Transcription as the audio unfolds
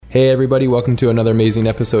Hey everybody, welcome to another amazing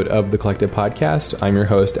episode of the Collective Podcast. I'm your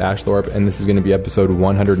host, Ash Thorpe, and this is going to be episode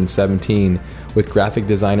 117 with graphic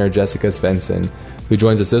designer Jessica Svendsen, who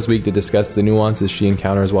joins us this week to discuss the nuances she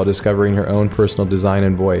encounters while discovering her own personal design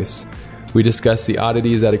and voice. We discuss the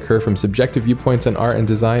oddities that occur from subjective viewpoints on art and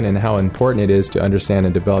design and how important it is to understand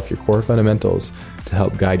and develop your core fundamentals to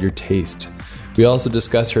help guide your taste. We also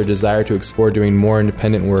discuss her desire to explore doing more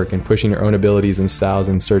independent work and pushing her own abilities and styles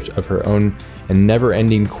in search of her own and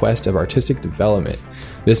never-ending quest of artistic development.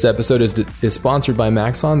 This episode is sponsored by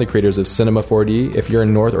Maxon, the creators of Cinema 4D. If you're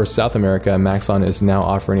in North or South America, Maxon is now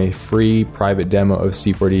offering a free private demo of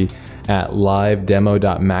C4D at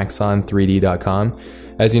livedemo.maxon3d.com.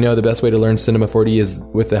 As you know, the best way to learn Cinema 4D is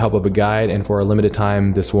with the help of a guide, and for a limited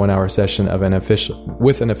time, this 1-hour session of an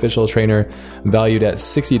official trainer valued at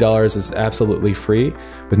 $60 is absolutely free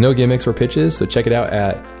with no gimmicks or pitches. So check it out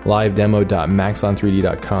at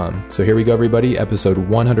livedemo.maxon3d.com. So here we go, everybody. Episode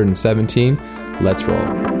 117. Let's roll.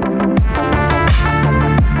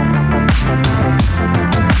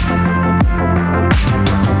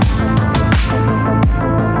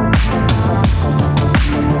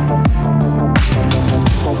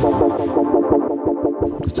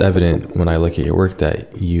 It's evident when I look at your work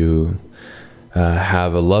that you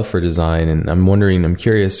have a love for design, and I'm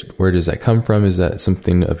curious, where does that come from? Is that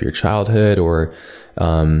something of your childhood, or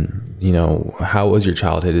how was your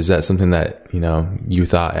childhood? Is that something that you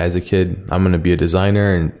thought as a kid, I'm going to be a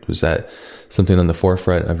designer, and was that something on the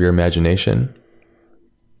forefront of your imagination?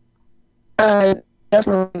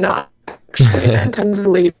 Definitely not. Actually, I'm kind of a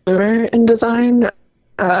late bloomer in design.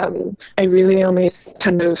 I really only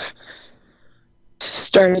kind of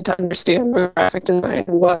started to understand what graphic design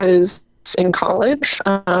was in college,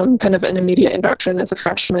 kind of an immediate induction as a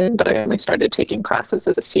freshman, but I only started taking classes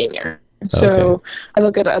as a senior. So okay. I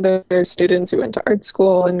look at other students who went to art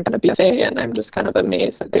school and got a BFA, and I'm just kind of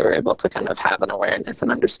amazed that they were able to kind of have an awareness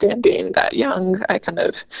and understanding that young. I kind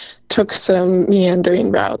of took some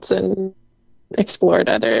meandering routes and explored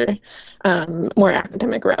other more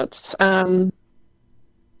academic routes. I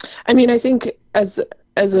think as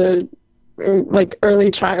a early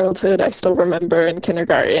childhood, I still remember in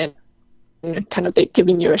kindergarten kind of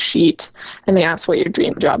giving you a sheet and they asked what your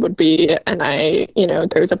dream job would be, and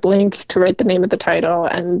there was a blank to write the name of the title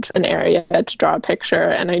and an area to draw a picture,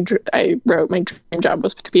 and I wrote my dream job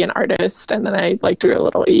was to be an artist, and then I drew a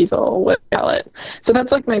little easel with palette. So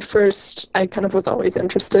that's my first. I kind of was always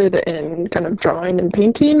interested in kind of drawing and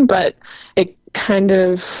painting, but it kind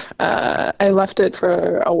of I left it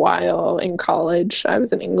for a while in college. I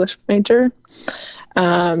was an English major,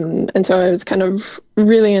 and so I was kind of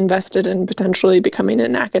really invested in potentially becoming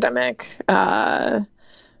an academic, but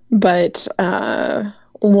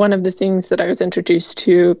one of the things that I was introduced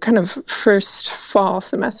to kind of first fall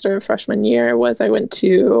semester of freshman year was I went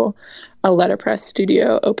to a letterpress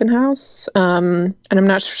studio open house, and I'm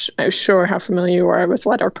not sure how familiar you are with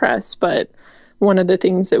letterpress, but one of the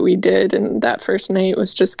things that we did in that first night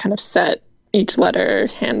was just kind of set each letter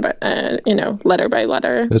letter by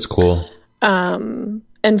letter. That's cool. And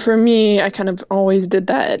for me, I kind of always did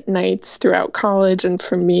that at nights throughout college. And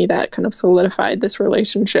for me, that kind of solidified this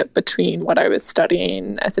relationship between what I was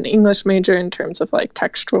studying as an English major in terms of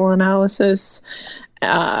textual analysis,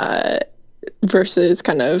 versus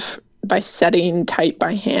kind of by setting type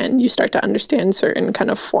by hand, you start to understand certain kind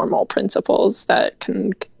of formal principles that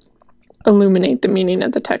can illuminate the meaning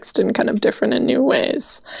of the text in kind of different and new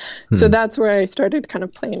ways. So that's where I started kind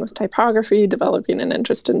of playing with typography, developing an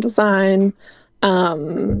interest in design.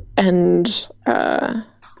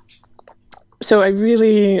 So I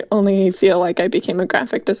really only feel like I became a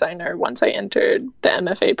graphic designer once I entered the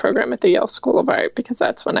MFA program at the Yale School of Art, because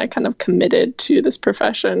that's when I kind of committed to this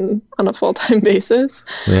profession on a full-time basis.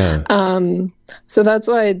 Yeah. So that's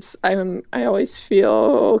why I always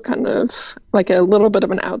feel kind of like a little bit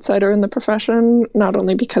of an outsider in the profession, not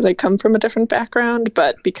only because I come from a different background,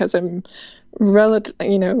 but because I'm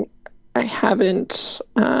I haven't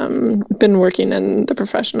been working in the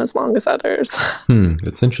profession as long as others.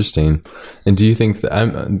 That's interesting. And do you think that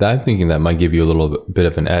I'm thinking that might give you a little bit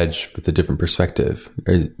of an edge with a different perspective?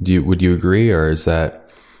 Or would you agree, or do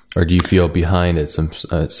you feel behind at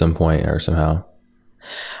some point or somehow?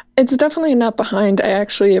 It's definitely not behind. I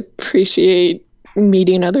actually appreciate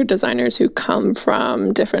meeting other designers who come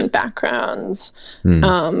from different backgrounds,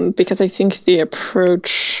 because I think the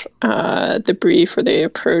approach, the brief, or they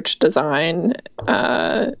approach design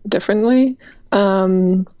differently.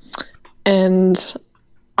 And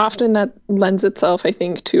often that lends itself, I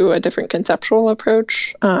think, to a different conceptual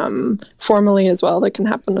approach, formally as well, that can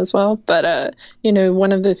happen as well. But,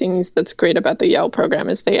 one of the things that's great about the Yale program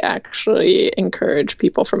is they actually encourage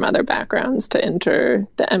people from other backgrounds to enter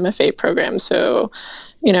the MFA program. So,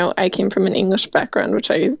 I came from an English background, which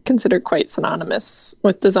I consider quite synonymous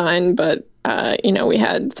with design, but we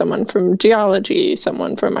had someone from geology,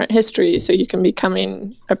 someone from art history, so you can be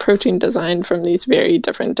approaching design from these very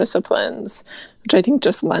different disciplines, which I think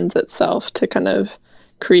just lends itself to kind of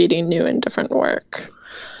creating new and different work.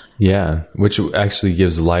 Yeah, which actually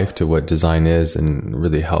gives life to what design is and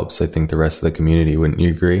really helps, I think, the rest of the community. Wouldn't you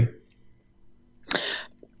agree?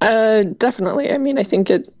 Definitely. I mean, I think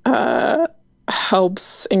it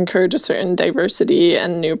helps encourage a certain diversity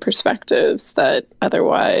and new perspectives that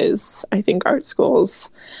otherwise, I think art schools,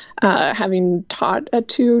 having taught at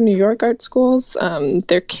 2 New York art schools,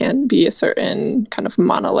 there can be a certain kind of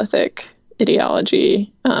monolithic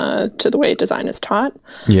ideology to the way design is taught.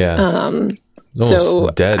 Yeah. So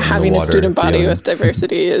having a student body with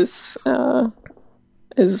diversity is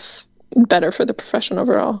better for the profession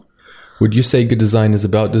overall. Would you say good design is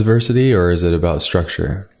about diversity, or is it about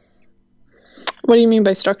structure? What do you mean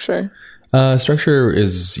by structure? Structure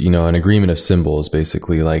is, an agreement of symbols,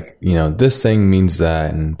 basically, like, this thing means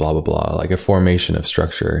that and blah, blah, blah, like a formation of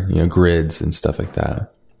structure, grids and stuff like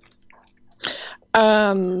that.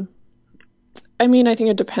 I mean, I think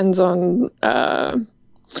it depends on,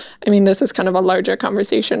 this is kind of a larger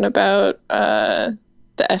conversation about the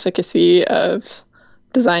efficacy of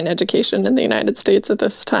design education in the United States at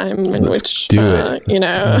this time, Let's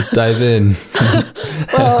dive in.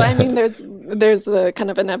 Well, I mean, there's the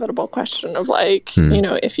kind of inevitable question of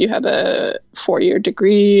if you have a 4-year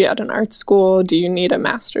degree at an art school, do you need a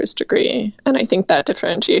master's degree? And I think that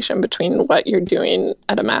differentiation between what you're doing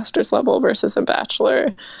at a master's level versus a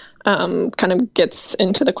bachelor kind of gets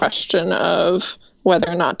into the question of whether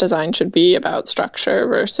or not design should be about structure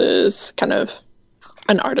versus kind of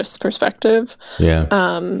an artist's perspective. Yeah.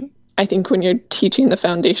 I think when you're teaching the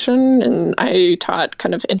foundation, and I taught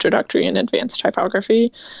kind of introductory and advanced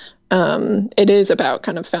typography, it is about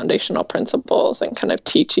kind of foundational principles and kind of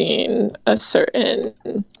teaching a certain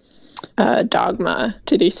dogma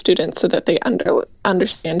to these students so that they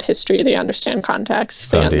understand history, they understand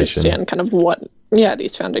context, they understand kind of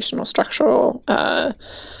these foundational structural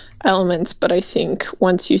elements. But I think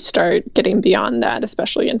once you start getting beyond that,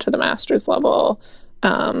 especially into the master's level,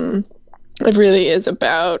 it really is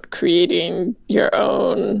about creating your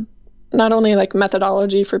own, not only like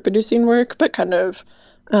methodology for producing work, but kind of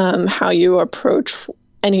how you approach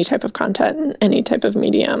any type of content in any type of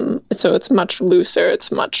medium. So it's much looser.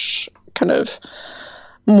 It's much kind of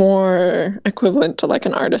more equivalent to like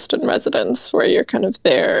an artist in residence, where you're kind of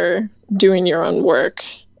there doing your own work.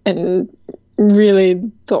 And really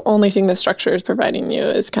the only thing the structure is providing you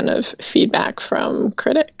is kind of feedback from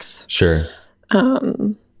critics. Sure.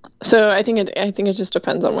 So I think it just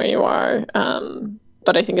depends on where you are.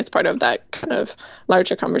 But I think it's part of that kind of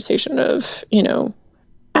larger conversation of,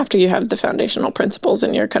 after you have the foundational principles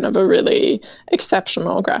and you're kind of a really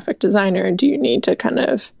exceptional graphic designer, do you need to kind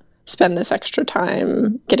of spend this extra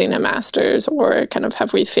time getting a master's, or kind of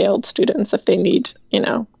have we failed students if they need,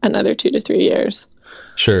 another 2 to 3 years?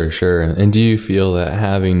 Sure. And do you feel that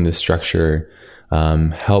having the structure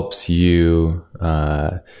helps you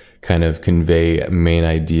kind of convey main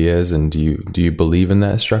ideas? And do you believe in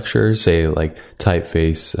that structure, say like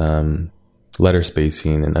typeface, letter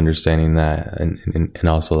spacing, and understanding that, and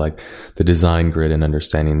also like the design grid and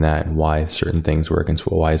understanding that, and why certain things work and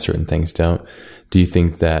why certain things don't? Do you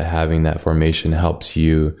think that having that formation helps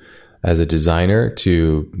you as a designer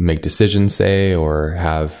to make decisions, say, or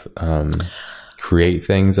have create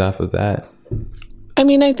things off of that? I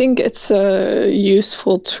mean, I think it's a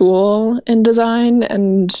useful tool in design,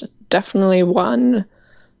 and definitely one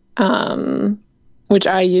which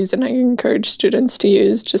I use and I encourage students to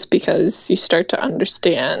use, just because you start to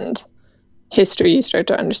understand history, you start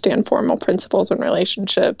to understand formal principles and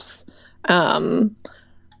relationships.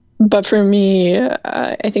 But for me,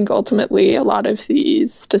 I think ultimately a lot of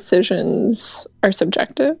these decisions are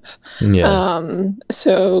subjective. Yeah.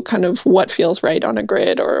 So kind of what feels right on a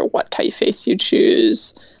grid or what typeface you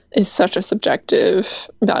choose is such a subjective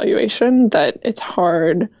valuation that it's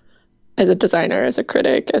hard as a designer, as a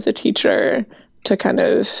critic, as a teacher, to kind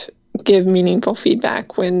of give meaningful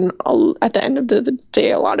feedback when at the end of the day,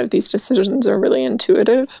 a lot of these decisions are really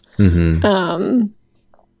intuitive. Mm-hmm.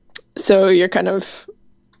 So you're kind of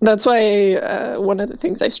That's why one of the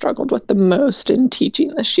things I struggled with the most in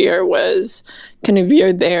teaching this year was kind of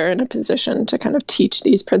you're there in a position to kind of teach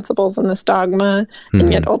these principles and this dogma,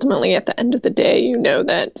 and yet ultimately at the end of the day, you know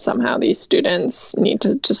that somehow these students need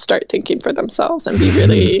to just start thinking for themselves and be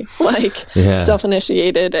really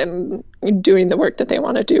self-initiated and doing the work that they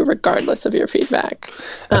want to do regardless of your feedback.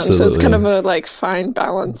 So it's kind of a like fine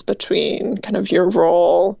balance between kind of your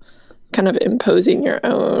role kind of imposing your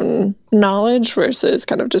own knowledge versus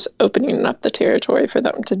kind of just opening up the territory for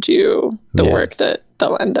them to do the work that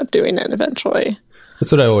they'll end up doing it eventually.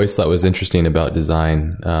 That's what I always thought was interesting about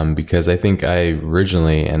design, because I think I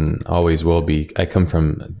originally and always will be, I come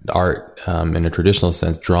from art in a traditional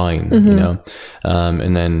sense, drawing, you know,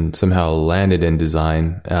 and then somehow landed in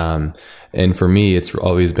design. And for me, it's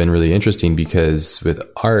always been really interesting because with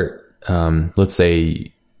art, let's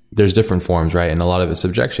say, there's different forms, right? And a lot of it's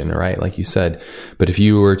subjection, right? Like you said. But if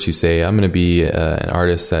you were to say, I'm going to be an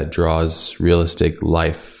artist that draws realistic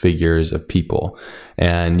life figures of people,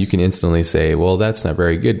 and you can instantly say, well, that's not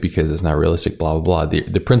very good because it's not realistic, blah, blah, blah.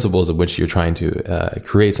 The principles of which you're trying to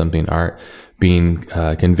create something aren't being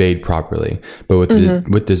conveyed properly. But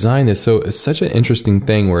with design, it's such an interesting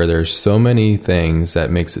thing where there's so many things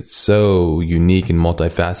that makes it so unique and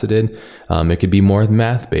multifaceted. It could be more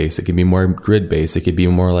math based, it could be more grid based, it could be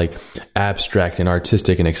more like abstract and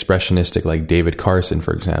artistic and expressionistic, like David Carson,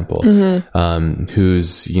 for example,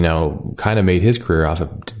 who's, you know, kind of made his career off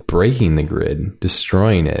of breaking the grid,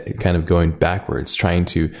 destroying it, kind of going backwards, trying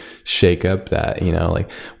to shake up that, you know,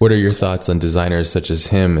 like, what are your thoughts on designers such as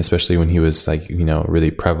him, especially when he was like, you know,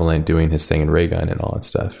 really prevalent doing his thing in Raygun and all that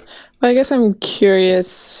stuff? Well, I guess I'm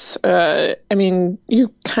curious. I mean,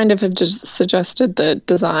 you kind of have just suggested that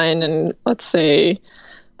design and let's say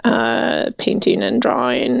painting and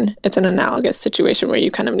drawing, it's an analogous situation where you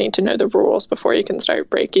kind of need to know the rules before you can start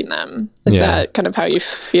breaking them. Is that kind of how you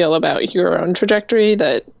feel about your own trajectory,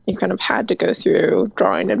 that you kind of had to go through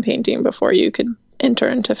drawing and painting before you could enter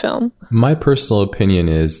into film? My personal opinion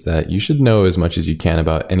is that you should know as much as you can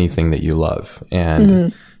about anything that you love.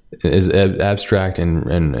 And as abstract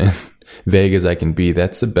and vague as I can be,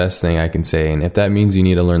 that's the best thing I can say. And if that means you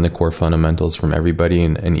need to learn the core fundamentals from everybody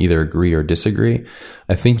and either agree or disagree,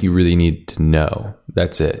 I think you really need to know.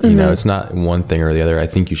 That's it. You know, it's not one thing or the other. I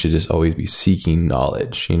think you should just always be seeking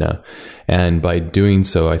knowledge, you know, and by doing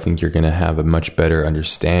so, I think you're going to have a much better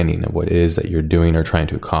understanding of what it is that you're doing or trying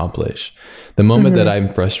to accomplish. The moment that I'm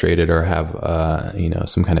frustrated or have, you know,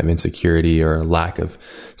 some kind of insecurity or lack of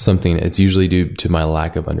something, it's usually due to my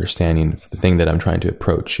lack of understanding of the thing that I'm trying to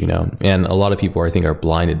approach, you know, and a lot of people I think are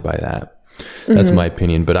blinded by that. That's my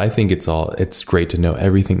opinion. But I think it's great to know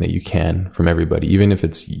everything that you can from everybody, even if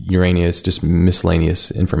it's Uranus, just miscellaneous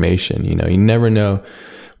information. You know, you never know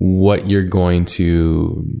what you're going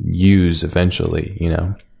to use eventually, you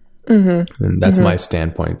know. And that's my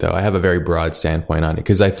standpoint, though. I have a very broad standpoint on it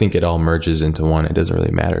because I think it all merges into one. It doesn't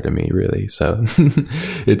really matter to me, really. So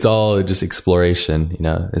it's all just exploration, you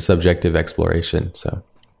know, a subjective exploration. So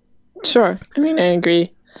sure. I mean, I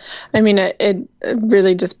agree. I mean, it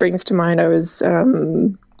really just brings to mind, I was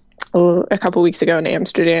a couple weeks ago in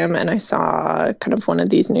Amsterdam, and I saw kind of one of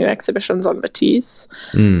these new exhibitions on Matisse.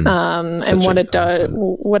 And what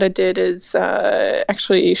it did is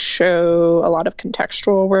actually show a lot of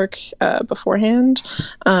contextual work beforehand,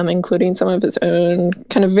 including some of his own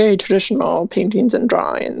kind of very traditional paintings and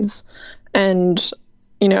drawings. And,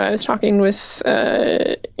 you know, I was talking with,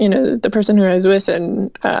 you know, the person who I was with,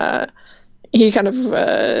 and he kind of,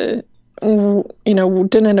 you know,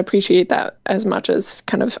 didn't appreciate that as much as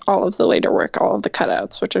kind of all of the later work, all of the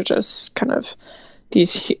cutouts, which are just kind of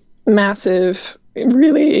these massive,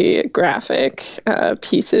 really graphic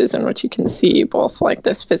pieces in which you can see both like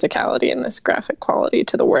this physicality and this graphic quality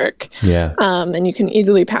to the work. Yeah. And you can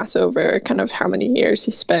easily pass over kind of how many years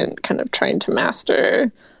he spent kind of trying to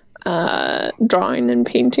master drawing and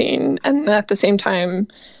painting. And at the same time,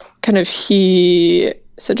 kind of he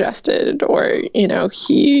suggested, or, you know,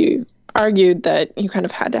 he argued that you kind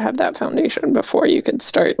of had to have that foundation before you could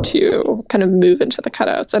start to kind of move into the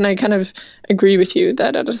cutouts. And I kind of agree with you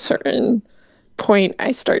that at a certain point,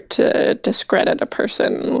 I start to discredit a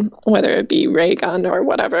person, whether it be ray gun or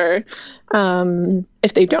whatever,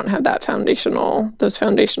 if they don't have those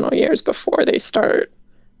foundational years before they start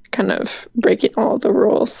kind of breaking all the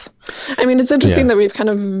rules. I mean, it's interesting that we've kind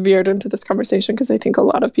of veered into this conversation because I think a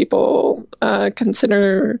lot of people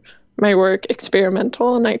consider my work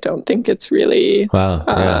experimental, and I don't think it's really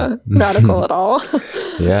radical at all.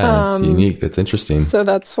 It's unique. That's interesting. So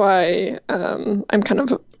that's why I'm kind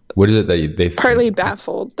of what is it that they partly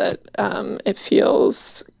baffled that it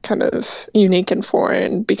feels kind of unique and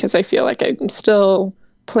foreign, because I feel like I'm still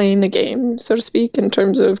playing the game, so to speak, in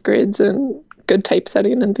terms of grids and good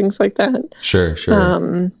typesetting and things like that. Sure.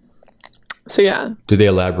 So yeah. Do they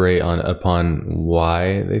elaborate upon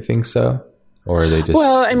why they think so? Or are they just...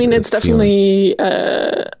 Well, I mean, it's definitely...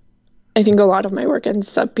 I think a lot of my work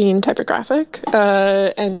ends up being typographic,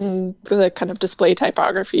 and the kind of display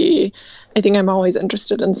typography. I think I'm always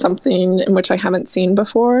interested in something in which I haven't seen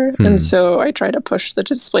before. And so I try to push the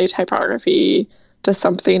display typography to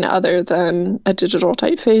something other than a digital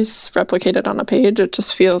typeface replicated on a page. It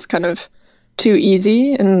just feels kind of too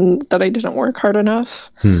easy and that I didn't work hard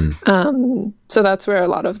enough. So that's where a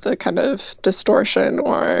lot of the kind of distortion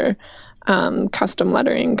or custom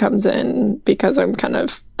lettering comes in, because I'm kind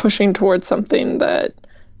of pushing towards something that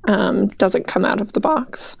doesn't come out of the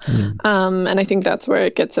box. And I think that's where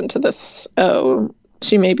it gets into this,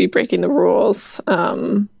 she may be breaking the rules.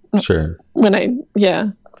 Sure.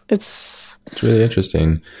 It's really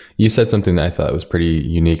interesting. You said something that I thought was pretty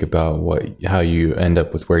unique about how you end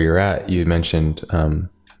up with where you're at. You mentioned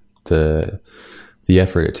the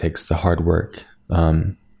effort it takes, the hard work.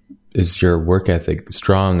 Is your work ethic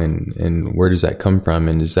strong, and where does that come from?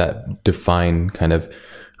 And does that define kind of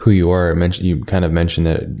who you are? You kind of mentioned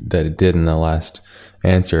that it did in the last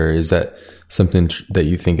answer. Is that something that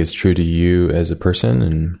you think is true to you as a person,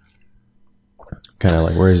 and kind of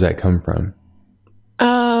like, where does that come from?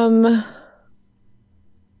 Well,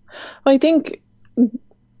 I think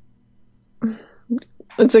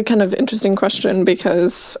it's a kind of interesting question,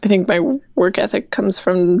 because I think my work ethic comes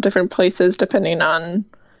from different places depending on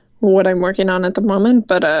what I'm working on at the moment.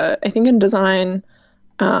 But I think in design,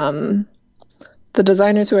 the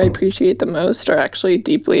designers who I appreciate the most are actually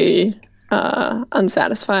deeply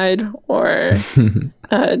unsatisfied, or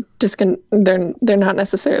they're not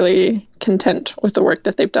necessarily content with the work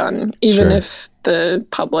that they've done, even if the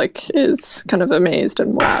public is kind of amazed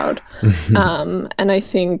and wowed. And I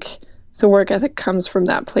think the work ethic comes from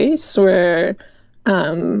that place where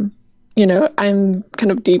I'm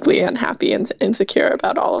kind of deeply unhappy and insecure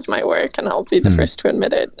about all of my work, and I'll be the first to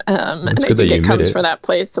admit it. And I think it comes from that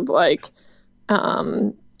place of like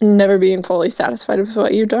never being fully satisfied with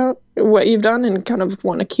what you've done, and kind of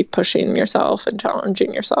want to keep pushing yourself and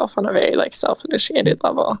challenging yourself on a very like self-initiated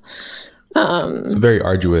level. It's a very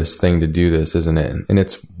arduous thing to do this, isn't it? And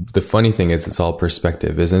the funny thing is, it's all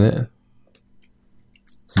perspective, isn't it?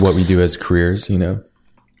 What we do as careers,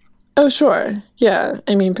 Oh, sure. Yeah.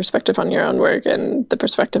 I mean, perspective on your own work and the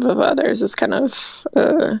perspective of others is kind of,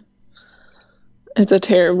 it's a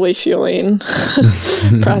terribly fueling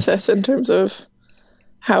process in terms of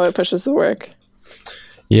how it pushes the work.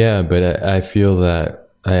 Yeah, but I feel that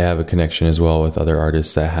I have a connection as well with other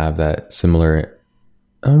artists that have that similar,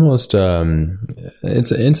 almost,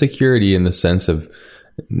 it's an insecurity in the sense of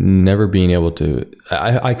never being able to,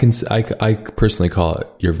 I personally call it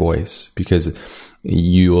your voice, because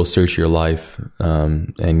you will search your life,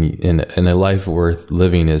 and a life worth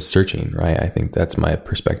living is searching, right? I think that's my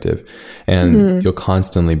perspective. And you'll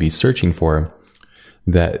constantly be searching for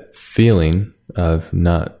that feeling of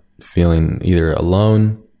not feeling either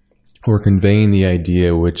alone or conveying the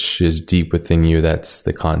idea which is deep within you. That's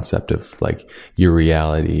the concept of like your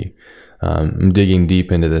reality. I'm digging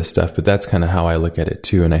deep into this stuff, but that's kind of how I look at it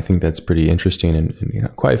too. And I think that's pretty interesting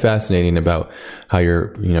and quite fascinating about how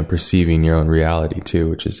you're, perceiving your own reality too,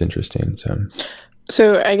 which is interesting.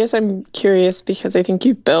 So I guess I'm curious, because I think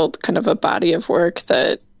you've built kind of a body of work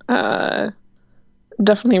that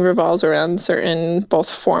definitely revolves around certain both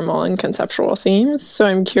formal and conceptual themes. So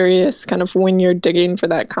I'm curious, kind of when you're digging for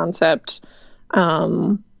that concept,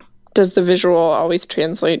 does the visual always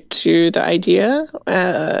translate to the idea?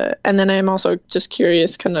 And then I'm also just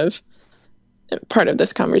curious, kind of part of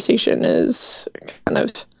this conversation is kind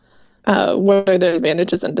of what are the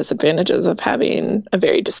advantages and disadvantages of having a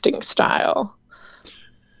very distinct style?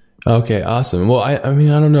 Okay, awesome. Well, I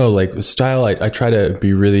mean, I don't know, like with style, I try to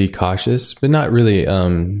be really cautious, but not really, I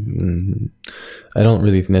don't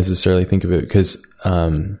really necessarily think of it because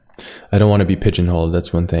I don't want to be pigeonholed.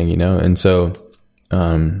 That's one thing, And so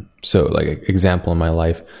like an example in my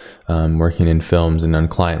life, working in films and on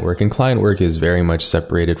client work, and client work is very much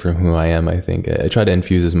separated from who I am. I think I try to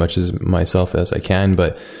infuse as much as myself as I can,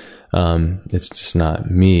 but it's just not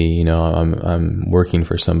me. I'm working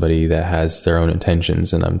for somebody that has their own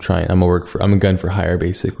intentions, and I'm a gun for hire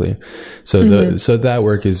basically. So so that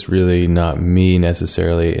work is really not me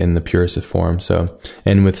necessarily in the purest of form. So,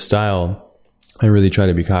 and with style, I really try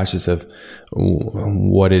to be cautious of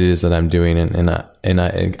what it is that I'm doing. And and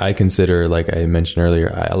I consider, like I mentioned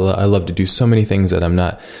earlier, I love to do so many things that I'm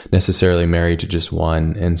not necessarily married to just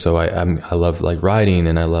one. And so I love like writing,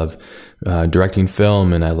 and I love directing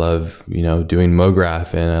film, and I love, doing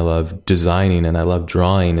MoGraph, and I love designing, and I love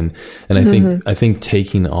drawing. And I think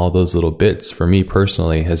taking all those little bits for me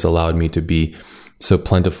personally has allowed me to be so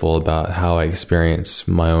plentiful about how I experience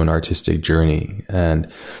my own artistic journey. And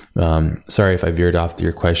sorry if I veered off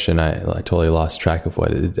your question. I totally lost track of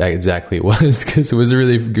what it exactly was, because it was a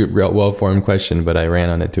really good, well-formed question, but I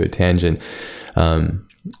ran on it to a tangent.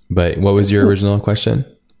 But what was your original question?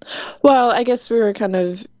 Well, I guess we were kind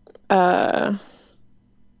of, I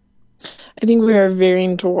think we were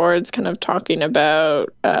veering towards kind of talking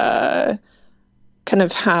about kind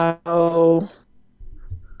of how,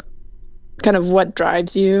 kind of what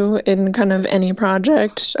drives you in kind of any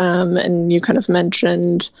project. And you kind of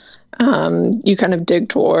mentioned you kind of dig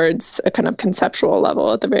towards a kind of conceptual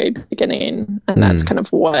level at the very beginning, and that's kind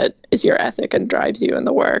of what is your ethic and drives you in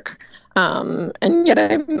the work. And yet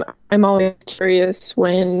I'm always curious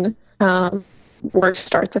when work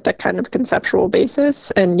starts at that kind of conceptual basis,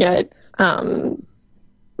 and yet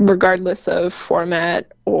regardless of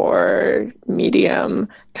format or medium,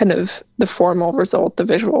 kind of the formal result, the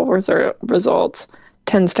visual result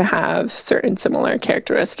tends to have certain similar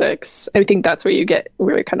characteristics. I think that's where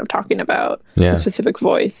we're kind of talking about a specific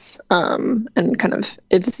voice, and kind of,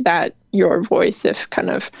 is that your voice, if kind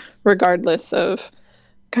of regardless of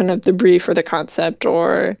kind of the brief or the concept,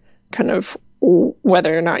 or kind of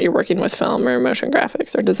whether or not you're working with film or motion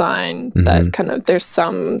graphics or design, that kind of there's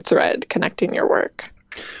some thread connecting your work.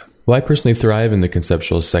 Well, I personally thrive in the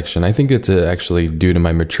conceptual section. I think it's actually due to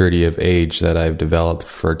my maturity of age that I've developed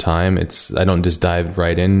for time. I don't just dive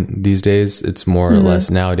right in these days. It's more or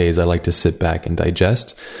less nowadays I like to sit back and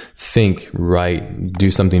digest, think, write,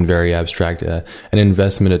 do something very abstract, an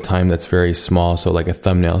investment of time that's very small. So like a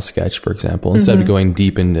thumbnail sketch, for example, instead of going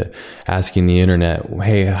deep into asking the internet,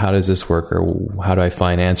 hey, how does this work? Or how do I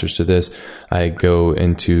find answers to this? I go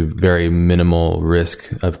into very minimal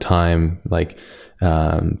risk of time, like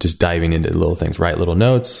just diving into little things, write little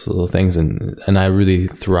notes, little things. And I really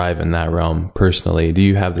thrive in that realm personally. Do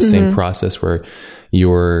you have the same process where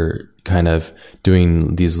you're kind of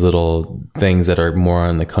doing these little things that are more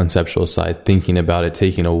on the conceptual side, thinking about it,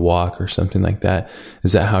 taking a walk or something like that?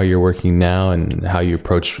 Is that how you're working now, and how you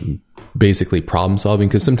approach basically problem solving?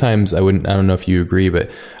 Because sometimes I don't know if you agree,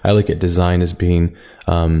 but I look at design as being,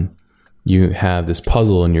 you have this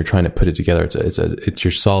puzzle and you're trying to put it together.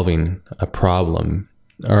 You're solving a problem,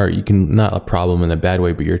 or you can, not a problem in a bad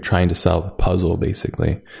way, but you're trying to solve a puzzle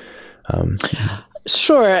basically.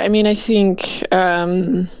 Sure. I mean, I think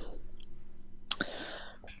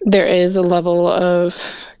there is a level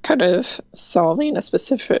of kind of solving a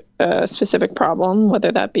specific problem,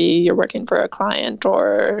 whether that be you're working for a client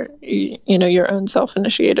or your own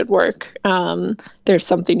self-initiated work. There's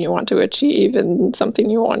something you want to achieve and something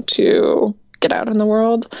you want to get out in the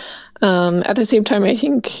world. At the same time, I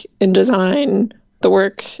think in design, the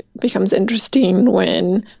work becomes interesting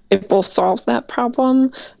when it both solves that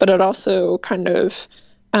problem, but it also kind of,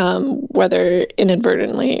 whether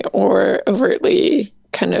inadvertently or overtly,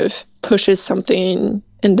 kind of pushes something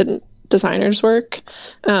in the designer's work.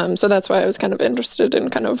 So that's why I was kind of interested in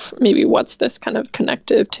kind of maybe what's this kind of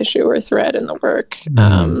connective tissue or thread in the work.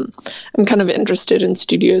 I'm kind of interested in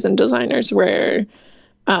studios and designers where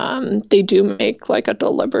they do make like a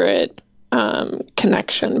deliberate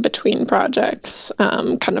connection between projects,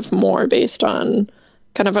 kind of more based on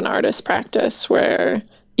kind of an artist practice, where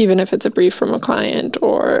even if it's a brief from a client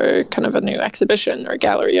or kind of a new exhibition or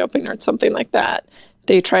gallery opening or something like that,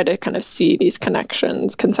 they try to kind of see these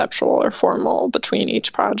connections, conceptual or formal, between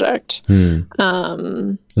each project.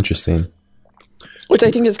 Interesting. Which I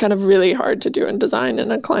think is kind of really hard to do in design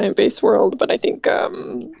in a client-based world, but I think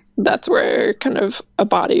that's where kind of a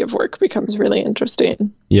body of work becomes really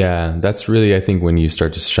interesting. Yeah, that's really, I think, when you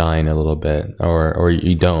start to shine a little bit, or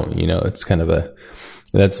you don't, it's kind of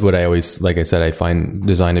that's what I always, like I said, I find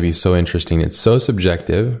design to be so interesting. It's so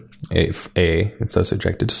subjective. It's so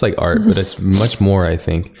subjective, just like art, but it's much more, I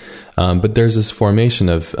think. But there's this formation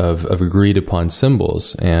of agreed upon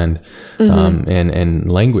symbols and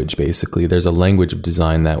language, basically. There's a language of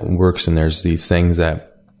design that works, and there's these things that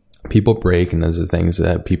people break, and those are things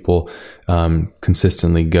that people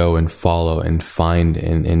consistently go and follow and find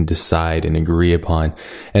and decide and agree upon.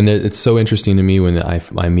 And it's so interesting to me when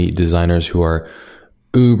I meet designers who are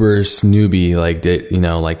uber snooby, like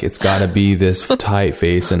it's got to be this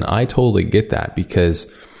typeface, and I totally get that,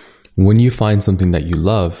 because when you find something that you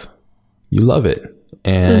love it,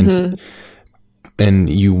 and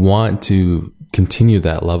you want to continue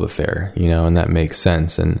that love affair, and that makes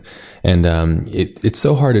sense. And it's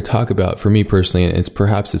so hard to talk about for me personally. And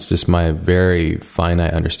it's just my very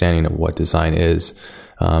finite understanding of what design is.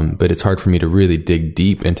 But it's hard for me to really dig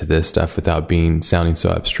deep into this stuff without sounding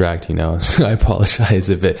so abstract, So I apologize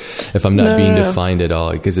if I'm not being defined at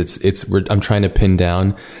all, because I'm trying to pin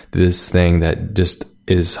down this thing that just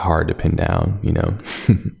is hard to pin down,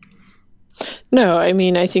 No, I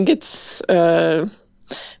mean, I think it's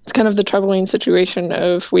kind of the troubling situation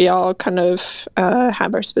of we all kind of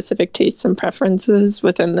have our specific tastes and preferences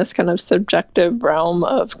within this kind of subjective realm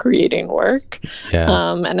of creating work.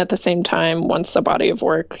 Yeah. And at the same time, once the body of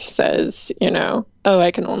work says,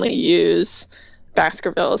 I can only use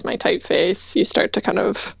Baskerville as my typeface, you start to kind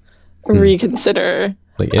of reconsider.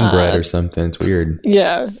 Like inbred or something. It's weird.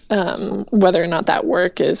 Yeah. Whether or not that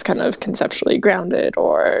work is kind of conceptually grounded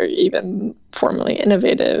or even formally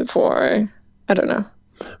innovative, or I don't know.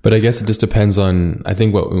 But I guess it just depends on, I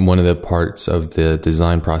think one of the parts of the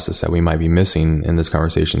design process that we might be missing in this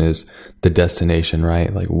conversation is the destination,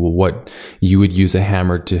 right? Like what you would use a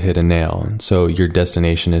hammer to hit a nail. So your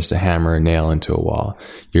destination is to hammer a nail into a wall.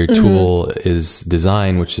 Your tool is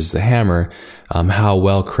design, which is the hammer. How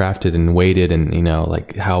well crafted and weighted and,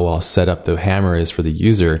 like how well set up the hammer is for the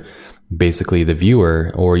user, basically the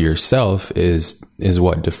viewer or yourself is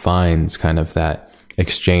what defines kind of that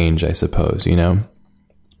exchange, I suppose,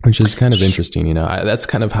 which is kind of interesting. That's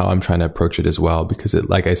kind of how I'm trying to approach it as well, because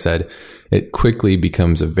like I said, it quickly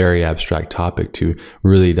becomes a very abstract topic to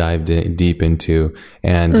really dive deep into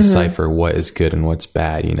and decipher what is good and what's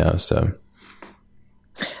bad, so.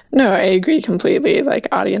 No, I agree completely. Like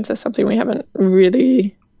audience is something we haven't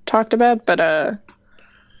really talked about, but,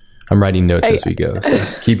 I'm writing notes as we go,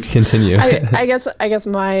 so continue. I guess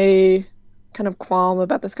my kind of qualm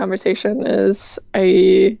about this conversation is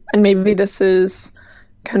and maybe this is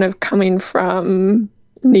kind of coming from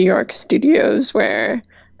New York studios, where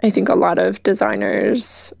I think a lot of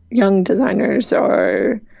designers, young designers,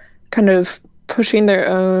 are kind of pushing their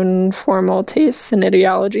own formal tastes and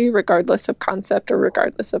ideology, regardless of concept or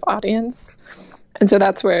regardless of audience. And so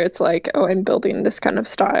that's where it's like, I'm building this kind of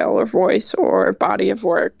style or voice or body of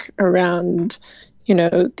work around,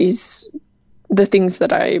 the things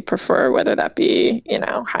that I prefer, whether that be,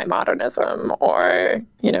 high modernism or,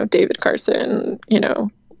 David Carson,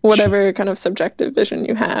 whatever kind of subjective vision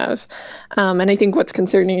you have. And I think what's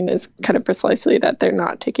concerning is kind of precisely that they're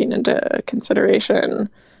not taking into consideration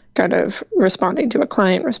kind of responding to a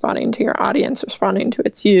client, responding to your audience, responding to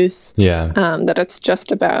its use. Yeah. That it's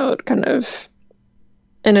just about kind of,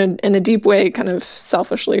 in a deep way, kind of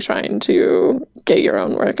selfishly trying to get your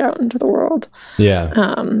own work out into the world.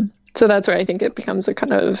 Yeah. So that's where I think it becomes a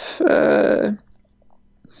kind of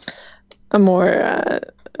a more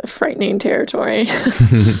frightening territory.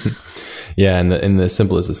 Yeah, in the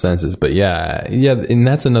simplest of senses. But yeah, and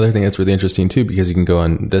that's another thing that's really interesting too, because you can go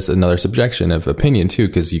on, that's another subjection of opinion too,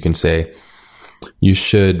 because you can say you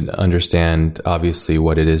should understand obviously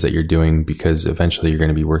what it is that you're doing, because eventually you're going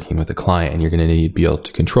to be working with a client and you're going to need to be able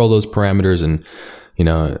to control those parameters and,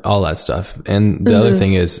 all that stuff. And the other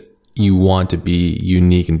thing is, you want to be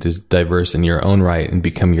unique and diverse in your own right and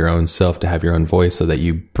become your own self, to have your own voice, so that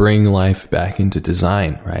you bring life back into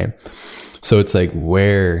design, right? So it's like,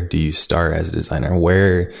 where do you start as a designer?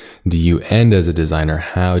 Where do you end as a designer?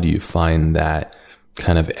 How do you find that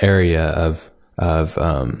kind of area of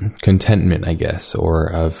contentment, I guess,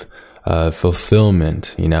 or of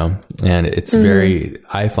fulfillment, And it's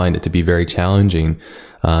I find it to be very challenging.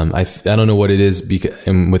 I don't know what it is,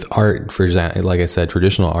 and with art, for example, like I said,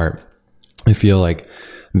 traditional art, I feel like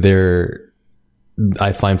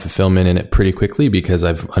I find fulfillment in it pretty quickly because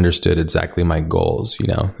I've understood exactly my goals,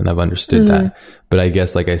 and I've understood that. But I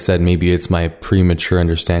guess, like I said, maybe it's my premature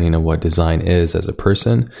understanding of what design is as a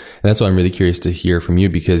person. And that's why I'm really curious to hear from you,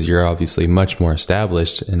 because you're obviously much more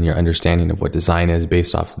established in your understanding of what design is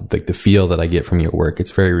based off like the feel that I get from your work.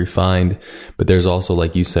 It's very refined, but there's also,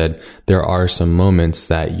 like you said, there are some moments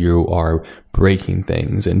that you are breaking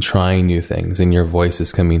things and trying new things, and your voice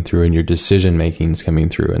is coming through and your decision making is coming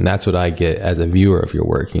through. And that's what I get as a viewer of your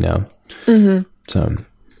work, So,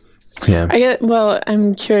 yeah.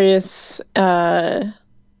 I'm curious,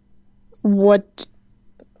 what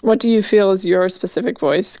do you feel is your specific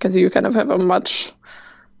voice? Because you kind of have a much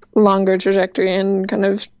longer trajectory and kind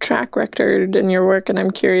of track record in your work. And I'm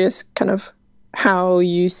curious kind of how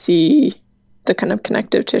you see the kind of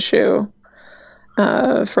connective tissue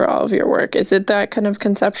for all of your work. Is it that kind of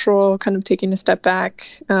conceptual, kind of taking a step back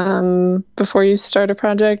before you start a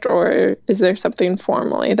project, or is there something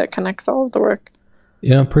formally that connects all of the work?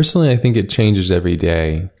 Personally, I think it changes every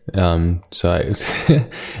day. And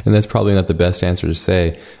that's probably not the best answer to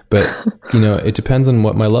say, but it depends on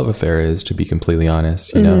what my love affair is, to be completely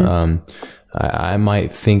honest. I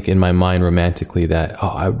might think in my mind romantically that,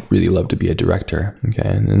 I really love to be a director. Okay.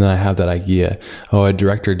 And then I have that idea. A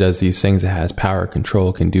director does these things, it has power,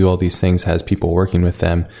 control, can do all these things, has people working with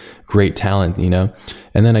them, great talent,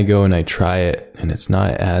 and then I go and I try it and it's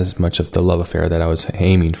not as much of the love affair that I was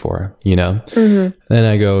aiming for, Then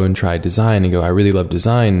I go and try design and go, I really love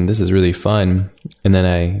design. This is really fun. And then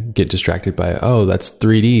I get distracted by, that's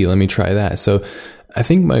 3D. Let me try that. So I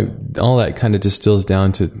think all that kind of distills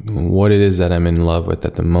down to what it is that I'm in love with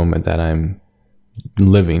at the moment that I'm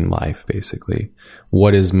living life, basically.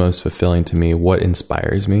 What is most fulfilling to me? What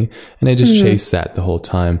inspires me? And I just chase that the whole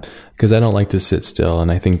time because I don't like to sit still.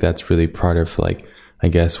 And I think that's really part of I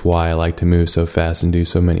guess why I like to move so fast and do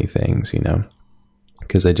so many things,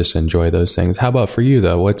 because I just enjoy those things. How about for you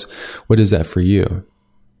though? What is that for you?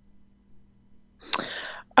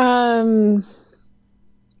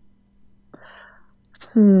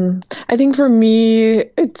 I think for me,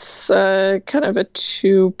 it's kind of a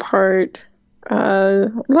two-part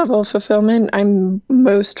level of fulfillment. I'm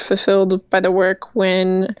most fulfilled by the work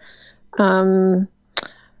when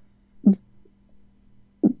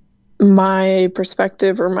my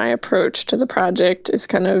perspective or my approach to the project is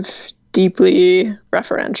kind of deeply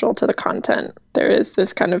referential to the content. There is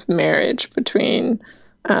this kind of marriage between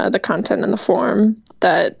the content and the form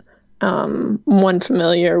that one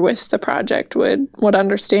familiar with the project would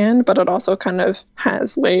understand, but it also kind of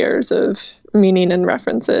has layers of meaning and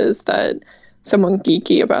references that someone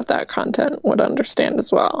geeky about that content would understand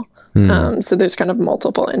as well. So there's kind of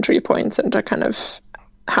multiple entry points into kind of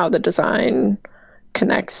how the design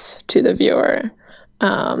connects to the viewer.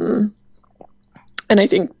 And I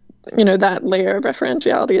think, that layer of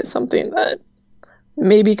referentiality is something that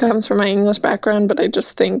maybe comes from my English background, but I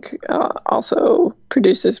just think also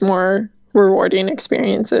produces more rewarding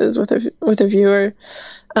experiences with a viewer.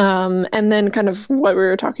 And then kind of what we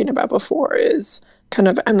were talking about before is kind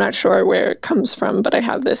of, I'm not sure where it comes from, but I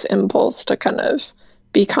have this impulse to kind of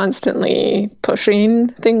be constantly pushing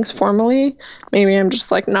things formally. Maybe I'm just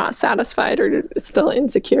not satisfied or still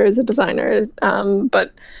insecure as a designer.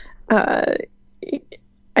 But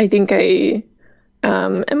I think I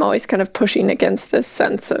am always kind of pushing against this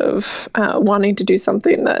sense of wanting to do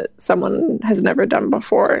something that someone has never done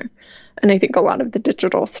before. And I think a lot of the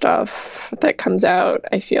digital stuff that comes out,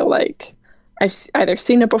 I feel like I've either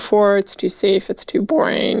seen it before, it's too safe, it's too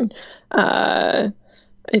boring. And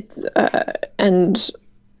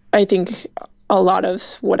I think a lot of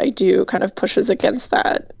what I do kind of pushes against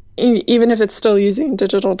that, even if it's still using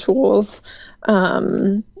digital tools.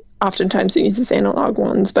 Oftentimes it uses analog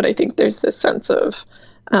ones, but I think there's this sense of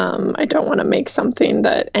I don't want to make something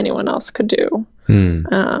that anyone else could do.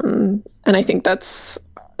 And I think that's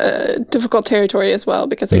difficult territory as well,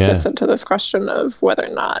 because it gets into this question of whether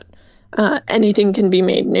or not anything can be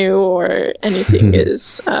made new or anything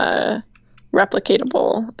is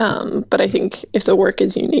replicatable. But I think if the work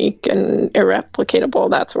is unique and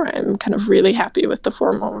irreplicatable, that's where I'm kind of really happy with the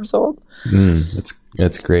formal result.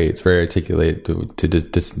 That's great. It's very articulate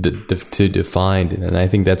to define, and I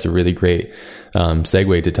think that's a really great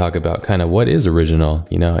segue to talk about kind of what is original.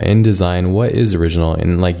 In design, what is original,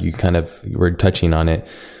 and you kind of were touching on it.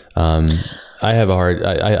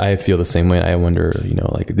 I feel the same way. I wonder,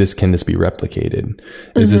 can this be replicated?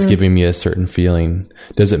 Is this giving me a certain feeling?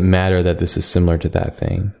 Does it matter that this is similar to that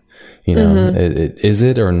thing? Is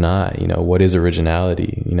it or not? What is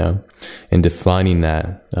originality? And defining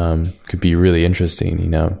that could be really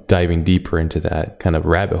interesting. Diving deeper into that kind of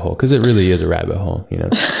rabbit hole, because it really is a rabbit hole.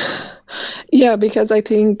 Yeah, because I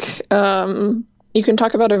think you can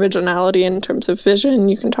talk about originality in terms of vision.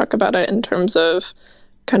 You can talk about it in terms of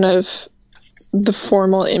kind of the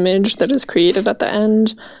formal image that is created at the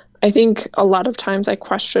end. I think a lot of times I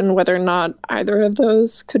question whether or not either of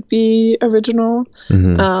those could be original.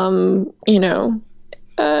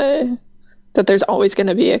 That there's always going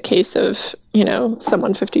to be a case of,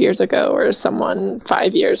 someone 50 years ago or someone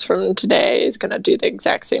 5 years from today is going to do the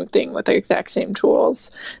exact same thing with the exact same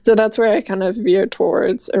tools. So that's where I kind of veer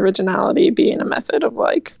towards originality being a method of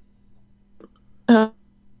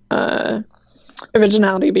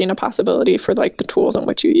originality being a possibility for the tools in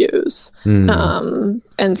which you use.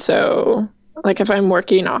 And so if I'm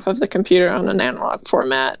working off of the computer on an analog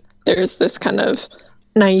format, there's this kind of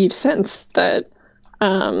naive sense that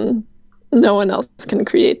no one else can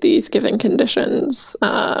create these given conditions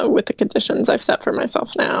with the conditions I've set for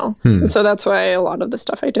myself now. So that's why a lot of the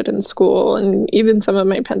stuff I did in school and even some of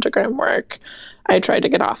my pentagram work I tried to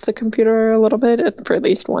get off the computer a little bit for at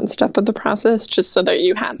least one step of the process, just so that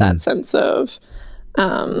you had that sense of,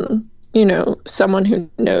 someone who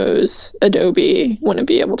knows Adobe wouldn't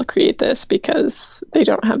be able to create this because they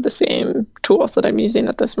don't have the same tools that I'm using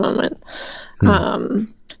at this moment.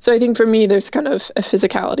 So I think for me, there's kind of a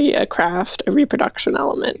physicality, a craft, a reproduction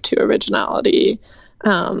element to originality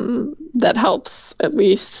that helps at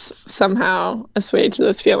least somehow assuage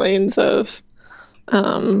those feelings of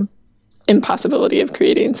impossibility of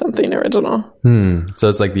creating something original. So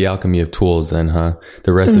it's like the alchemy of tools then, huh?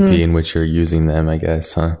 The recipe in which you're using them, I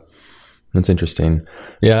guess, huh? That's interesting.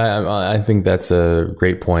 Yeah, I think that's a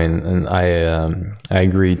great point, and I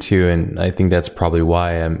agree too. And I think that's probably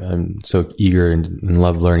why I'm so eager and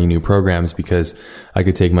love learning new programs, because I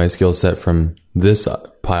could take my skill set from this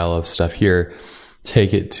pile of stuff here,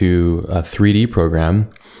 take it to a 3D program,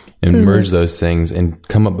 and merge those things and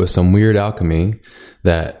come up with some weird alchemy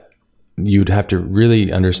that you'd have to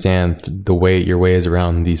really understand your ways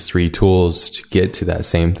around these three tools to get to that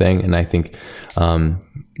same thing. And I think I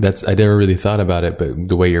never really thought about it, but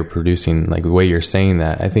the way you're producing, like the way you're saying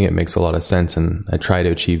that, I think it makes a lot of sense. And I try to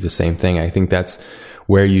achieve the same thing. I think that's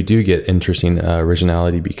where you do get interesting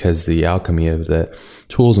originality, because the alchemy of the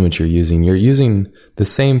tools in which you're using the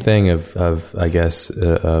same thing I guess,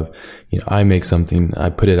 I make something, I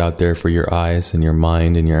put it out there for your eyes and your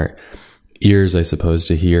mind and your ears, I suppose,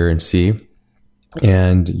 to hear and see,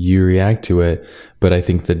 and you react to it. But I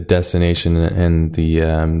think the destination and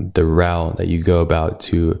the route that you go about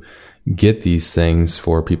to get these things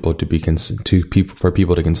for people to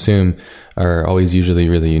consume are always usually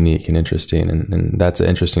really unique and interesting, and that's an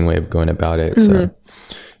interesting way of going about it. So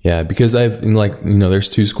yeah, because there's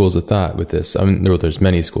two schools of thought with this. I mean, there's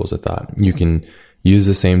many schools of thought. You can use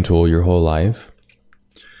the same tool your whole life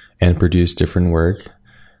and produce different work,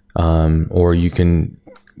 or you can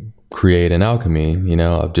create an alchemy,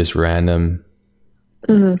 of just random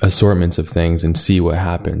assortments of things and see what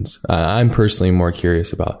happens. I'm personally more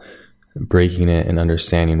curious about breaking it and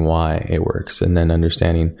understanding why it works, and then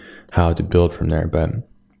understanding how to build from there. But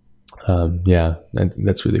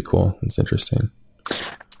that's really cool. It's interesting.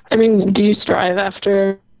 I mean, do you strive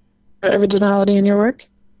after originality in your work?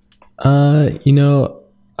 I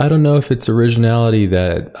don't know if it's originality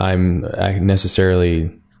that I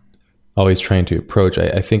necessarily always trying to approach.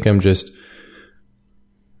 I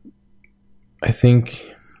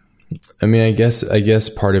guess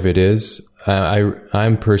part of it is,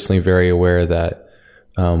 I'm personally very aware that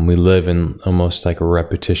we live in almost like a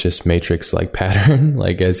repetitious matrix like pattern.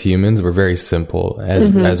 Like as humans, we're very simple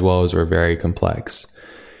as well as we're very complex.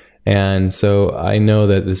 And so I know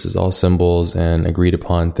that this is all symbols and agreed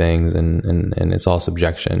upon things, and it's all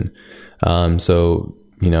subjection. So,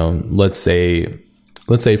 let's say,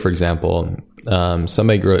 for example,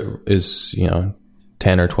 somebody is,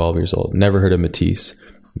 10 or 12 years old, never heard of Matisse,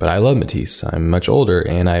 but I love Matisse. I'm much older,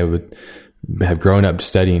 and I would have grown up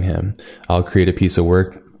studying him. I'll create a piece of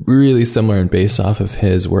work really similar and based off of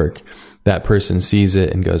his work. That person sees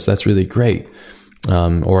it and goes, that's really great.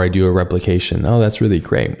 Or I do a replication. Oh, that's really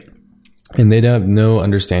great. And they'd have no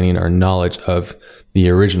understanding or knowledge of the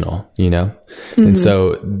original, And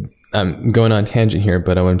so I'm going on tangent here,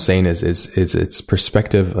 but what I'm saying is it's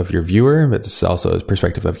perspective of your viewer, but it's also a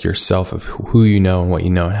perspective of yourself, of who you know and what you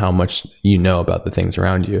know and how much you know about the things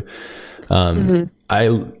around you.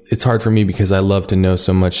 It's hard for me because I love to know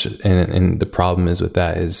so much. And the problem is with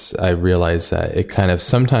that is I realize that it kind of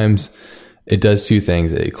sometimes it does two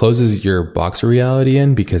things. It closes your box of reality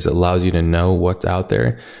in because it allows you to know what's out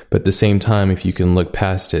there. But at the same time, if you can look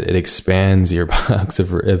past it, it expands your box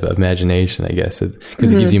of imagination, I guess,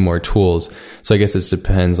 because it gives you more tools. So I guess it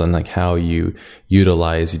depends on like how you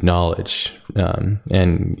utilize knowledge,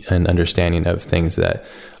 and understanding of things that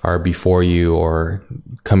are before you or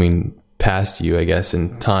coming past you, I guess,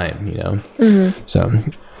 in time, So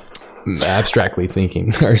abstractly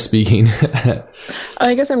thinking or speaking.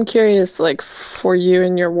 I guess I'm curious, like for you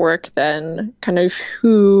and your work then, kind of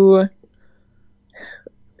who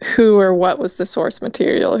or what was the source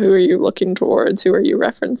material? Who are you looking towards? Who are you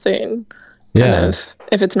referencing? Kind of,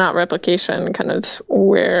 if it's not replication, kind of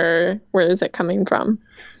where is it coming from?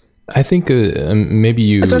 I think maybe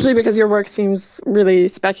you... Especially because your work seems really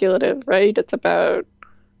speculative, right? It's about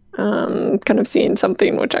kind of seeing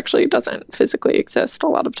something which actually doesn't physically exist a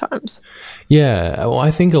lot of times. Yeah, well,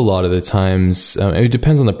 I think a lot of the times it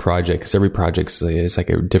depends on the project, because every project is like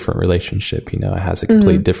a different relationship. It has a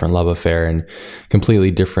complete different love affair and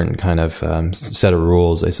completely different kind of set of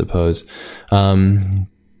rules, I suppose.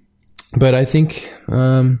 But I think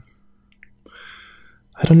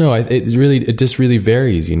I don't know. It just really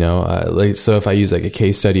varies, you know. Like, so if I use like a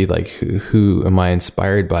case study, like who am I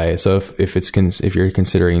inspired by? So if you're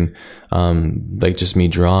considering, like just me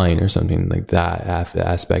drawing or something like that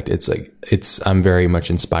aspect, I'm very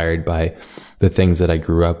much inspired by the things that I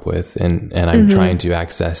grew up with, and I'm trying to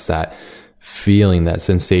access that feeling, that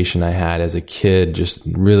sensation I had as a kid, just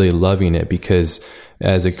really loving it, because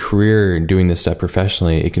as a career doing this stuff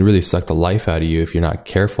professionally, it can really suck the life out of you if you're not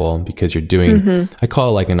careful, because you're doing, I call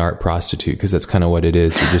it like an art prostitute, because that's kind of what it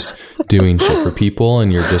is. You're just doing shit for people,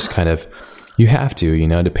 and you're just kind of, you have to, you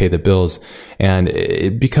know, to pay the bills. And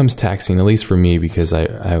it becomes taxing, at least for me, because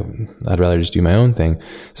I'd rather just do my own thing.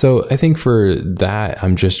 So I think for that,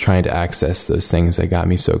 I'm just trying to access those things that got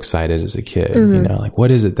me so excited as a kid. You know, like,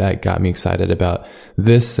 what is it that got me excited about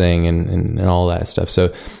this thing and all that stuff.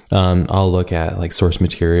 So I'll look at like source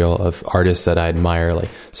material of artists that I admire, like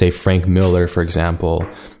say Frank Miller, for example,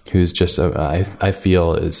 who's just I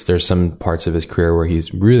feel there's some parts of his career where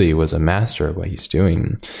he's really was a master of what he's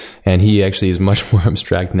doing, and he actually is much more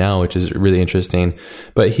abstract now, which is really interesting.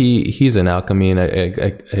 But he's an alchemy and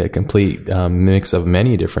a complete mix of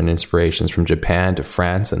many different inspirations, from Japan to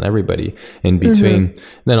France and everybody in between. And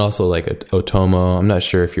then also like Otomo. I'm not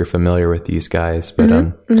sure if you're familiar with these guys,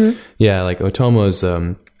 but yeah, like Otomo's.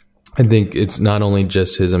 I think it's not only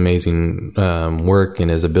just his amazing work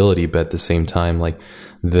and his ability, but at the same time, like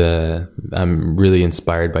I'm really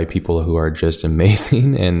inspired by people who are just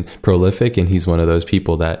amazing and prolific, and he's one of those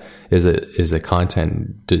people that is a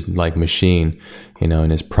content like machine. You know,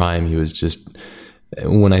 in his prime, he was just.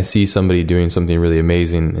 When I see somebody doing something really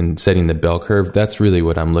amazing and setting the bell curve, that's really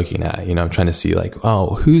what I'm looking at. You know, I'm trying to see like,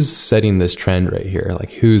 oh, who's setting this trend right here? Like,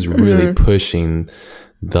 who's really pushing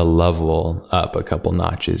the level up a couple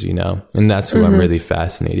notches, you know? And that's who I'm really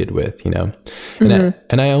fascinated with, you know?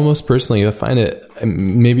 And I almost personally, I find it,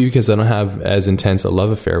 maybe because I don't have as intense a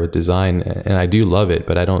love affair with design, and I do love it,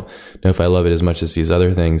 but I don't know if I love it as much as these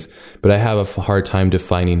other things, but I have a hard time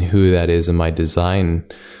defining who that is in my design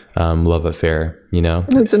love affair, you know?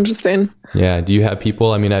 That's interesting. Yeah. Do you have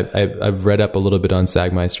people? I mean, I've read up a little bit on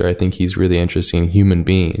Sagmeister. I think he's really interesting human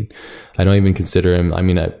being. I don't even consider him. I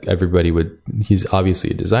mean, everybody would. He's obviously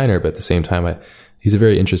a designer, but at the same time, he's a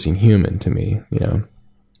very interesting human to me. You know,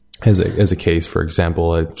 as a case, for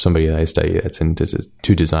example, somebody that I study that's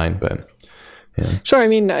into design, but. Yeah. Sure. I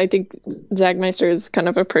mean, I think Sagmeister is kind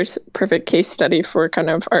of a perfect case study for kind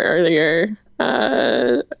of our earlier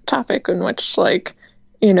topic, in which, like,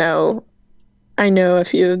 you know, I know a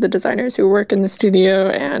few of the designers who work in the studio,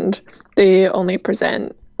 and they only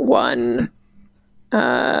present one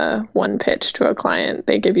pitch to a client.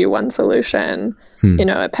 They give you one solution. You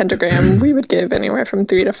know, at Pentagram, we would give anywhere from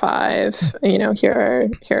 3 to 5. You know,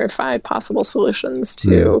 here are 5 possible solutions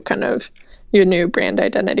to kind of your new brand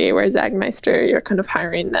identity. Where Sagmeister, you're kind of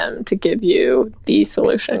hiring them to give you the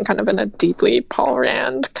solution, kind of in a deeply Paul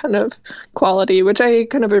Rand kind of quality, which I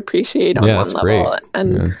kind of appreciate on one level. Great.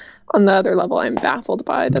 And on the other level, I'm baffled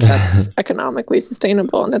by that's economically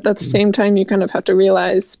sustainable. And at the same time, you kind of have to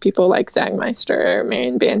realize people like Sagmeister,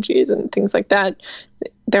 Marion Banshees, and things like that,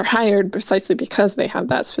 they're hired precisely because they have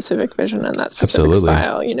that specific vision and that specific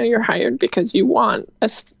style. You know, you're hired because you want a,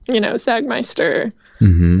 you know, Sagmeister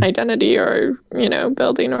identity, or, you know,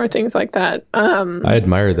 building, or things like that. I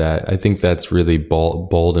admire that. I think that's really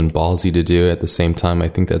bold and ballsy to do. At the same time, I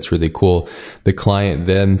think that's really cool. The client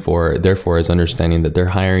therefore is understanding that they're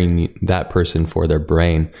hiring that person for their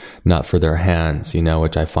brain, not for their hands, you know,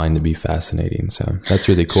 which I find to be fascinating. So that's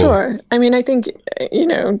really cool. Sure. I mean, I think, you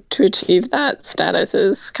know, to achieve that status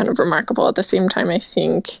is kind of remarkable. At the same time, I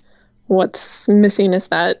think what's missing is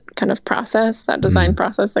that kind of process, that design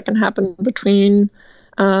process that can happen between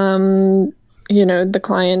you know, the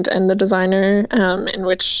client and the designer, in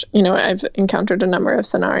which, you know, I've encountered a number of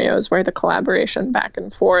scenarios where the collaboration back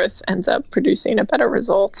and forth ends up producing a better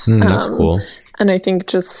result. That's cool. And I think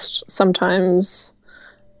just sometimes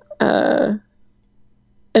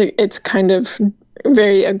it's kind of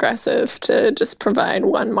very aggressive to just provide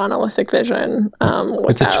one monolithic vision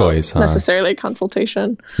without it's a choice, necessarily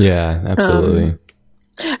consultation. Yeah, absolutely.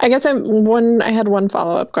 I guess I had one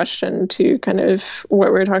follow-up question to kind of what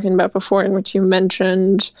we were talking about before, in which you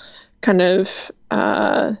mentioned kind of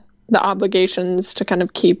the obligations to kind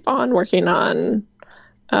of keep on working on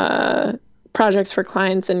projects for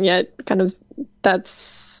clients, and yet kind of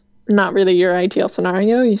that's not really your ideal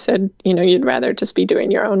scenario. You said, you know, you'd rather just be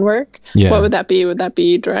doing your own work. Yeah. What would that be? Would that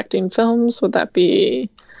be directing films? Would that be...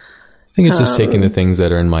 I think it's just taking the things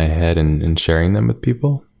that are in my head and sharing them with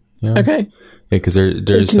people. Yeah. Okay. Yeah, because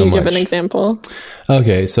there's so much. Can you give an example?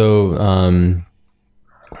 Okay, so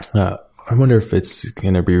I wonder if it's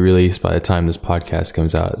going to be released by the time this podcast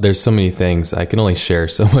comes out. There's so many things. I can only share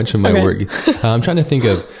so much of my work. I'm trying to think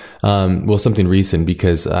of, something recent,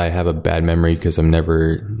 because I have a bad memory because I'm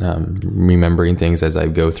never remembering things as I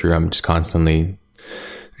go through. I'm just constantly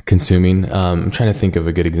consuming. I'm trying to think of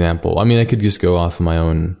a good example. I mean, I could just go off of my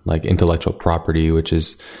own like intellectual property, which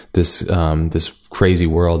is this crazy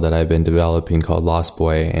world that I've been developing called Lost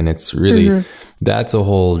Boy. And it's really, that's a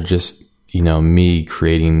whole just, me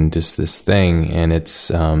creating just this thing. And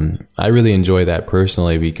it's, I really enjoy that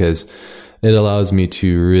personally because it allows me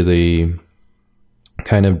to really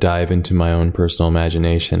kind of dive into my own personal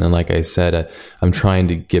imagination. And like I said, I'm trying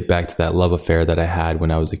to get back to that love affair that I had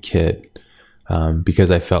when I was a kid, because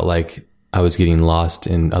I felt like I was getting lost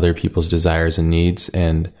in other people's desires and needs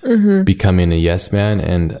and becoming a yes man.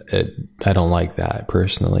 And I don't like that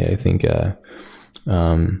personally. I think,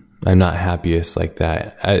 I'm not happiest like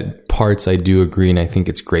that. Parts I do agree, and I think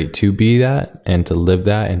it's great to be that and to live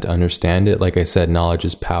that and to understand it. Like I said, knowledge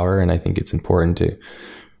is power, and I think it's important to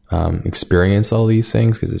experience all these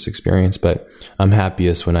things because it's experience. But I'm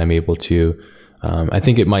happiest when I'm able to. I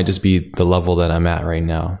think it might just be the level that I'm at right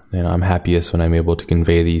now. I'm happiest when I'm able to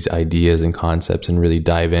convey these ideas and concepts and really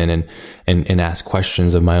dive in and ask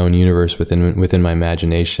questions of my own universe within my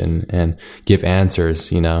imagination and give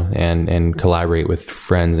answers, and collaborate with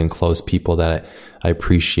friends and close people that I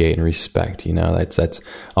appreciate and respect. That's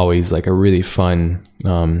always like a really fun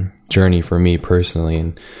journey for me personally.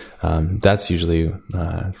 And that's usually,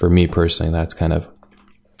 for me personally, that's kind of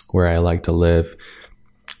where I like to live.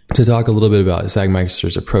 To talk a little bit about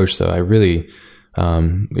Sagmeister's approach, though, I really,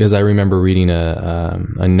 because I remember reading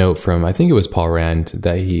a note from, I think it was Paul Rand,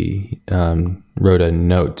 that he wrote a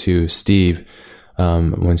note to Steve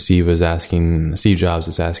when Steve Jobs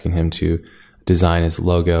was asking him to design his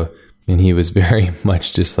logo, and he was very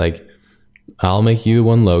much just like, I'll make you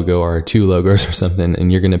one logo or two logos or something,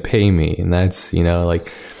 and you're going to pay me. And that's,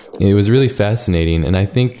 it was really fascinating. And I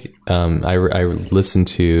think I listened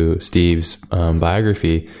to Steve's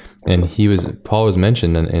biography, and Paul was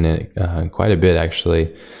mentioned in it quite a bit,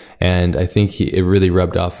 actually. And I think it really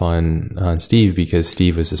rubbed off on Steve because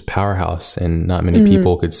Steve was this powerhouse, and not many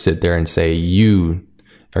people could sit there and say, you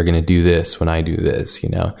are going to do this when I do this,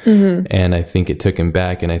 And I think it took him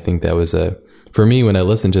back. And I think that was for me, when I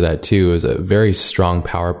listened to that too, it was a very strong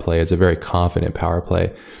power play. It's a very confident power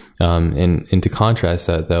play. And to contrast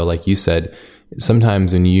that, though, like you said,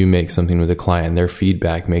 sometimes when you make something with a client, their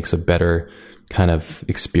feedback makes a better kind of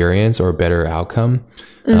experience or a better outcome.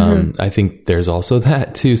 I think there's also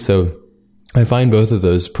that too. So I find both of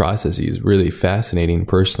those processes really fascinating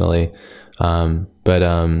personally.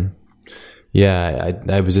 Yeah,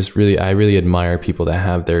 I really admire people that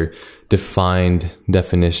have their defined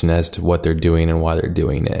definition as to what they're doing and why they're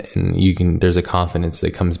doing it. And there's a confidence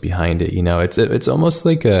that comes behind it. It's almost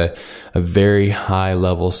like a very high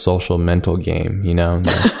level social mental game,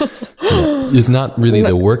 It's not really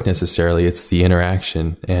the work necessarily. It's the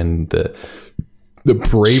interaction and the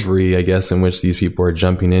bravery, I guess, in which these people are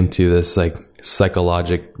jumping into this like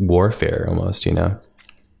psychologic warfare almost,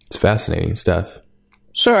 It's fascinating stuff.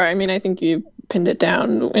 Sure. I mean, I think you pinned it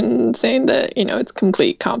down in saying that, it's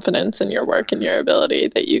complete confidence in your work and your ability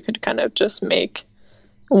that you could kind of just make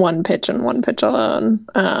one pitch and one pitch alone.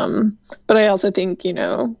 But I also think,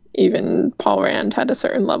 even Paul Rand had a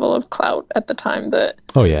certain level of clout at the time that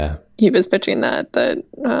he was pitching that.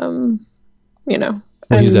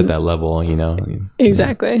 Well, he's at that level,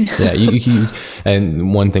 Exactly. Yeah.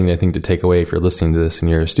 And one thing I think to take away if you're listening to this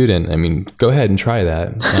and you're a student, I mean, go ahead and try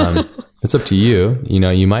that. It's up to you.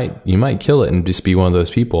 You might kill it and just be one of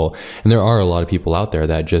those people. And there are a lot of people out there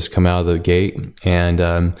that just come out of the gate and,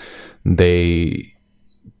 the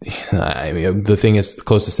thing is, the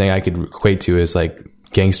closest thing I could equate to is like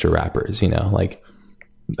gangster rappers,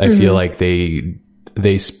 I feel like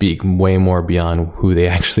they speak way more beyond who they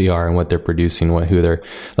actually are and what they're producing, who they're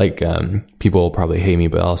like. People will probably hate me,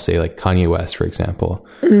 but I'll say like Kanye West, for example.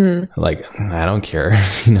 Like, I don't care,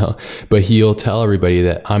 but he'll tell everybody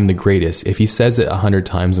that I'm the greatest. If he says it 100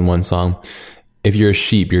 times in one song, if you're a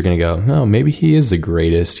sheep, you're going to go, no, maybe he is the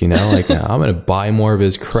greatest, like I'm going to buy more of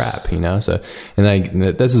his crap, so,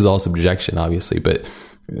 and this is all subjection, obviously, but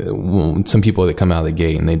some people that come out of the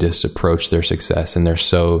gate and they just approach their success and they're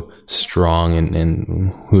so strong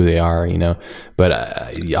in who they are, but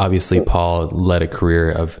obviously Paul led a career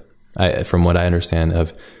of, from what I understand,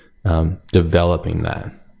 of developing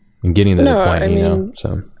that and getting to the point,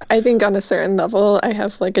 so. I think on a certain level, I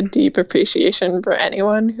have like a deep appreciation for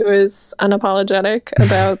anyone who is unapologetic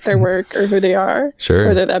about their work or who they are. Sure.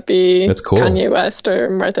 Whether that be That's cool. Kanye West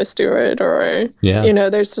or Martha Stewart or,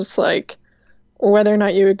 there's just like, whether or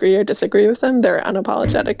not you agree or disagree with them, they're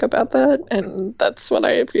unapologetic about that, and that's what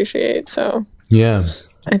I appreciate. So yeah,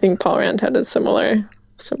 I think Paul Rand had similar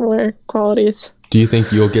qualities. Do you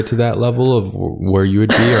think you'll get to that level of where you would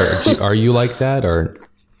be, or are you like that, or?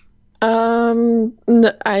 No,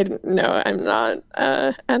 I'm not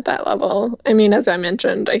at that level. I mean, as I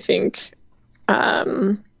mentioned, I think,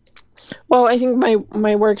 I think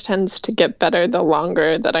my work tends to get better the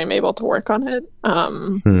longer that I'm able to work on it.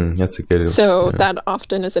 That's a good. So that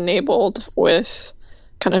often is enabled with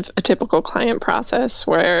kind of a typical client process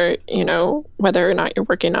where, whether or not you're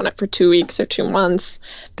working on it for 2 weeks or 2 months,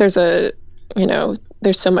 there's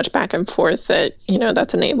so much back and forth that,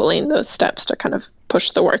 that's enabling those steps to kind of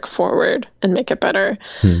push the work forward and make it better.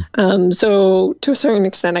 So to a certain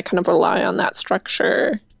extent, I kind of rely on that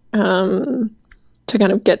structure to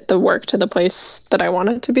kind of get the work to the place that I want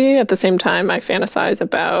it to be. At the same time, I fantasize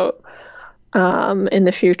about in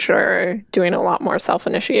the future doing a lot more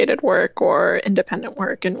self-initiated work or independent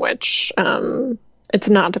work in which it's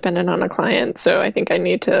not dependent on a client. So I think I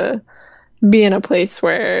need to be in a place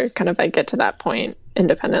where kind of I get to that point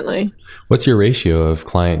independently. What's your ratio of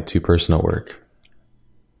client to personal work?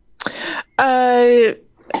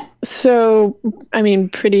 So, I mean,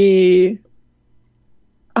 pretty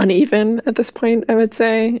uneven at this point, I would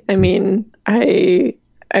say. I mean, I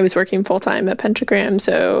was working full-time at Pentagram,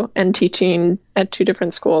 and teaching at 2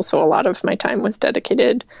 different schools, so a lot of my time was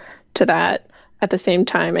dedicated to that. At the same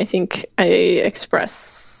time, I think I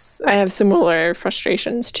have similar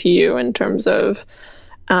frustrations to you in terms of,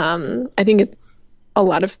 I think a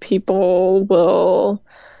lot of people will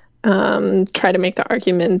try to make the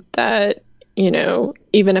argument that,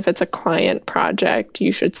 even if it's a client project,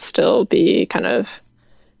 you should still be kind of,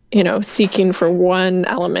 seeking for one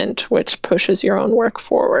element which pushes your own work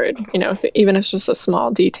forward, even if it's just a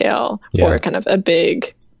small detail or kind of a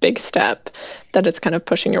big step, that it's kind of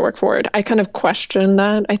pushing your work forward. I kind of question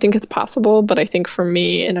that. I think it's possible, but I think for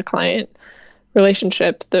me in a client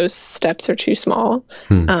relationship, those steps are too small.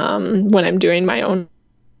 When I'm doing my own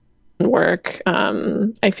work,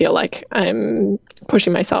 I feel like I'm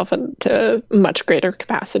pushing myself into much greater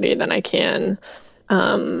capacity than I can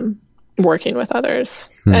working with others.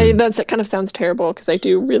 That kind of sounds terrible because I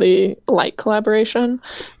do really like collaboration.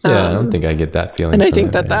 Yeah, I don't think I get that feeling. And I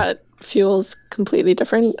think that fuels completely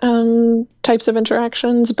different types of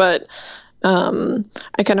interactions, but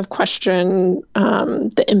I kind of question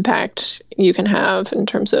the impact you can have in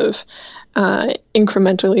terms of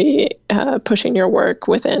incrementally pushing your work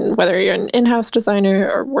within, whether you're an in-house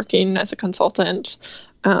designer or working as a consultant.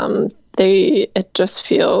 It just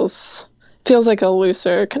feels like a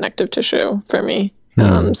looser connective tissue for me.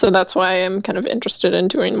 So that's why I'm kind of interested in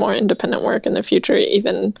doing more independent work in the future,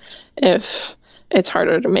 even if it's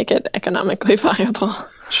harder to make it economically viable.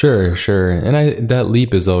 Sure. And that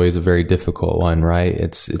leap is always a very difficult one, right?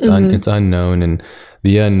 It's unknown, and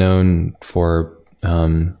the unknown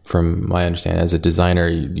from my understanding as a designer,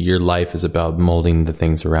 your life is about molding the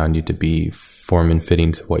things around you to be form and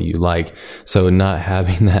fitting to what you like. So not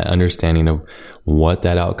having that understanding of what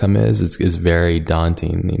that outcome is very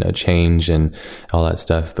daunting, change and all that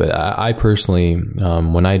stuff. But I personally,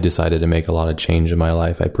 when I decided to make a lot of change in my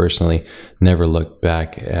life, I personally never looked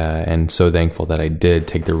back, and so thankful that I did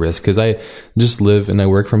take the risk, because I just live and I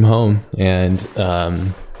work from home, and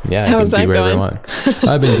I can do whatever I want.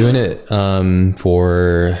 I've been doing it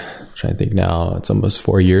for, I'm trying to think now, it's almost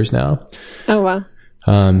 4 years now. Oh, wow.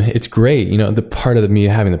 It's great. The part of me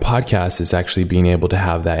having the podcast is actually being able to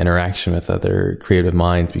have that interaction with other creative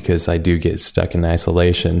minds, because I do get stuck in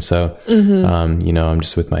isolation. So, I'm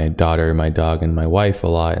just with my daughter, my dog, and my wife a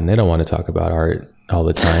lot, and they don't want to talk about art all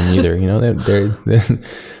the time either. They're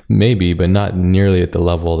maybe, but not nearly at the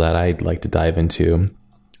level that I'd like to dive into,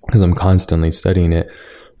 because I'm constantly studying it.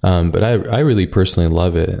 But I really personally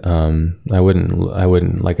love it. I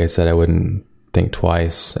wouldn't, like I said, I wouldn't think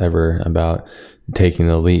twice ever about taking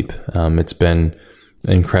the leap. It's been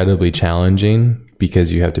incredibly challenging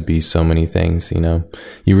because you have to be so many things,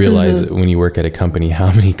 you realize when you work at a company,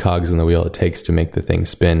 how many cogs in the wheel it takes to make the thing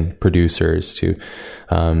spin, producers to,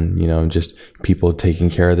 just people taking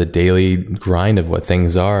care of the daily grind of what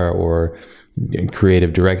things are, or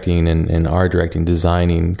creative directing and art directing,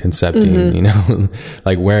 designing, concepting,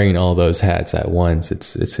 like wearing all those hats at once.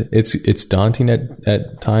 It's daunting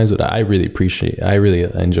at times, but I really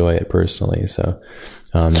enjoy it personally. So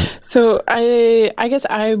I guess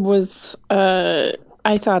I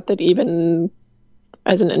thought that even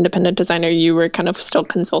as an independent designer, you were kind of still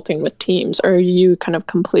consulting with teams, or are you kind of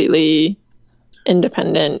completely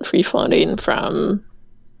independent, free floating from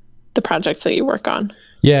the projects that you work on?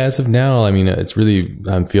 Yeah, as of now, I mean, it's really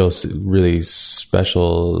feels really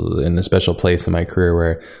special, in a special place in my career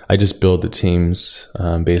where I just build the teams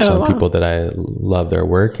based on people that I love their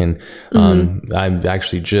work, and I've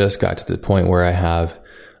actually just got to the point where I have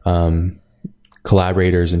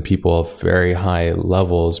collaborators and people of very high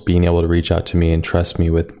levels being able to reach out to me and trust me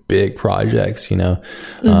with big projects,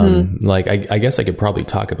 like I guess I could probably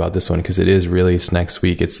talk about this one because it is released next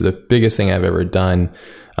week. It's the biggest thing I've ever done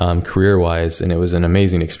career-wise, and it was an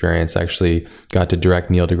amazing experience. I actually got to direct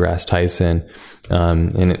Neil deGrasse Tyson,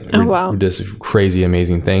 and this crazy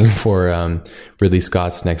amazing thing for Ridley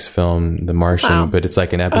Scott's next film, The Martian, but it's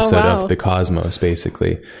like an episode of The Cosmos,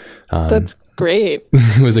 basically. That's great.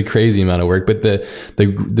 It was a crazy amount of work, but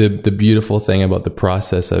the beautiful thing about the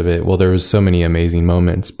process of it, well, there was so many amazing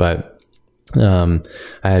moments, but I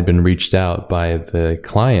had been reached out by the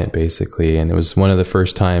client basically, and it was one of the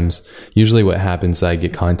first times. Usually what happens, I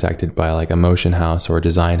get contacted by like a motion house or a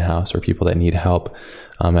design house or people that need help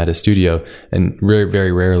at a studio, and very,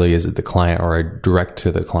 very rarely is it the client or I direct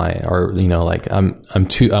to the client, or like I'm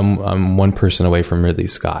one person away from Ridley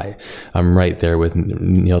Scott. I'm right there with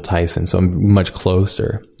Neil Tyson, so I'm much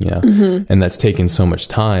closer, and that's taken so much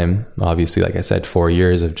time. Obviously, like I said, 4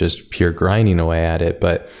 years of just pure grinding away at it,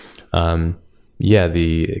 but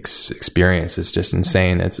the experience is just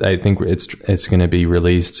insane. I think it's going to be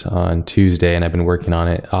released on Tuesday, and I've been working on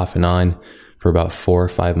it off and on for about 4 or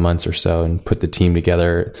 5 months or so, and put the team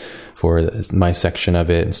together for my section of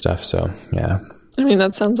it and stuff. So, yeah. I mean,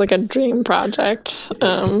 that sounds like a dream project.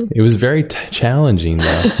 It was very challenging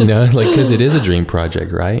though, because it is a dream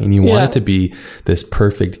project, right? And you want it to be this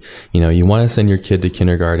perfect, you want to send your kid to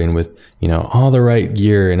kindergarten with, all the right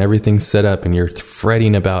gear and everything set up, and you're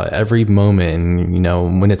fretting about every moment,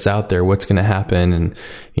 and, when it's out there, what's going to happen. And,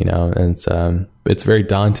 and it's very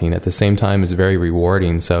daunting. At the same time, it's very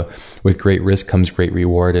rewarding. So with great risk comes great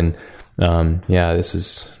reward. And,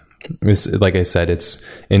 this, like I said, it's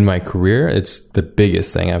in my career, it's the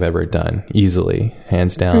biggest thing I've ever done, easily,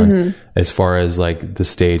 hands down, as far as like the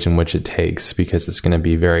stage in which it takes, because it's going to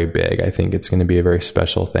be very big. I think it's going to be a very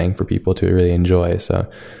special thing for people to really enjoy. So,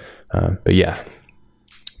 but yeah,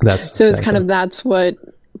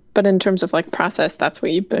 but in terms of like process, that's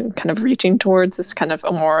what you've been kind of reaching towards, is kind of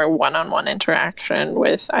a more one-on-one interaction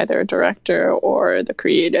with either a director or the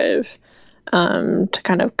creative, to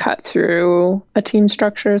kind of cut through a team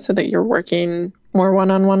structure so that you're working more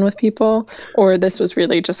one-on-one with people? Or this was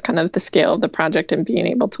really just kind of the scale of the project and being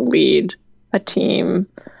able to lead a team?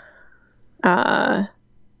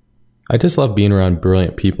 I just love being around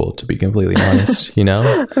brilliant people, to be completely honest,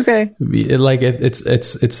 Okay. Like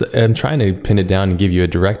it's, I'm trying to pin it down and give you a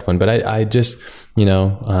direct one, but I just,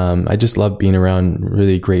 I just love being around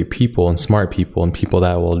really great people and smart people and people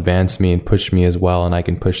that will advance me and push me as well. And I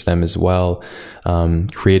can push them as well,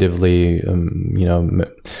 creatively,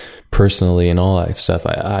 personally, and all that stuff.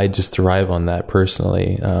 I just thrive on that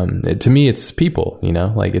personally. To me, it's people,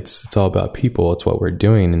 like it's all about people. It's what we're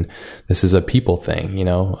doing. And this is a people thing,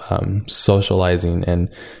 socializing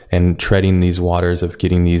and treading these waters of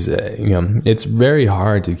getting these, it's very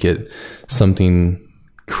hard to get something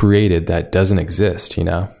created that doesn't exist,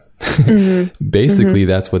 Basically,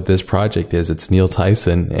 that's what this project is. It's Neil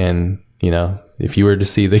Tyson, and, if you were to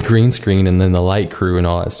see the green screen and then the light crew and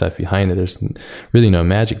all that stuff behind it, there's really no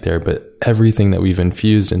magic there, but everything that we've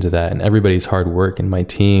infused into that, and everybody's hard work, and my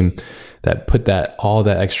team that put all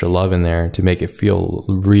that extra love in there to make it feel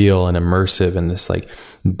real and immersive and this like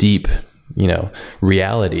deep,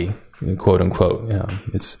 reality, quote unquote.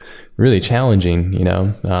 It's really challenging,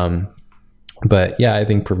 but yeah, I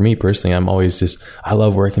think for me personally, I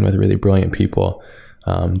love working with really brilliant people.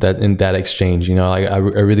 That in that exchange, I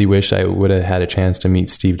really wish I would have had a chance to meet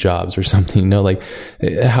Steve Jobs or something, like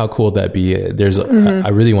how cool would that be? I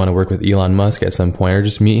really want to work with Elon Musk at some point, or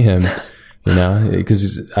just meet him,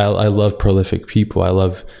 because I love prolific people. I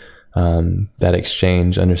love, that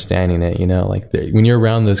exchange, understanding it, when you're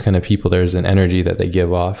around those kind of people, there's an energy that they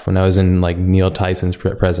give off. When I was in like Neil Tyson's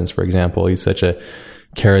presence, for example, he's such a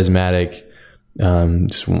charismatic,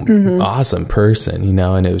 just awesome person,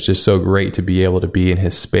 and it was just so great to be able to be in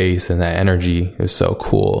his space, and that energy is so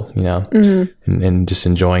cool, and just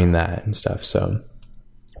enjoying that and stuff. So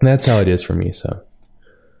that's how it is for me.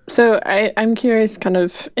 So I'm curious, kind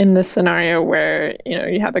of in this scenario where,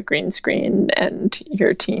 you have a green screen and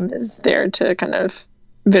your team is there to kind of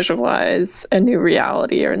visualize a new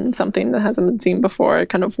reality or something that hasn't been seen before,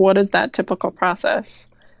 kind of what is that typical process?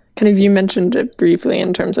 Kind of, you mentioned it briefly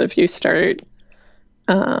in terms of you start,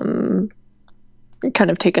 kind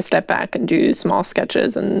of take a step back and do small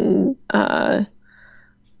sketches and,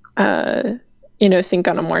 think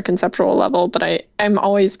on a more conceptual level, but I'm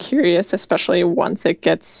always curious, especially once it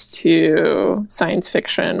gets to science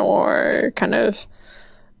fiction or kind of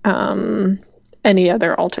any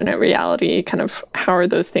other alternate reality, kind of how are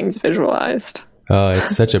those things visualized? Oh,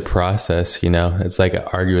 it's such a process, it's like an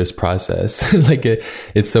arduous process.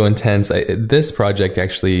 It's so intense. This project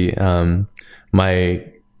actually, my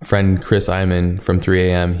friend Chris Iman from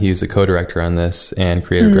 3AM, he's a co-director on this and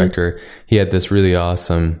creative director. He had this really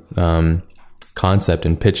awesome concept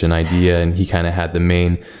and pitch and idea, and he kind of had the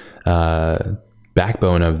main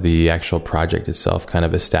backbone of the actual project itself kind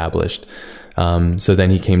of established. So then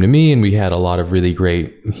he came to me, and we had a lot of really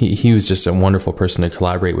great, he was just a wonderful person to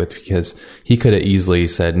collaborate with, because he could have easily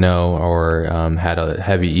said no or had a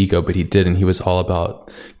heavy ego, but he didn't. He was all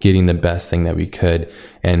about getting the best thing that we could,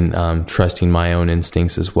 and trusting my own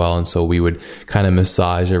instincts as well. And so we would kind of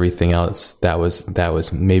massage everything else that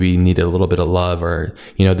was maybe needed a little bit of love, or,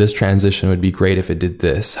 this transition would be great if it did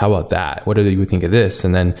this. How about that? What do you think of this?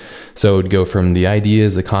 And then, so it would go from the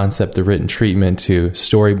ideas, the concept, the written treatment, to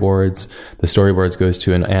storyboards. The storyboards goes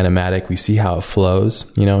to an animatic. We see how it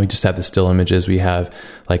flows. We just have the still images. We have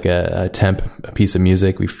like a piece of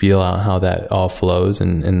music. We feel out how that all flows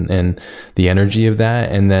and the energy of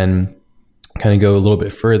that. And then kind of go a little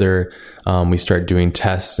bit further. We start doing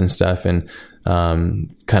tests and stuff, and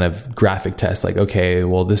kind of graphic tests, like, okay,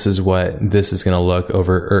 well, this is what this is going to look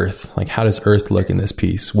over Earth. Like, how does Earth look in this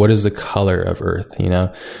piece? What is the color of Earth,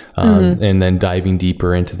 and then diving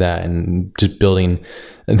deeper into that, and just building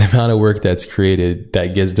the amount of work that's created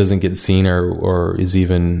that doesn't get seen or is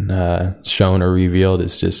even shown or revealed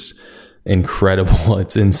is just incredible.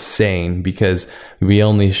 It's insane, because we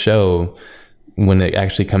only show, when it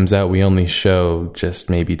actually comes out, we only show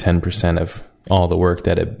just maybe 10% of all the work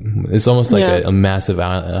that it's almost like a massive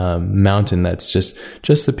mountain that's just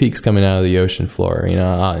the peaks coming out of the ocean floor,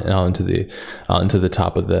 out into the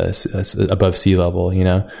top of the above sea level,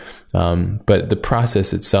 but the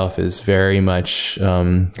process itself is very much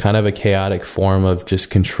kind of a chaotic form of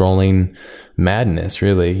just controlling madness,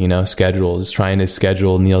 really. Trying to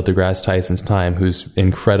schedule Neil deGrasse Tyson's time, who's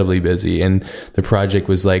incredibly busy, and the project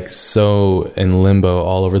was like so in limbo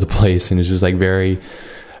all over the place, and it's just like very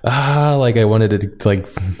like I wanted to, like,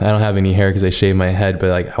 I don't have any hair because I shaved my head, but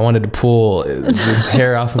like I wanted to pull the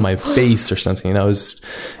hair off of my face or something. It was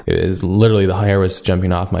literally, the hair was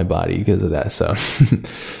jumping off my body because of that. So,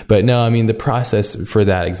 but no, I mean, the process for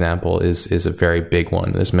that example is a very big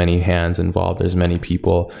one. There's many hands involved. There's many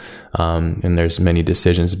people, and there's many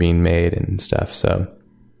decisions being made and stuff. So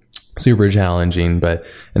super challenging,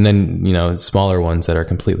 and then, smaller ones that are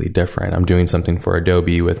completely different. I'm doing something for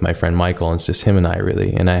Adobe with my friend Michael, and it's just him and I,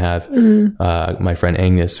 really. And I have my friend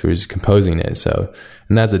Agnes, who's composing it. So,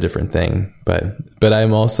 and that's a different thing. But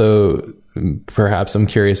I'm also, perhaps I'm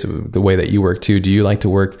curious of the way that you work too. Do you like to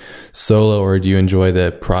work solo, or do you enjoy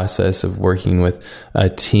the process of working with a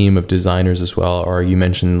team of designers as well? Or you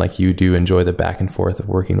mentioned like you do enjoy the back and forth of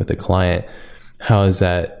working with a client. How is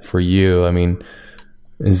that for you? I mean,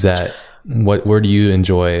 is that where do you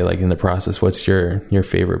enjoy, like, in the process? What's your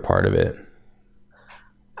favorite part of it?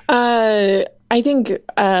 I think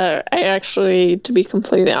I actually, to be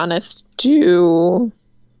completely honest, do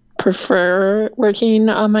prefer working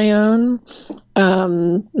on my own.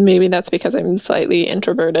 Maybe that's because I'm slightly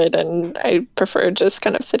introverted and I prefer just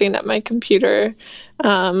kind of sitting at my computer.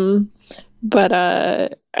 But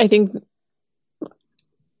I think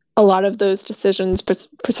a lot of those decisions,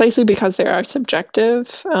 precisely because they are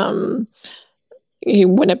subjective, when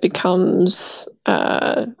it becomes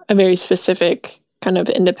a very specific kind of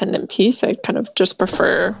independent piece, I kind of just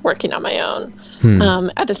prefer working on my own.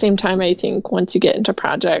 At the same time, I think once you get into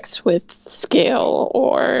projects with scale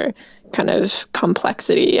or kind of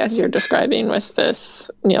complexity, as you're describing with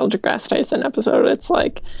this Neil deGrasse Tyson episode, it's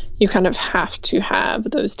like you kind of have to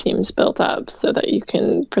have those teams built up so that you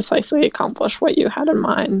can precisely accomplish what you had in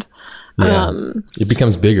mind. It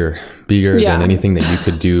becomes bigger than anything that you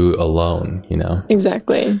could do alone,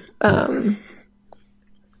 Exactly.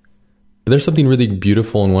 There's something really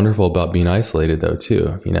beautiful and wonderful about being isolated, though,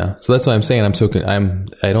 too, so that's why I'm saying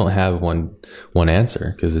I don't have one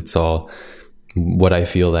answer, because it's all what I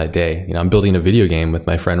feel that day. I'm building a video game with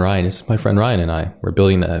my friend Ryan. It's my friend Ryan and I. We're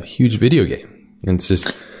building a huge video game, and it's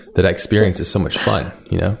just that experience is so much fun.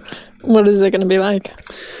 What is it going to be like?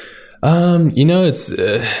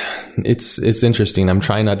 It's interesting. I'm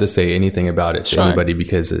trying not to say anything about it to anybody,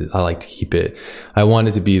 because I like to keep it. I want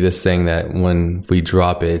it to be this thing that when we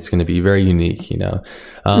drop it, it's going to be very unique.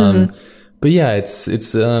 But yeah,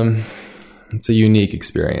 it's a unique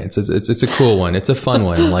experience. It's a cool one. It's a fun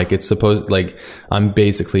one. Like, it's supposed, like, I'm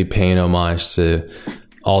basically paying homage to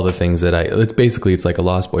all the things that it's like a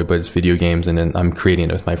Lost Boy, but it's video games, and then I'm creating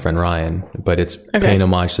it with my friend Ryan, but it's paying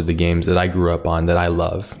homage to the games that I grew up on, that I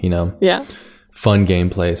love, Yeah. Fun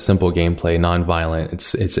gameplay, simple gameplay, non-violent.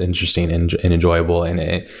 It's interesting and enjoyable, and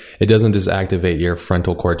it doesn't just activate your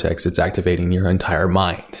frontal cortex, it's activating your entire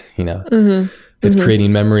mind, It's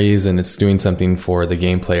creating memories, and it's doing something for the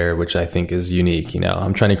game player, which I think is unique.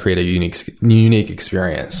 I'm trying to create a unique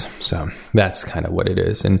experience. So that's kind of what it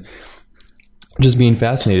is. And just being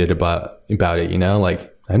fascinated about it,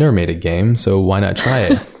 like, I never made a game, so why not try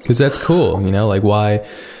it? Because that's cool, like,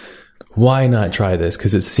 why not try this?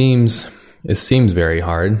 Because it seems very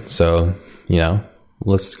hard. So,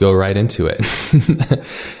 let's go right into it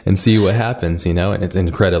and see what happens, and it's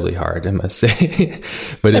incredibly hard, I must say,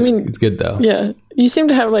 but it's good though. Yeah. You seem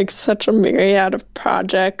to have like such a myriad of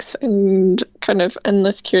projects and kind of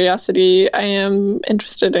endless curiosity. I am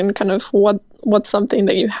interested in kind of what's something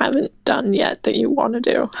that you haven't done yet that you want to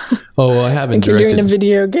do. Oh, well, I haven't You're directed. doing a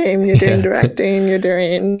video game, you're doing directing, you're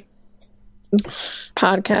doing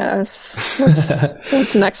podcasts.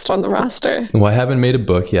 What's next on the roster? Well, I haven't made a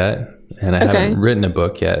book yet, and I haven't written a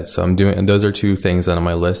book yet. So and those are two things on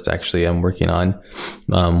my list. Actually, I'm working on.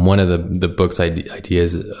 One of the book's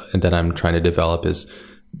ideas that I'm trying to develop is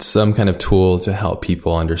some kind of tool to help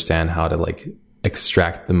people understand how to like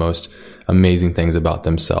extract the most amazing things about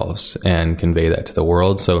themselves and convey that to the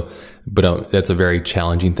world. So, but that's a very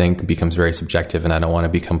challenging thing. It becomes very subjective, and I don't want to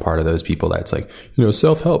become part of those people that's like,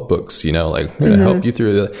 self-help books, like, I'm going to help you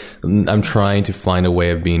through it. I'm trying to find a way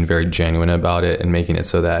of being very genuine about it and making it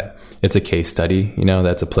so that it's a case study,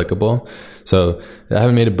 that's applicable. So I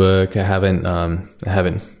haven't made a book. I haven't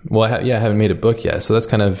made a book yet. So that's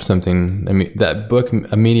kind of something. I mean, that book,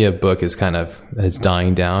 a media book, it's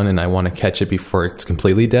dying down, and I want to catch it before it's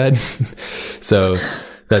completely dead. So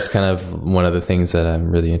that's kind of one of the things that I'm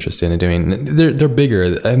really interested in doing. They're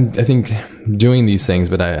bigger. I think doing these things,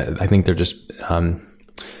 but I think they're just, I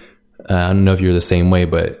don't know if you're the same way,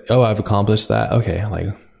 but, I've accomplished that. Okay. Like,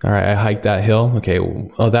 all right, I hiked that hill. Okay.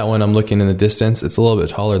 That one, I'm looking in the distance. It's a little bit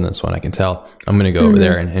taller than this one. I can tell. I'm going to go over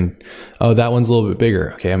there and that one's a little bit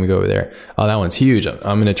bigger. Okay. I'm gonna go over there. Oh, that one's huge. I'm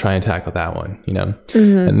going to try and tackle that one,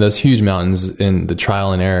 and those huge mountains and the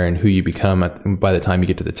trial and error and who you become by the time you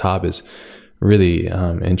get to the top is really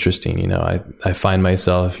interesting. I find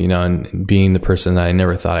myself, and being the person that I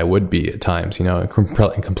never thought I would be at times,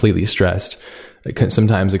 completely stressed,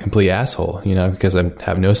 sometimes a complete asshole, because I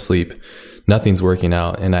have no sleep, nothing's working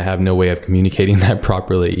out, and I have no way of communicating that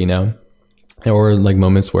properly, or like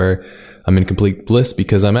moments where I'm in complete bliss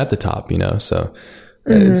because I'm at the top, so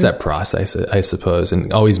it's that process, I suppose,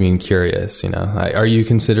 and always being curious, would you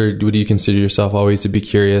consider yourself always to be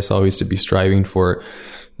curious, always to be striving for,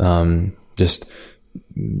 just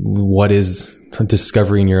what is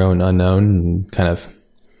discovering your own unknown and kind of?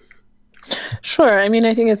 Sure. I mean,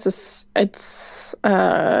 I think it's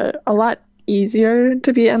a lot easier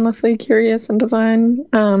to be endlessly curious in design,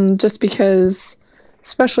 just because,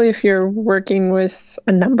 especially if you're working with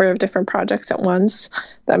a number of different projects at once,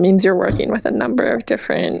 that means you're working with a number of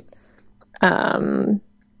different,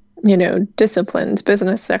 disciplines,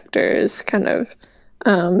 business sectors, kind of,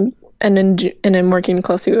 and in working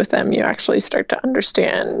closely with them, you actually start to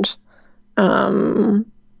understand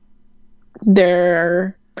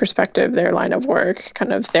their perspective, their line of work,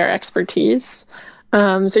 kind of their expertise.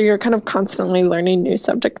 So you're kind of constantly learning new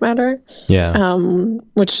subject matter,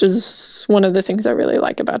 which is one of the things I really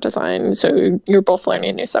like about design. So you're both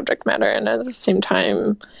learning new subject matter, and at the same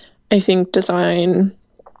time, I think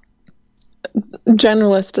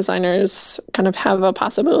generalist designers kind of have a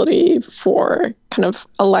possibility for kind of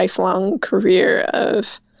a lifelong career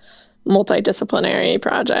of multidisciplinary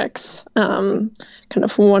projects. Kind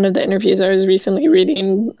of one of the interviews I was recently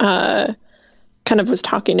reading kind of was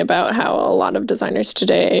talking about how a lot of designers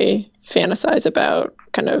today fantasize about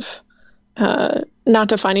kind of not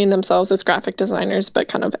defining themselves as graphic designers, but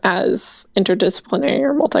kind of as interdisciplinary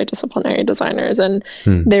or multidisciplinary designers. And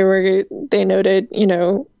they noted,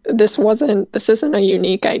 this isn't a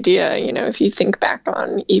unique idea. If you think back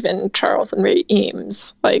on even Charles and Ray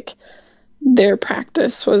Eames, like, their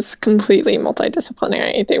practice was completely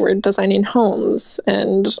multidisciplinary. They were designing homes,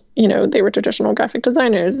 and, they were traditional graphic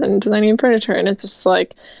designers and designing furniture. And it's just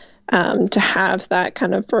like, to have that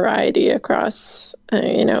kind of variety across,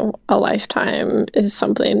 a lifetime is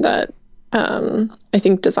something that I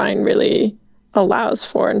think design really allows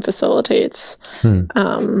for and facilitates.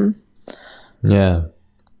 Yeah,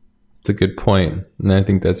 it's a good point. And I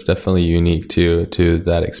think that's definitely unique to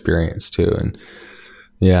that experience too. And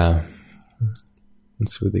yeah,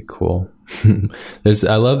 It's really cool.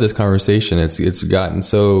 I love this conversation. It's gotten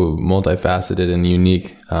so multifaceted and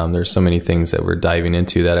unique. There's so many things that we're diving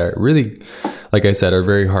into that are really, like I said, are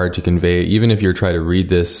very hard to convey. Even if you try to read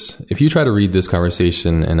this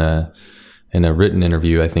conversation in a written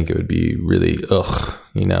interview, I think it would be really, to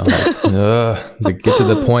get to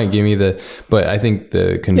the point, but I think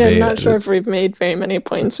the convey. Yeah, I'm not sure if we've made very many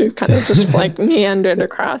points. We've kind of just meandered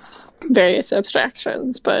across various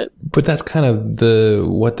abstractions, but that's kind of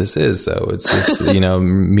what this is, though. It's just,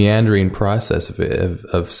 meandering process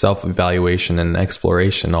of self-evaluation and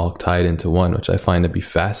exploration all tied into one, which I find to be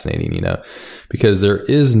fascinating, because there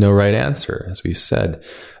is no right answer, as we said.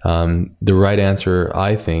 The right answer,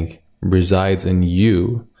 I think, resides in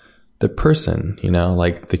you, the person,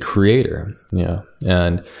 like the creator,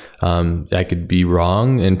 and I could be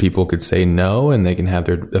wrong and people could say no and they can have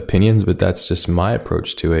their opinions, but that's just my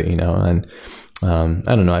approach to it, and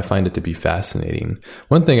I don't know, I find it to be fascinating.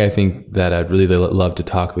 One thing I think that I'd really love to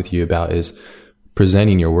talk with you about is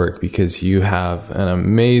presenting your work, because you have an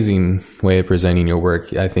amazing way of presenting your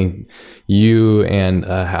work. I think you and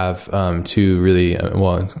have two really,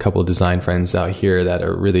 a couple of design friends out here that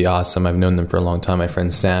are really awesome. I've known them for a long time. My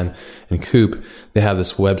friends Sam and Coop, they have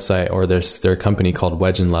this website, or their company called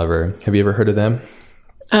Wedge and Lover. Have you ever heard of them?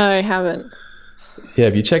 I haven't. Yeah,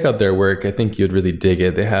 if you check out their work, I think you'd really dig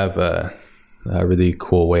it. They have a really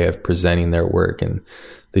cool way of presenting their work, and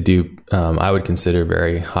they do, I would consider,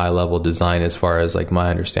 very high level design as far as my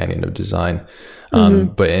understanding of design,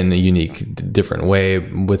 but in a unique, different way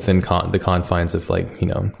within the confines of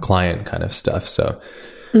client kind of stuff. So,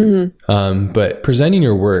 but presenting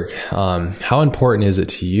your work, how important is it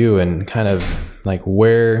to you, and kind of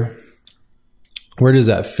where does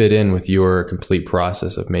that fit in with your complete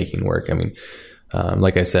process of making work? I mean,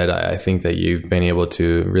 like I said, I think that you've been able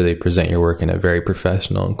to really present your work in a very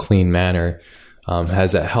professional and clean manner.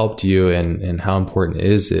 Has that helped you, and how important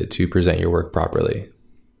is it to present your work properly?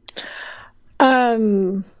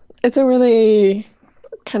 It's a really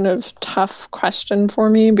kind of tough question for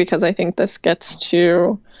me, because I think this gets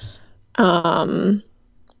to a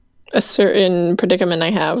certain predicament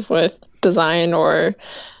I have with design, or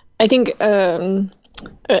I think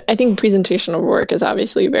presentation of work is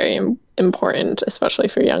obviously very important, especially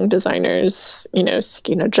for young designers,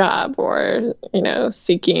 seeking a job or,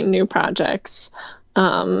 seeking new projects.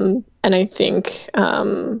 And I think,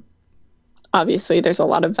 obviously there's a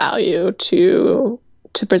lot of value to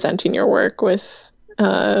presenting your work with,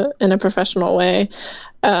 in a professional way.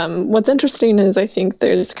 What's interesting is I think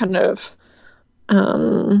there's kind of,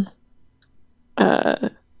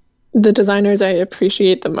 the designers I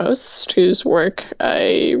appreciate the most, whose work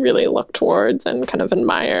I really look towards and kind of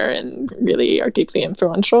admire and really are deeply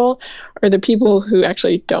influential, are the people who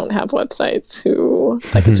actually don't have websites, who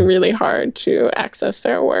it's really hard to access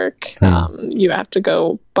their work. You have to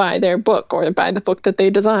go buy their book, or buy the book that they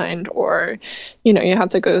designed, or, you have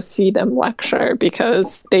to go see them lecture,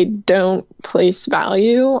 because they don't place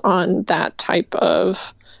value on that type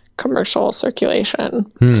of commercial circulation.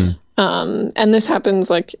 And this happens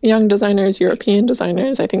young designers, European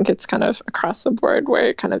designers. I think it's kind of across the board,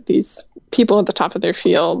 where kind of these people at the top of their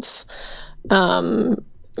fields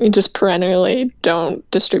just perennially don't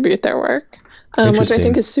distribute their work, which I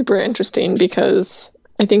think is super interesting, because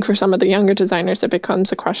I think for some of the younger designers, it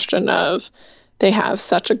becomes a question of they have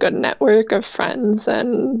such a good network of friends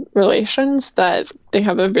and relations that they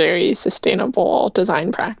have a very sustainable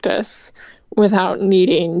design practice without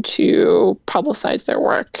needing to publicize their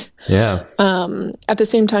work. Yeah. At the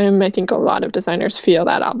same time, I think a lot of designers feel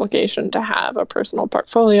that obligation to have a personal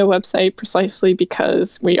portfolio website, precisely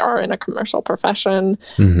because we are in a commercial profession.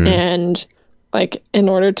 And in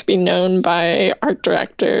order to be known by art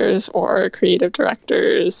directors or creative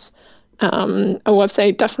directors, a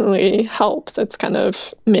website definitely helps. It's kind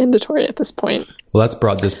of mandatory at this point. Well, that's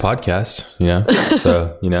brought this podcast,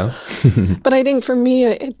 so, But I think for me,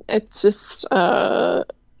 it's just, I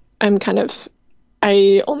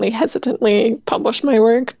only hesitantly publish my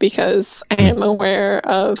work because I am aware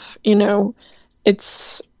of,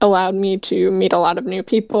 it's allowed me to meet a lot of new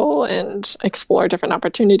people and explore different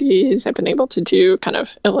opportunities. I've been able to do kind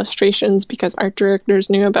of illustrations because art directors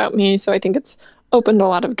knew about me. So I think it's opened a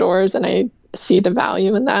lot of doors, and I see the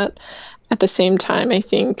value in that. At the same time, I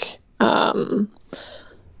think I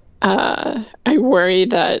worry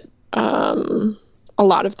that a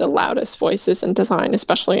lot of the loudest voices in design,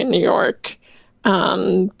 especially in New York,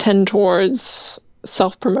 tend towards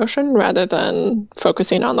self-promotion rather than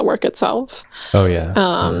focusing on the work itself. Oh, yeah.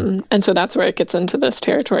 And so that's where it gets into this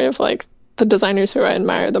territory of the designers who I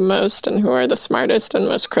admire the most and who are the smartest and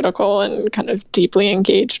most critical and kind of deeply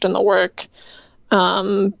engaged in the work.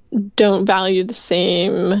 don't value the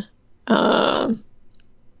same,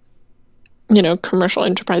 commercial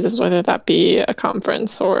enterprises, whether that be a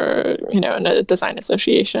conference or, in a design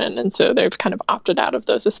association. And so they've kind of opted out of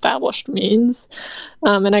those established means.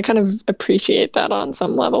 And I kind of appreciate that on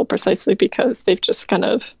some level, precisely because they've just kind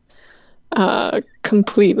of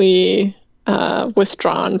completely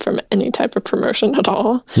withdrawn from any type of promotion at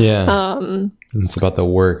all. Yeah. It's about the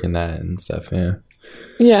work and that and stuff. Yeah.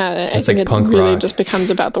 Yeah. I think like it punk really rock. Just becomes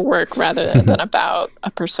about the work rather than about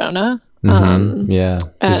a persona. Yeah.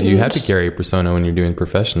 Because you have to carry a persona when you're doing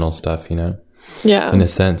professional stuff, Yeah. in a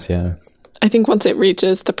sense. Yeah. I think once it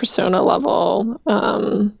reaches the persona level,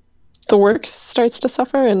 the work starts to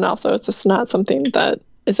suffer, and also it's just not something that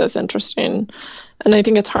is as interesting. And I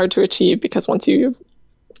think it's hard to achieve because once you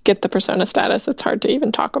get the persona status, it's hard to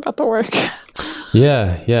even talk about the work.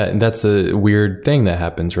 Yeah. And that's a weird thing that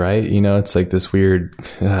happens, right? It's like this weird,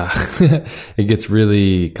 it gets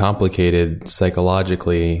really complicated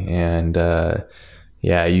psychologically, and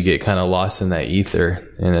you get kind of lost in that ether,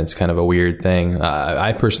 and it's kind of a weird thing.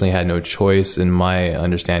 I personally had no choice in my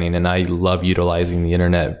understanding, and I love utilizing the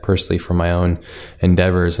internet personally for my own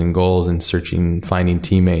endeavors and goals, and finding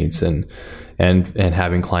teammates and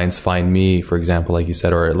having clients find me, for example, like you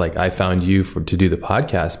said, or like I found you to do the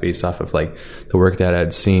podcast based off of like the work that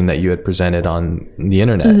I'd seen that you had presented on the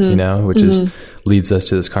internet, which leads us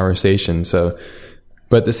to this conversation. So,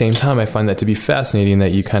 but at the same time, I find that to be fascinating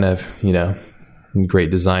that you kind of,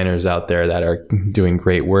 great designers out there that are doing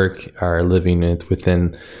great work are living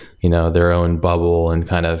within, their own bubble and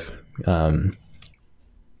kind of,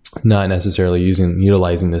 not necessarily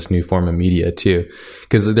utilizing this new form of media too,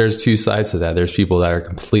 because there's two sides to that. There's people that are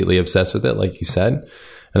completely obsessed with it, like you said,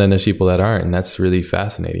 and then there's people that aren't, and that's really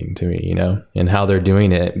fascinating to me, and how they're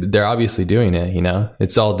doing it. They're obviously doing it,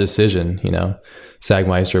 it's all decision,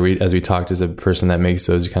 Sagmeister, as we talked, is a person that makes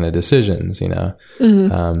those kind of decisions,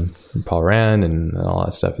 Paul Rand and all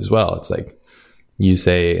that stuff as well. It's like you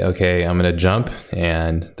say, okay, I'm going to jump,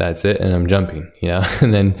 and that's it, and I'm jumping,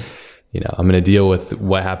 and then I'm going to deal with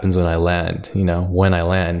what happens when I land,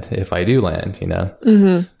 if I do land,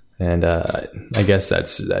 and I guess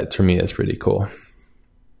that for me, that's pretty cool.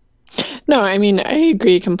 No, I mean, I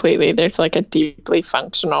agree completely. There's like a deeply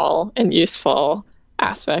functional and useful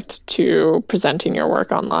aspect to presenting your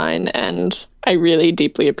work online. And I really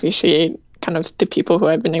deeply appreciate kind of the people who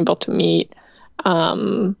I've been able to meet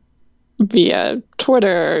via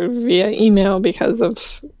Twitter, via email, because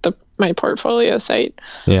of my portfolio site.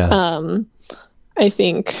 Yeah. I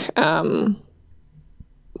think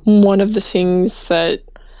one of the things that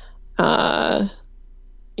I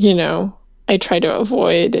try to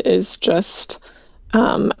avoid is just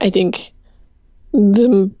I think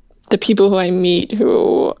the people who I meet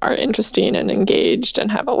who are interesting and engaged and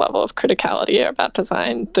have a level of criticality about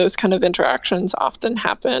design, those kind of interactions often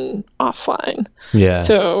happen offline. Yeah.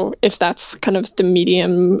 So if that's kind of the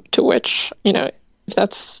medium to which, if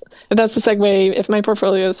that's the segue, if my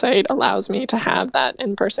portfolio site allows me to have that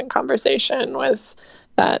in-person conversation with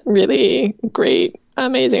that really great,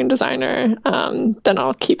 amazing designer, then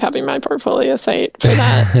I'll keep having my portfolio site for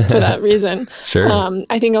that reason. Sure.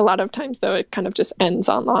 I think a lot of times though it kind of just ends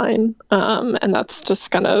online, and that's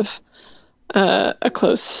just kind of a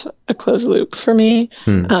close loop for me.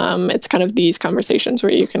 It's kind of these conversations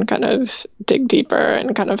where you can kind of dig deeper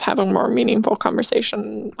and kind of have a more meaningful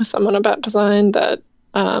conversation with someone about design that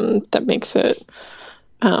makes it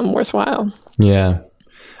worthwhile. Yeah.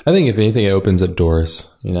 I think if anything, it opens up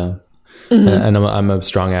doors, and I'm a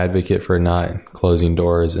strong advocate for not closing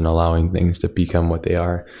doors and allowing things to become what they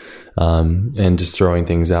are, and just throwing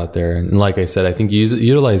things out there. And like I said, I think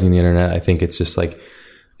utilizing the internet, I think it's just like,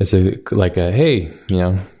 it's hey,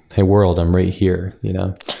 hey world, I'm right here,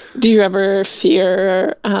 Do you ever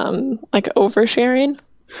fear like oversharing?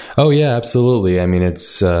 Oh yeah, absolutely. I mean,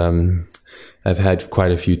 it's, I've had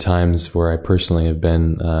quite a few times where I personally have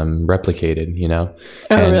been replicated,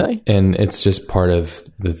 Really? And it's just part of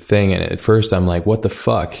the thing. And at first I'm like, what the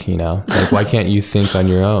fuck, like, why can't you think on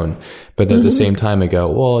your own? But at the same time I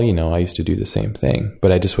go, well, I used to do the same thing,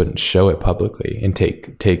 but I just wouldn't show it publicly and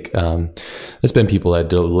take, there's been people that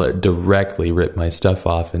directly rip my stuff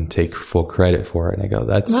off and take full credit for it. And I go,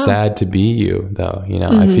 that's sad to be you though.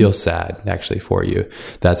 I feel sad actually for you.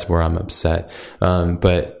 That's where I'm upset.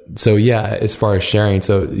 But so yeah, as far as sharing,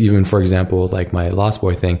 so even for example, like my Lost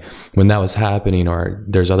Boy thing, when that was happening, or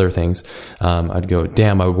there's other things, I'd go,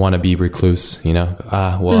 damn, I want to be recluse,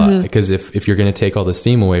 because if you're going to take all the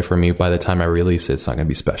steam away from me, by the time I release it, it's not going to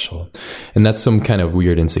be special. And that's some kind of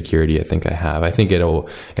weird insecurity I think I have. I think it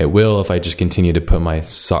will if I just just continue to put my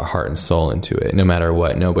heart and soul into it. No matter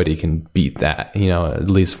what, nobody can beat that, at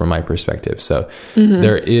least from my perspective. So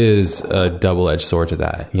there is a double-edged sword to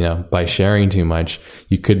that. By sharing too much,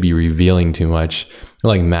 you could be revealing too much,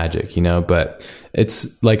 like magic, but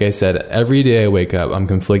it's like I said, every day I wake up, I'm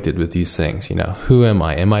conflicted with these things. Who am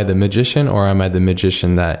I? Am I the magician, or am I the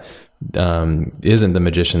magician that isn't the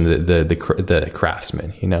magician, the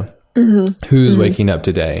craftsman? Who's waking up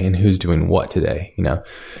today and who's doing what today?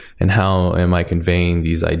 And how am I conveying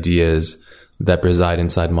these ideas that reside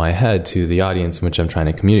inside my head to the audience in which I'm trying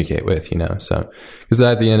to communicate with? So because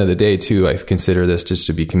at the end of the day too, I consider this just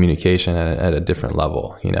to be communication at a different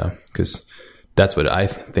level. Because that's what I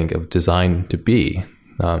think of design to be.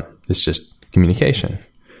 It's just communication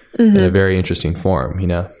in a very interesting form,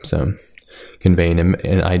 so conveying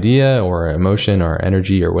an idea or emotion or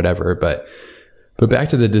energy or whatever. But back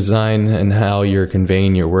to the design and how you're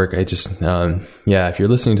conveying your work, I just, if you're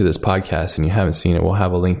listening to this podcast and you haven't seen it, we'll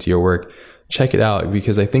have a link to your work. Check it out,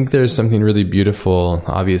 because I think there's something really beautiful,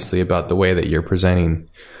 obviously, about the way that you're presenting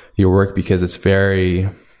your work, because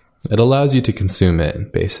it allows you to consume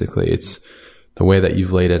it, basically. It's the way that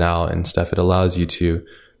you've laid it out and stuff. It allows you to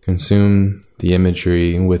consume the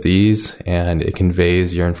imagery with ease, and it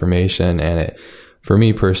conveys your information. And for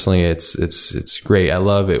me personally, it's great. I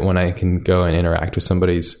love it when I can go and interact with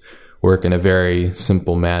somebody's work in a very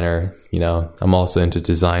simple manner. I'm also into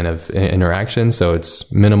design of interaction, so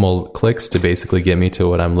it's minimal clicks to basically get me to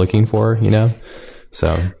what I'm looking for,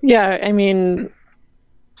 So yeah, I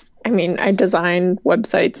design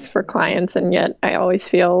websites for clients, and yet I always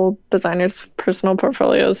feel designers' personal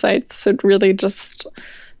portfolio sites should really just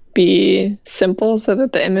be simple so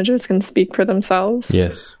that the images can speak for themselves.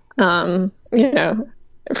 Yes.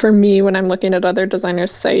 For me, when I'm looking at other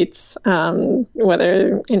designers' sites,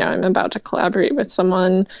 whether, I'm about to collaborate with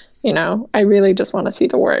someone, I really just want to see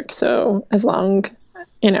the work. So as long,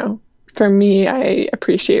 for me, I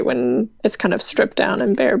appreciate when it's kind of stripped down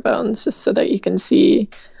and bare bones, just so that you can see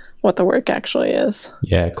what the work actually is.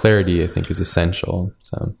 Yeah, clarity I think is essential.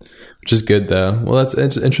 So, which is good though. Well,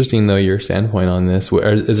 it's interesting though, your standpoint on this.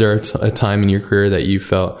 Is there a time in your career that you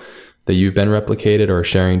felt that you've been replicated, or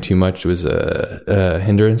sharing too much was a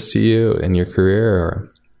hindrance to you in your career?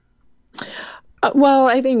 Or well,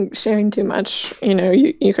 I think sharing too much,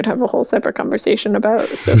 you could have a whole separate conversation about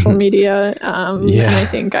social media. And I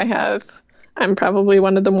think I'm probably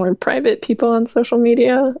one of the more private people on social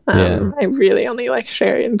media. I really only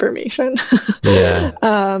share information. Yeah.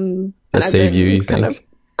 That save you think? Kind of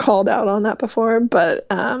called out on that before, but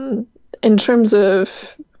in terms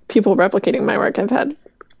of people replicating my work, I've had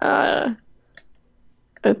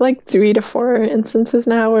 3 to 4 instances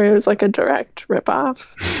now where it was a direct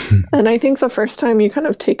ripoff. And I think the first time you kind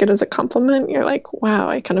of take it as a compliment, you're like, wow,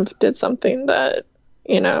 I kind of did something that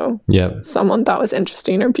someone thought was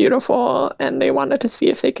interesting or beautiful, and they wanted to see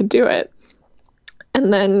if they could do it.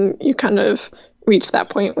 And then you kind of reach that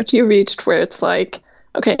point, which you reached, where it's like,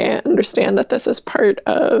 okay, I understand that this is part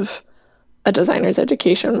of a designer's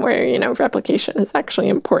education, where, replication is actually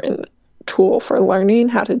important tool for learning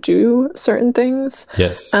how to do certain things.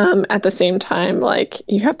 Yes. At the same time,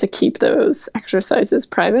 you have to keep those exercises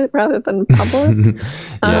private rather than public.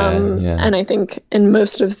 And I think in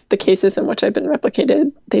most of the cases in which I've been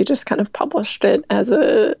replicated, they just kind of published it as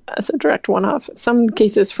a direct one-off. Some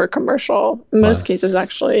cases for commercial, most cases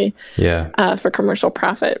actually for commercial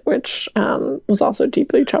profit, which was also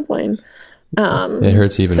deeply troubling. It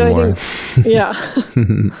hurts even more.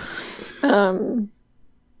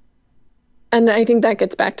 And I think that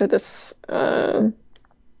gets back to this kind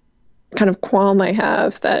of qualm I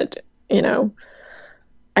have that,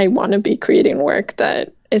 I want to be creating work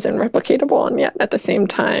that isn't replicatable. And yet at the same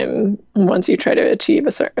time, once you try to achieve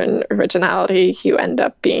a certain originality, you end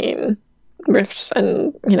up being riffed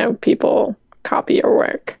and, people copy your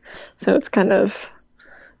work. So it's kind of...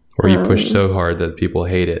 Or you push so hard that people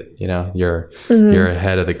hate it. You're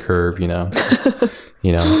ahead of the curve,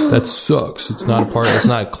 that sucks. It's not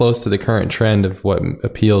close to the current trend of what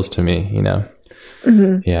appeals to me,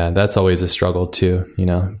 Yeah, that's always a struggle too,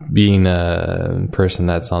 being a person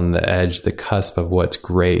that's on the edge, the cusp of what's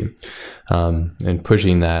great, and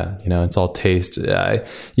pushing that, it's all taste.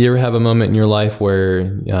 You ever have a moment in your life where,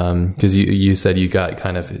 because you said you got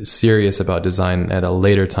kind of serious about design at a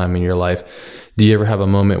later time in your life, do you ever have a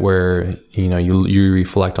moment where, you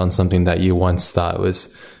reflect on something that you once thought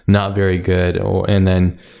was not very good, and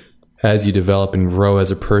then as you develop and grow as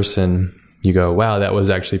a person, you go, wow, that was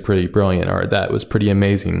actually pretty brilliant, or that was pretty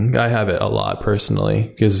amazing. I have it a lot personally,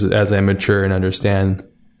 because as I mature and understand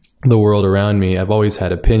the world around me, I've always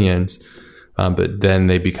had opinions, but then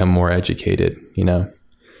they become more educated,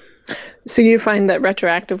 So you find that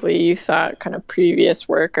retroactively you thought kind of previous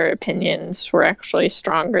work or opinions were actually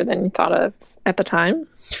stronger than you thought of at the time?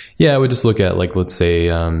 Yeah, I would just look at, like, let's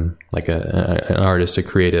say, like an artist, a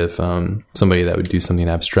creative, somebody that would do something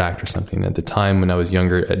abstract or something. At the time when I was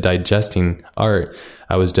younger, digesting art,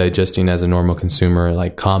 I was digesting as a normal consumer,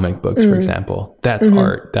 like comic books, for example. That's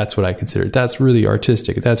art. That's what I consider. That's really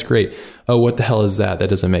artistic. That's great. Oh, what the hell is that? That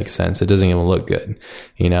doesn't make sense. It doesn't even look good,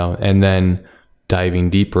 And then diving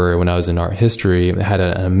deeper, when I was in art history, I had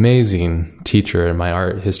an amazing teacher in my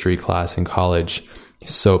art history class in college.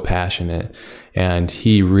 He's so passionate. And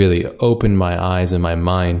he really opened my eyes and my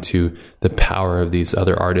mind to the power of these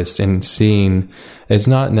other artists, and seeing it's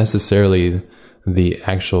not necessarily the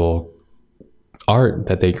actual art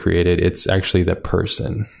that they created. It's actually the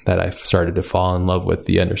person that I've started to fall in love with,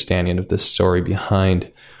 the understanding of the story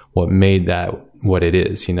behind what made that what it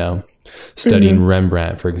is, Studying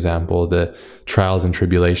Rembrandt, for example, the trials and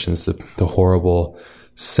tribulations, the horrible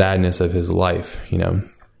sadness of his life,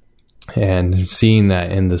 and seeing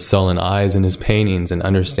that in the sullen eyes in his paintings, and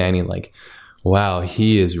understanding, like, wow,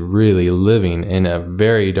 he is really living in a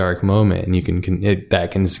very dark moment, and that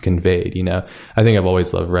can conveyed. I think I've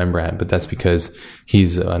always loved Rembrandt, but that's because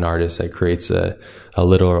he's an artist that creates a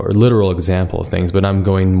literal example of things. But I'm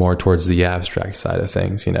going more towards the abstract side of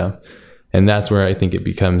things, and that's where I think it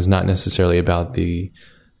becomes not necessarily about the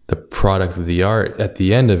product of the art. At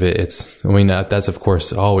the end of it, that's of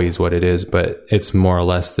course always what it is, but it's more or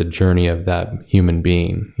less the journey of that human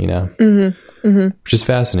being, which is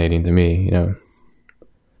fascinating to me,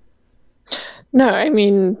 No, I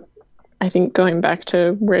mean, I think going back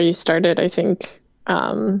to where you started, I think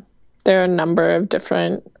there are a number of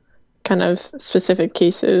different kind of specific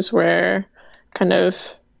cases where kind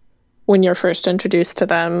of when you're first introduced to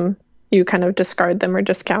them, you kind of discard them or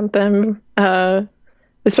discount them,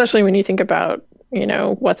 especially when you think about,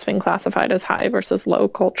 what's been classified as high versus low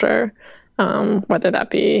culture, whether that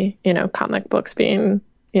be, comic books being,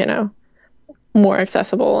 more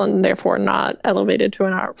accessible and therefore not elevated to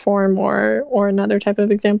an art form or another type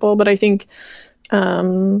of example. But I think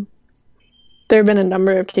there have been a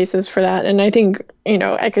number of cases for that. And I think,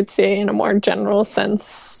 I could say in a more general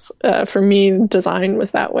sense, for me, design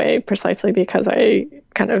was that way precisely because I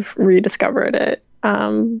kind of rediscovered it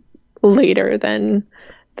later than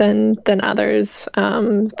others,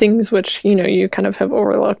 things which, you kind of have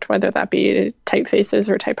overlooked, whether that be typefaces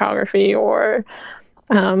or typography or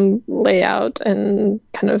layout and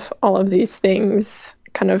kind of all of these things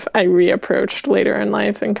kind of I reapproached later in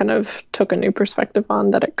life and kind of took a new perspective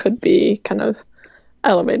on that it could be kind of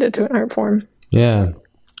elevated to an art form. Yeah,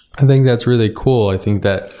 I think that's really cool. I think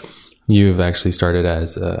that you've actually started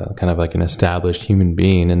as kind of like an established human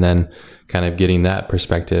being, and then kind of getting that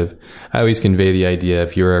perspective. I always convey the idea,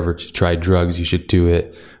 if you're ever to try drugs, you should do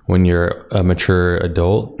it when you're a mature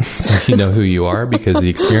adult, so you know who you are, because the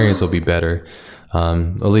experience will be better.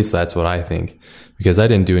 At least that's what I think, because I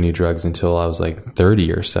didn't do any drugs until I was like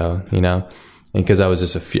 30 or so, and because I was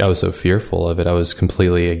just I was so fearful of it, I was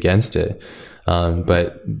completely against it.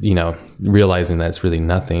 But realizing that it's really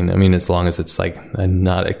nothing. I mean, as long as it's like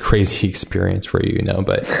not a crazy experience for you,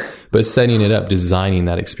 but setting it up, designing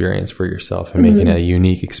that experience for yourself and making it a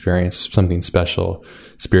unique experience, something special,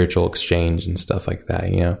 spiritual exchange and stuff like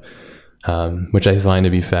that, which I find to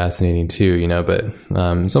be fascinating too, but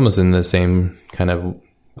it's almost in the same kind of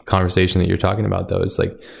conversation that you're talking about, though. It's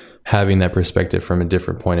like having that perspective from a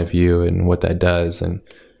different point of view and what that does and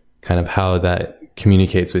kind of how that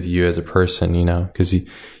communicates with you as a person, because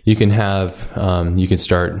you can have, you can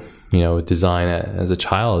start, with design as a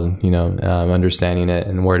child, understanding it,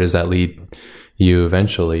 and where does that lead you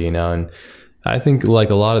eventually, and I think like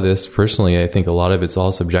a lot of this personally, I think a lot of it's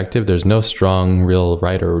all subjective. There's no strong, real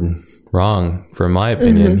right or wrong, from my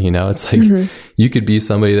opinion. It's like you could be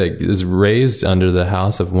somebody that is raised under the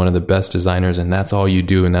house of one of the best designers, and that's all you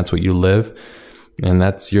do, and that's what you live. And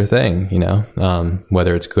that's your thing,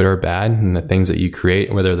 whether it's good or bad, and the things that you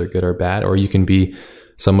create, whether they're good or bad. Or you can be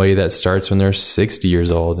somebody that starts when they're 60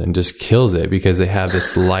 years old and just kills it because they have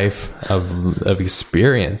this life of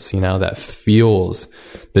experience, that fuels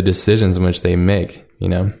the decisions in which they make,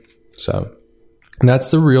 So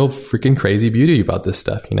that's the real freaking crazy beauty about this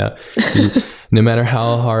stuff, No matter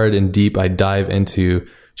how hard and deep I dive into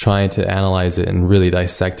trying to analyze it and really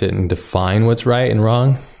dissect it and define what's right and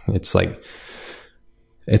wrong, it's like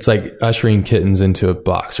ushering kittens into a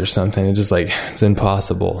box or something. It's just like, it's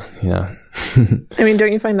impossible, I mean,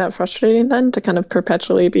 don't you find that frustrating then, to kind of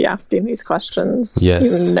perpetually be asking these questions,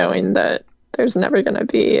 yes, even knowing that there's never going to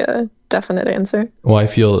be a definite answer. Well, I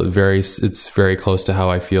feel it's very close to how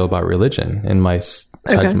I feel about religion and my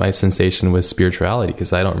sensation with spirituality,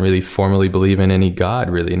 because I don't really formally believe in any God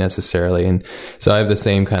really necessarily. And so I have the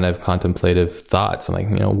same kind of contemplative thoughts. I'm like,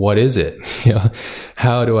 what is it?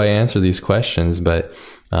 How do I answer these questions? But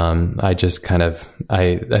I just kind of,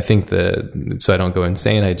 I think so I don't go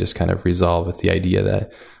insane. I just kind of resolve with the idea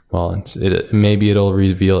that, well, maybe it'll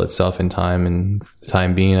reveal itself in time, and for the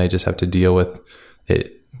time being, I just have to deal with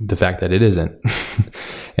it, the fact that it isn't.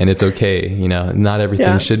 And it's okay. Not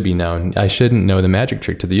everything should be known. I shouldn't know the magic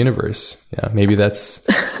trick to the universe. Maybe that's,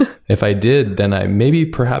 if I did, then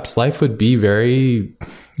perhaps life would be very,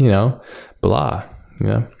 blah,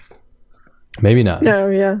 maybe not. No,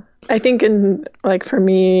 yeah. I think for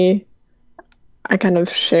me, I kind of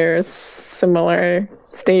share a similar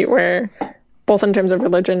state where both in terms of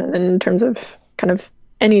religion and in terms of kind of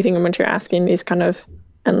anything in which you're asking these kind of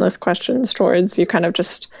endless questions towards, you kind of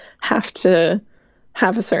just have to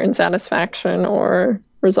have a certain satisfaction or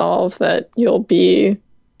resolve that you'll be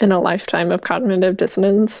in a lifetime of cognitive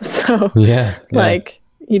dissonance. So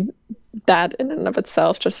that in and of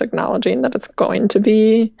itself, just acknowledging that it's going to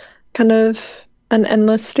be kind of an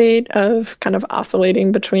endless state of kind of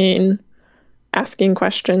oscillating between asking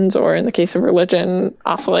questions, or in the case of religion,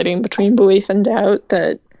 oscillating between belief and doubt,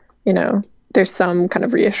 that, there's some kind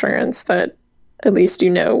of reassurance that at least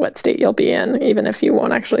what state you'll be in, even if you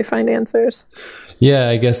won't actually find answers. Yeah,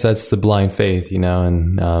 I guess that's the blind faith,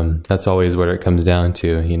 and that's always what it comes down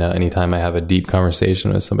to. Anytime I have a deep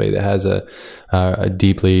conversation with somebody that has a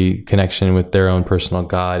deeply connection with their own personal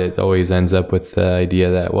God, it always ends up with the idea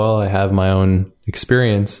that, well, I have my own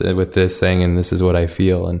experience with this thing, and this is what I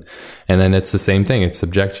feel, and then it's the same thing. It's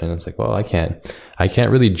subjection. It's like, well, I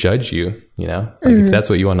can't really judge you. If that's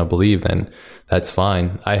what you want to believe, then that's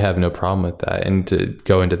fine. I have no problem with that. And to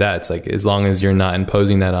go into that, it's like, as long as you're not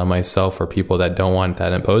imposing that on myself or people that don't want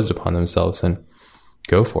that imposed upon themselves, then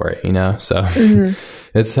go for it, So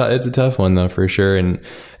it's a tough one though, for sure. And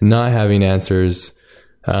not having answers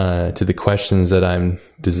to the questions that I'm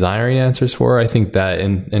desiring answers for, I think that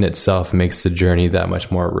in itself makes the journey that much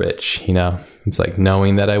more rich. It's like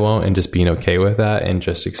knowing that I won't, and just being okay with that, and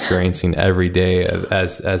just experiencing every day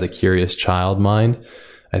as a curious child mind.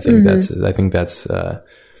 I think that's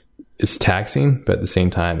it's taxing, but at the same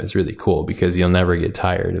time, it's really cool, because you'll never get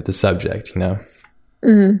tired of the subject,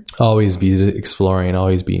 always be exploring,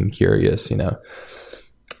 always being curious,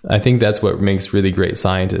 I think that's what makes really great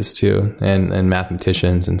scientists too, and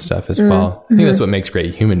mathematicians and stuff as well. I think that's what makes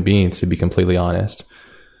great human beings, to be completely honest,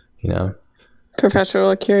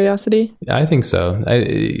 Perpetual curiosity. I think so.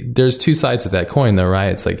 There's two sides of that coin though, right?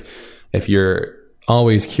 It's like, if you're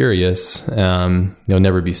always curious, you'll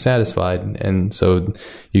never be satisfied. And so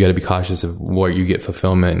you got to be cautious of where you get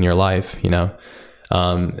fulfillment in your life,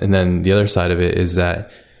 and then the other side of it is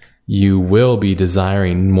that you will be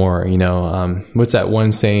desiring more, what's that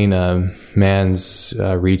one saying, man's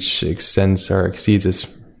reach extends or exceeds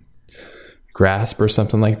his grasp, or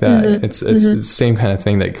something like that. It's the same kind of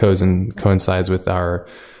thing that coincides with our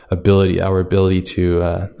ability to,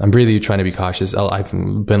 I'm really trying to be cautious. I've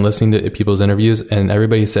been listening to people's interviews, and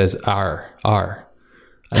everybody says our,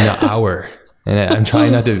 not our. And I'm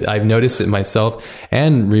trying not to, I've noticed it myself,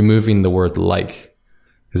 and removing the word like,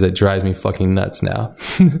 because it drives me fucking nuts now.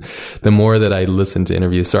 The more that I listen to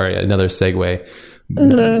interviews, sorry, another segue.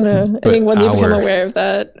 No. I think once you become aware of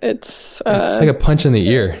that, it's like a punch in the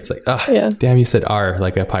ear. It's like, damn, you said R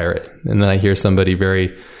like a pirate. And then I hear somebody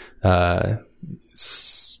very,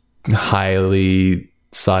 highly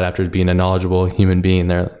sought after as being a knowledgeable human being.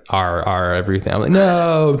 They're R everything. I'm like,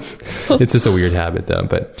 no. It's just a weird habit though,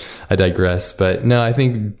 but I digress. But no, I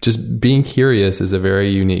think just being curious is a very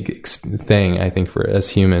unique thing, I think, for us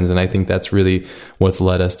humans. And I think that's really what's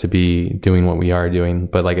led us to be doing what we are doing.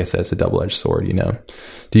 But like I said, it's a double-edged sword,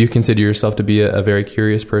 Do you consider yourself to be a very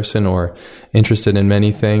curious person, or interested in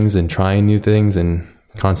many things and trying new things and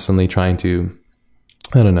constantly trying to,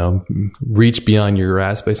 I don't know, reach beyond your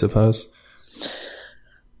grasp, I suppose?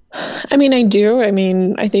 I mean, I do. I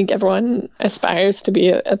mean, I think everyone aspires to be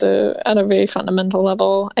at a very fundamental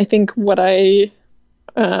level. I think what I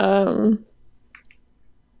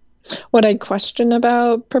question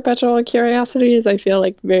about perpetual curiosity is I feel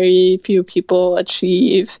like very few people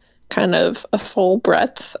achieve kind of a full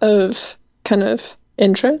breadth of kind of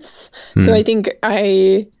interests. So I think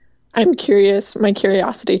I'm curious. My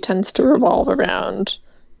curiosity tends to revolve around,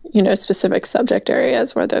 specific subject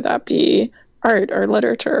areas, whether that be art or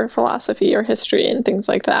literature, or philosophy or history and things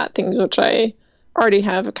like that, things which I already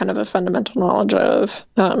have kind of a fundamental knowledge of,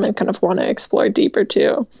 and kind of want to explore deeper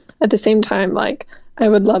too. At the same time, like, I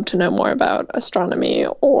would love to know more about astronomy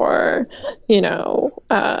or,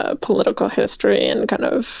 political history and kind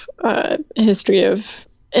of history of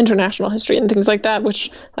international history and things like that, which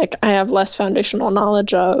like I have less foundational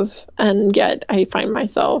knowledge of, and yet I find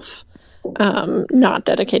myself not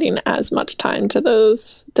dedicating as much time to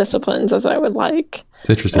those disciplines as I would like. It's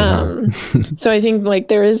interesting. So I think like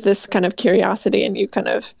there is this kind of curiosity, and you kind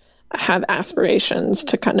of have aspirations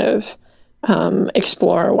to kind of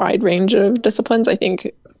explore a wide range of disciplines, I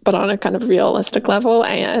think, but on a kind of realistic level,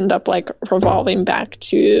 I end up like revolving back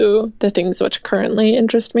to the things which currently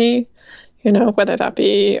interest me, whether that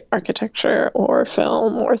be architecture or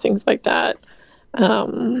film or things like that.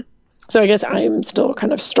 So I guess I'm still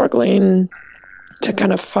kind of struggling to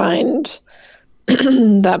kind of find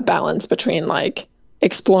that balance between like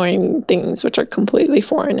exploring things which are completely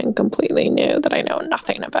foreign and completely new that I know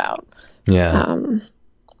nothing about. Yeah.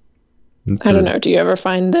 I don't know. Do you ever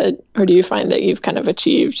find that, or do you find that you've kind of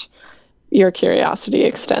achieved your curiosity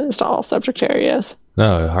extends to all subject areas?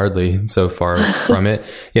 No, hardly so far from it.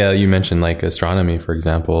 Yeah, you mentioned like astronomy, for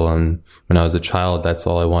example. When I was a child, that's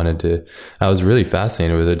all I wanted to. I was really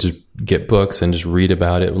fascinated with it. Just get books and just read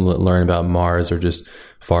about it, learn about Mars or just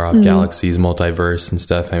far off galaxies, multiverse and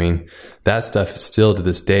stuff. I mean, that stuff still to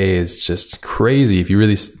this day is just crazy. If you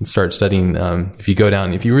really start studying, if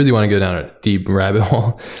you really want to go down a deep rabbit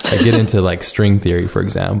hole, like get into like string theory, for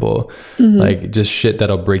example, like just shit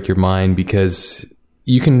that'll break your mind, because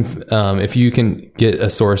you can, if you can get a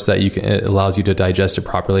source that it allows you to digest it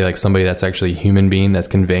properly, like somebody that's actually a human being that's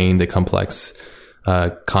conveying the complex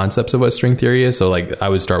concepts of what string theory is. So like I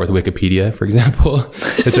would start with Wikipedia, for example.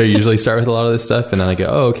 That's where I usually start with a lot of this stuff. And then I go,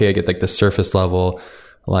 oh, okay, I get like the surface level,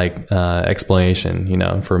 like, explanation,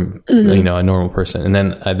 for, a normal person. And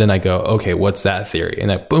then I go, okay, what's that theory?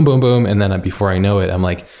 And I boom, boom, boom. And then before I know it, I'm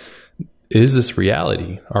like, is this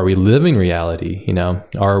reality? Are we living reality?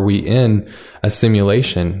 Are we in a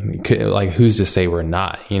simulation? Like, who's to say we're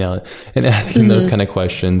not, and asking those kind of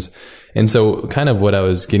questions. And so kind of what I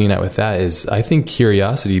was getting at with that is I think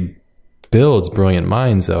curiosity builds brilliant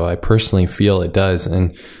minds, though. I personally feel it does.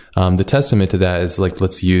 And the testament to that is like,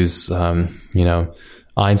 let's use,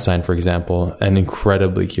 Einstein, for example, an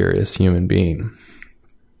incredibly curious human being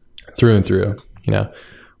through and through.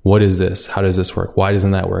 What is this? How does this work? Why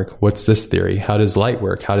doesn't that work? What's this theory? How does light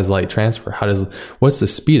work? How does light transfer? What's the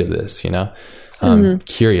speed of this?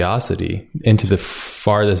 Curiosity into the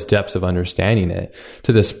farthest depths of understanding it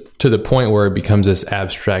to the point where it becomes this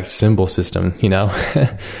abstract symbol system,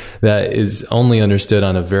 that is only understood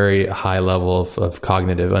on a very high level of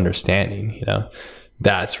cognitive understanding,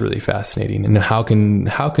 That's really fascinating. And how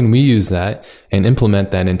can we use that and implement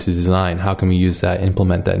that into design? How can we use that,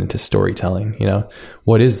 implement that into storytelling?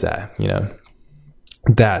 What is that?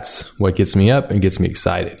 That's what gets me up and gets me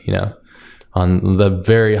excited, on the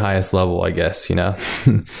very highest level, I guess,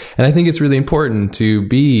 And I think it's really important to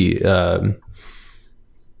be,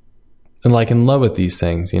 in love with these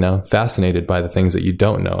things, fascinated by the things that you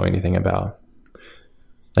don't know anything about.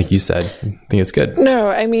 Like you said, I think it's good. No,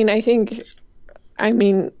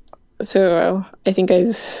 so I think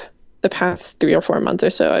the past 3 or 4 months or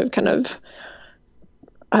so, I've kind of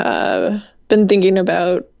been thinking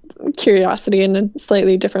about curiosity in a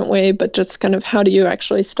slightly different way, but just kind of how do you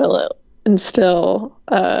actually still instill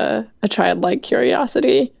a childlike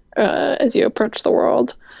curiosity as you approach the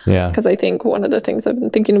world? Yeah. Because I think one of the things I've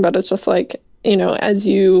been thinking about is just like, as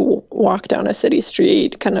you walk down a city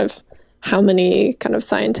street, kind of how many kind of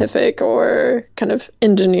scientific or kind of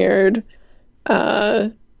engineered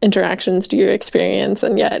interactions do you experience?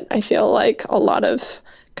 And yet I feel like a lot of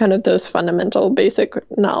kind of those fundamental basic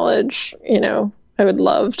knowledge, I would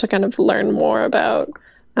love to kind of learn more about.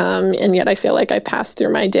 And yet I feel like I pass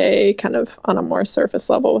through my day kind of on a more surface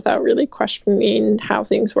level without really questioning how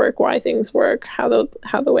things work, why things work, how the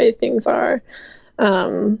way things are.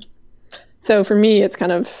 So for me, it's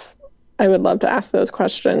kind of, I would love to ask those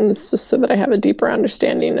questions just so that I have a deeper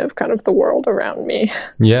understanding of kind of the world around me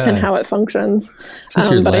and how it functions.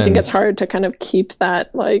 But I think it's hard to kind of keep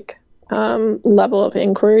that like level of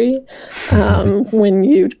inquiry when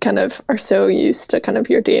you kind of are so used to kind of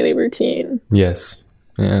your daily routine. Yes.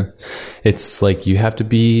 Yeah. It's like you have to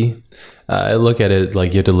be, I look at it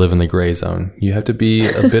like you have to live in the gray zone. You have to be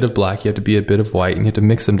a bit of black, you have to be a bit of white, and you have to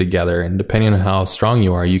mix them together. And depending on how strong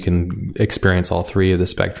you are, you can experience all three of the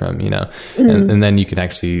spectrum, and then you can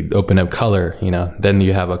actually open up color, then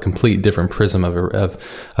you have a complete different prism of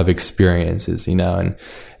experiences,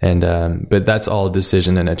 but that's all a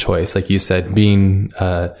decision and a choice. Like you said, being,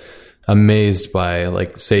 amazed by,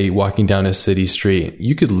 like, say, walking down a city street,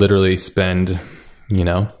 you could literally spend,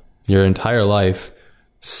 your entire life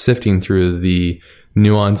sifting through the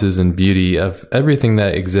nuances and beauty of everything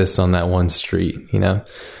that exists on that one street,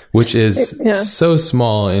 which is so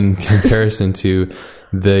small in comparison to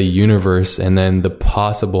the universe and then the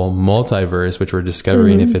possible multiverse, which we're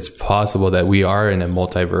discovering if it's possible that we are in a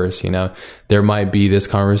multiverse. There might be this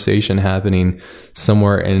conversation happening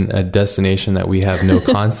somewhere in a destination that we have no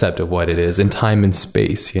concept of what it is in time and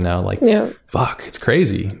space, fuck, it's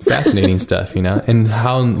crazy, fascinating stuff,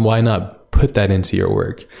 and why not put that into your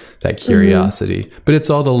work, that curiosity, but it's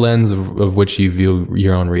all the lens of which you view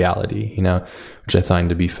your own reality, which I find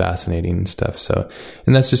to be fascinating and stuff. So,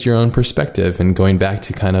 and that's just your own perspective. And going back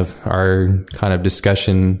to kind of our kind of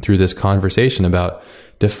discussion through this conversation about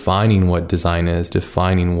defining what design is,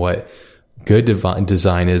 defining what good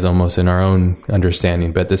design is almost in our own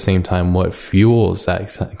understanding, but at the same time, what fuels that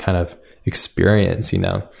kind of experience, we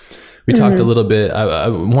talked a little bit, I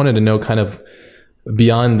wanted to know kind of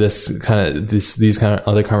beyond this kind of these kind of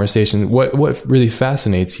other conversations, what really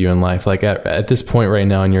fascinates you in life? Like at this point right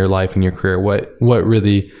now in your life and your career, what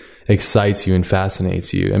really excites you and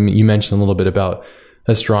fascinates you? I mean, you mentioned a little bit about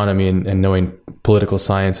astronomy and knowing political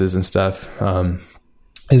sciences and stuff.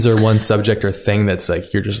 Is there one subject or thing that's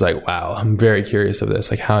like, you're just like, wow, I'm very curious of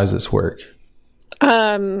this. Like, how does this work?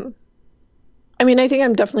 I mean, I think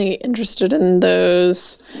I'm definitely interested in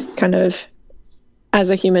those kind of, as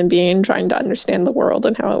a human being, trying to understand the world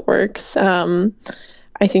and how it works.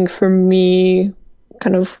 I think for me,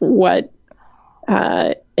 kind of what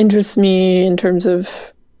interests me in terms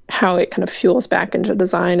of how it kind of fuels back into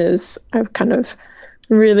design is I've kind of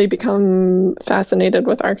really become fascinated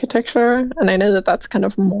with architecture. And I know that that's kind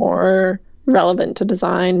of more relevant to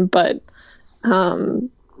design, but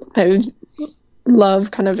I love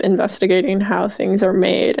kind of investigating how things are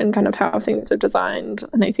made and kind of how things are designed.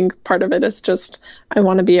 And I think part of it is just I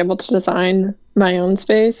want to be able to design my own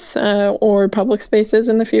space or public spaces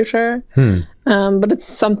in the future. But it's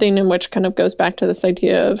something in which kind of goes back to this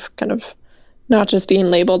idea of kind of not just being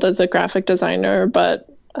labeled as a graphic designer, but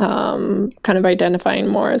kind of identifying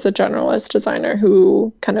more as a generalist designer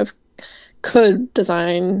who kind of could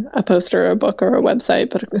design a poster, a book, or a website,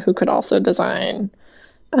 but who could also design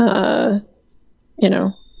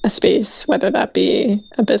a space, whether that be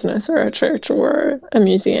a business or a church or a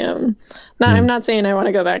museum. Now, I'm not saying I want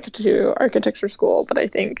to go back to architecture school, but I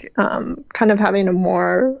think kind of having a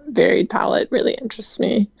more varied palette really interests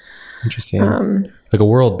me. Interesting. Like a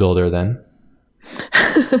world builder then?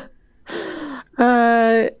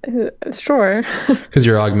 Sure. Because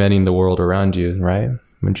you're augmenting the world around you, right?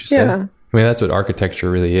 Wouldn't you say? Yeah. I mean, that's what architecture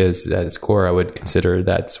really is at its core. I would consider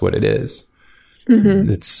that's what it is.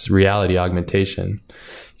 It's reality augmentation.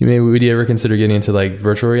 Would you ever consider getting into like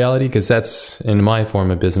virtual reality? Because that's in my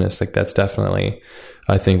form of business, like that's definitely,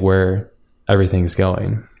 I think, where everything's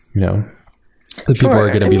going. The people are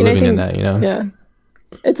going to be living in that. Yeah,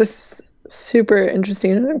 it's a super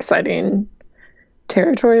interesting and exciting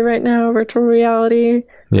territory right now. Virtual reality.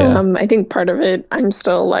 Yeah. I think part of it, I'm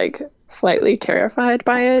still like slightly terrified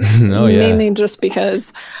by it. Mainly just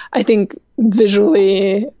because I think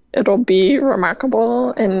visually it'll be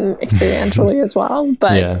remarkable and experientially as well.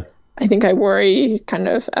 But I think I worry kind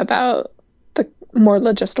of about the more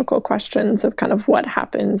logistical questions of kind of what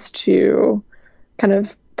happens to kind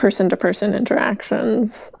of person-to-person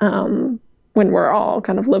interactions when we're all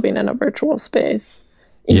kind of living in a virtual space,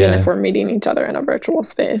 even if we're meeting each other in a virtual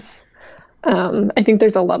space. I think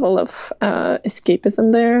there's a level of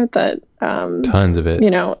escapism there that tons of it.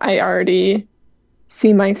 I already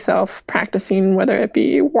see myself practicing, whether it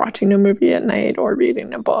be watching a movie at night or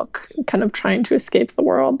reading a book, kind of trying to escape the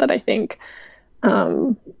world, that I think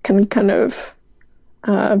can kind of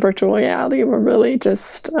virtual reality will really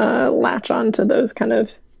just latch on to those kind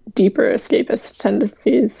of deeper escapist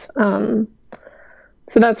tendencies.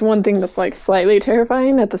 So that's one thing that's like slightly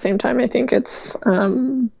terrifying. At the same time, I think it's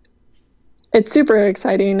super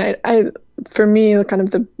exciting. For me, kind of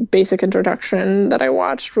the basic introduction that I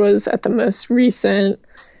watched was at the most recent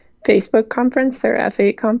Facebook conference, their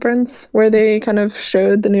F8 conference, where they kind of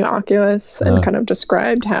showed the new Oculus and kind of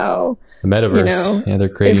described how the metaverse, they're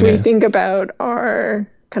creating if we think about our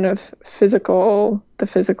kind of the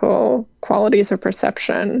physical qualities of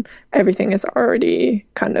perception, everything is already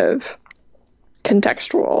kind of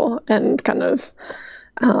contextual and kind of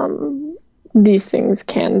these things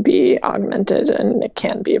can be augmented and it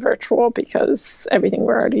can be virtual because everything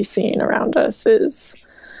we're already seeing around us is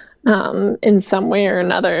in some way or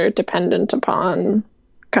another dependent upon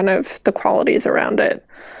kind of the qualities around it.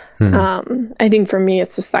 I think for me,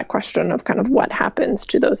 it's just that question of kind of what happens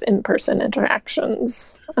to those in-person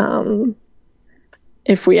interactions.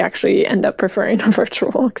 if we actually end up preferring a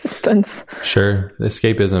virtual existence. Sure.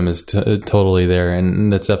 Escapism is totally there.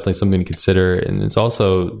 And that's definitely something to consider. And it's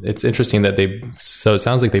interesting that so it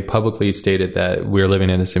sounds like they publicly stated that we're living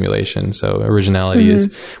in a simulation. So originality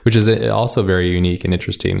which is also very unique and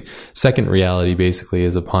interesting. Second reality basically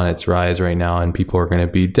is upon its rise right now. And people are going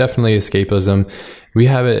to be definitely escapism. We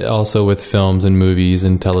have it also with films and movies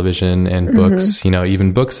and television and books,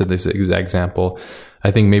 even books at this example. I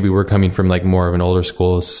think maybe we're coming from like more of an older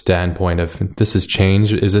school standpoint of this is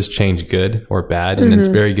change. Is this change good or bad? And it's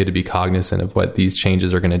very good to be cognizant of what these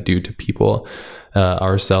changes are going to do to people,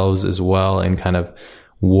 ourselves as well. And kind of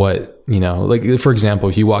what, like for example,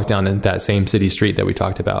 if you walk down that same city street that we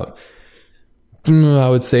talked about, I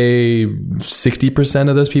would say 60%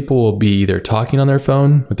 of those people will be either talking on their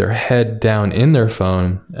phone with their head down in their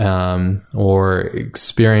phone, or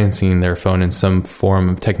experiencing their phone in some form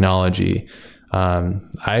of technology.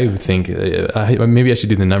 I think maybe I should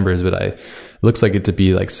do the numbers, but it looks like it to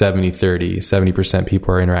be like 70-30. 70%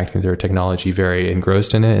 people are interacting with their technology, very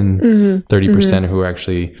engrossed in it, and 30% who are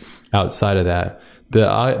actually outside of that. The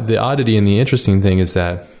oddity and the interesting thing is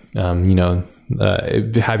that,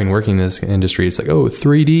 having working in this industry, it's like,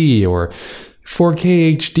 3D or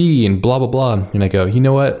 4K HD and blah, blah, blah. And I go, you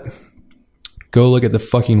know what? Go look at the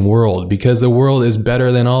fucking world, because the world is better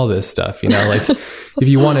than all this stuff. Like if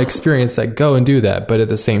you want to experience that, go and do that. But at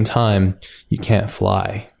the same time, you can't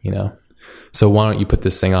fly, So why don't you put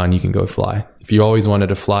this thing on? You can go fly. If you always wanted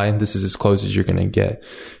to fly, this is as close as you're going to get,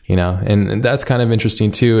 and that's kind of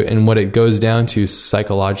interesting too. And what it goes down to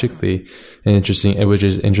psychologically and interesting, which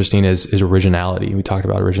is interesting is originality. We talked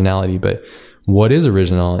about originality, but what is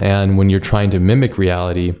original? And when you're trying to mimic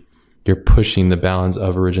reality, you're pushing the bounds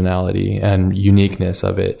of originality and uniqueness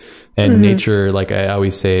of it. And nature, like I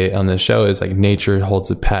always say on the show, is like nature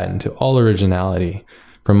holds a patent to all originality,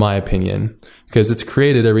 from my opinion, because it's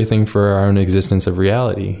created everything for our own existence of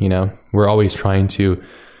reality. We're always trying to,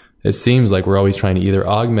 it seems like we're always trying to either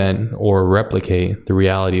augment or replicate the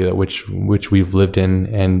reality that which we've lived in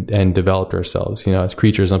and developed ourselves, as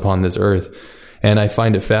creatures upon this earth. And I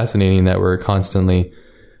find it fascinating that we're constantly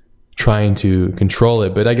trying to control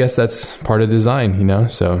it, but I guess that's part of design,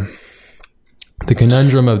 so the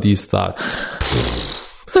conundrum of these thoughts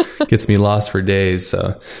gets me lost for days.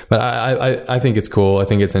 So, but I think it's cool. I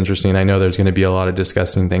think it's interesting. I know there's going to be a lot of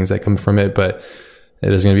disgusting things that come from it, but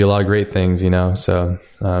there's going to be a lot of great things, so.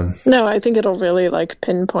 No, I think it'll really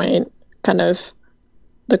pinpoint kind of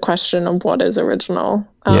the question of what is original,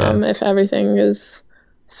 if everything is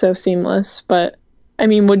so seamless. But I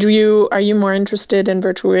mean, are you more interested in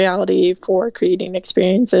virtual reality for creating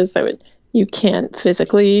experiences that you can't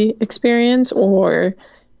physically experience, or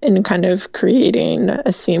in kind of creating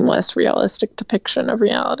a seamless, realistic depiction of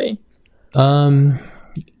reality?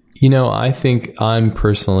 I think I'm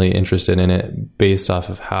personally interested in it based off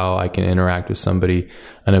of how I can interact with somebody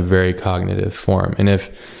in a very cognitive form. And if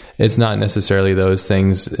it's not necessarily those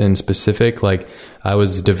things in specific, like I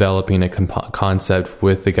was developing a concept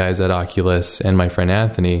with the guys at Oculus and my friend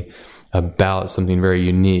Anthony about something very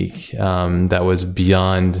unique that was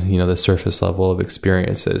beyond, the surface level of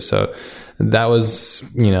experiences. So that was,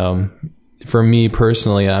 for me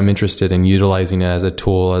personally, I'm interested in utilizing it as a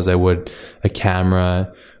tool as I would a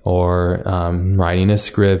camera or writing a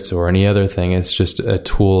script or any other thing. It's just a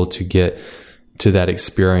tool to get to that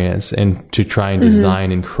experience and to try and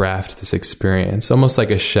design and craft this experience, almost like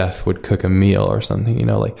a chef would cook a meal or something,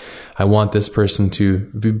 like I want this person to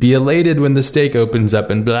be elated when the steak opens up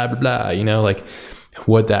and blah, blah, blah, like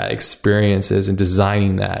what that experience is, and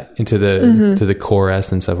designing that into the to the core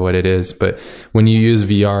essence of what it is. But when you use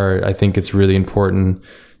VR, I think it's really important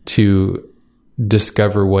to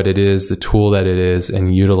discover what it is, the tool that it is,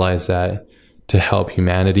 and utilize that to help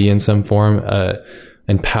humanity in some form,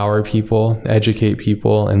 empower people, educate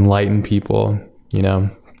people, enlighten people,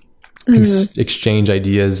 exchange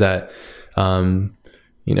ideas that, for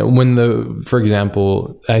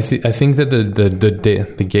example, I think that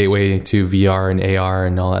the gateway to VR and AR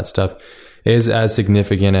and all that stuff is as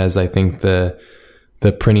significant as I think the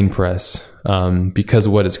printing press, because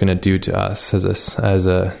of what it's going to do to us as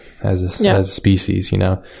a species,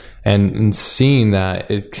 and seeing that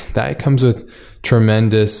that comes with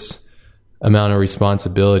tremendous amount of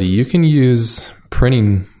responsibility. You can use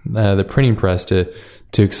the printing press to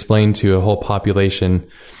explain to a whole population,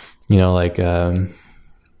 like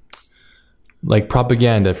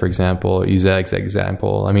propaganda, for example. Use that as an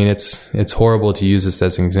example. I mean, it's horrible to use this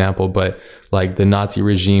as an example, but like the Nazi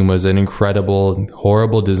regime was an incredible,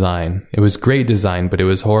 horrible design. It was great design, but it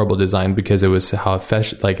was horrible design because it was how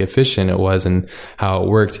efficient it was and how it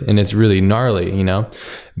worked. And it's really gnarly,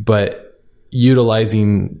 but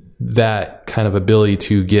utilizing that kind of ability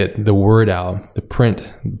to get the word out, the print,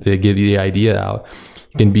 to get the idea out,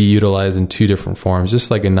 can be utilized in two different forms,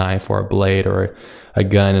 just like a knife or a blade or a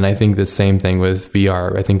gun. And I think the same thing with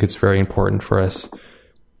VR. I think it's very important for us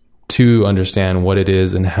to understand what it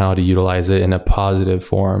is and how to utilize it in a positive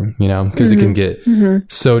form, because it can get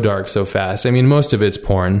so dark so fast. I mean, most of it's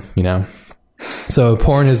porn, so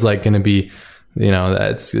porn is like going to be,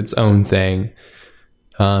 that's its own thing.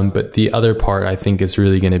 But the other part, I think, is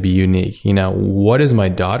really going to be unique. What is my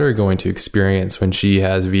daughter going to experience when she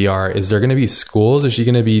has VR? Is there going to be schools? Is she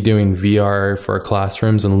going to be doing VR for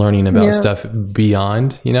classrooms and learning about stuff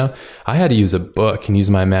beyond? I had to use a book and use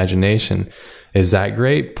my imagination. Is that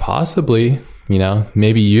great? Possibly.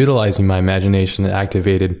 Maybe utilizing my imagination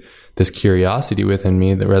activated this curiosity within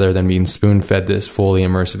me rather than being spoon-fed this fully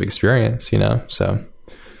immersive experience, so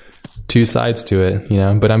two sides to it,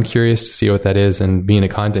 but I'm curious to see what that is. And being a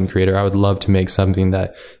content creator, I would love to make something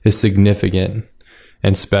that is significant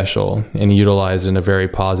and special and utilized in a very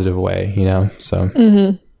positive way, so.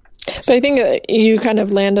 So I think you kind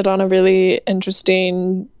of landed on a really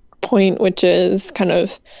interesting point, which is kind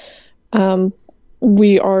of,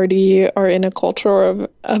 we already are in a culture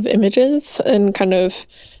of images, and kind of,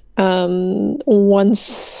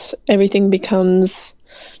 once everything becomes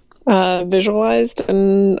visualized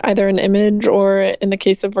in either an image or in the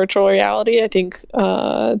case of virtual reality, I think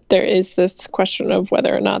there is this question of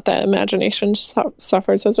whether or not that imagination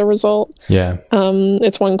suffers as a result. Yeah.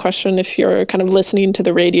 It's one question if you're kind of listening to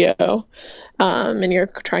the radio and you're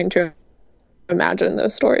trying to imagine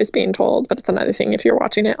those stories being told, but it's another thing if you're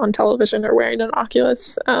watching it on television or wearing an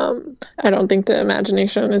Oculus. I don't think the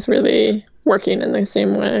imagination is really working in the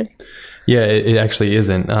same way. Yeah, it actually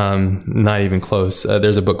isn't. Not even close.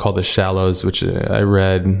 There's a book called The Shallows, which I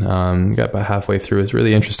read, got about halfway through. It's a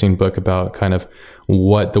really interesting book about kind of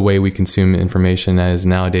what the way we consume information is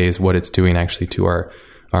nowadays, what it's doing actually to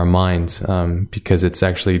our minds, because it's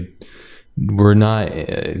actually, we're not,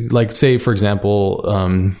 like, say, for example,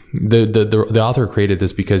 the author created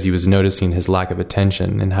this because he was noticing his lack of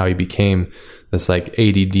attention and how he became this like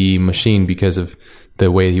ADD machine because of the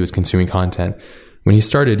way he was consuming content. When he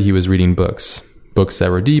started, he was reading books that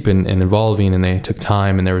were deep and involving, and they took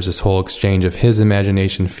time, and there was this whole exchange of his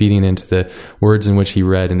imagination feeding into the words in which he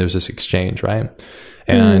read, and there's this exchange, right?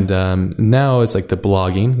 And now it's like the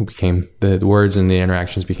blogging became, the words and the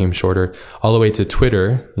interactions became shorter, all the way to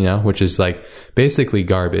Twitter, which is like basically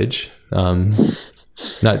garbage.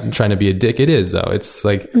 Not trying to be a dick. It is, though. It's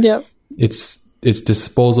like, it's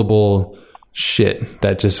disposable shit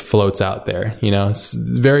that just floats out there. It's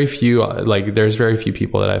very few, like there's very few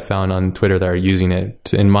people that I've found on Twitter that are using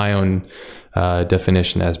it in my own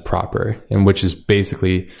definition as proper, and which is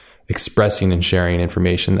basically expressing and sharing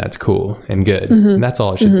information that's cool and good. And that's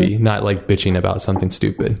all it should be, not like bitching about something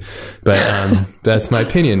stupid. But that's my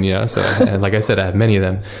opinion, so, and like I said, I have many of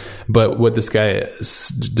them. But what this guy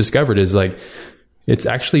discovered is like, it's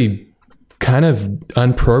actually kind of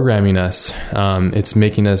unprogramming us. It's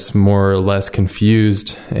making us more or less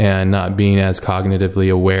confused and not being as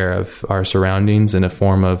cognitively aware of our surroundings, in a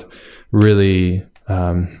form of really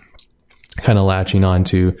kind of latching on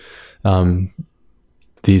to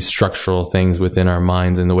these structural things within our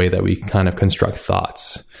minds and the way that we kind of construct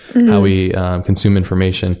thoughts, how we consume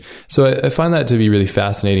information. So I find that to be really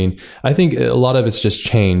fascinating. I think a lot of it's just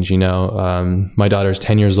change. My daughter's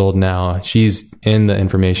 10 years old now. She's in the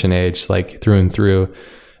information age, like through and through.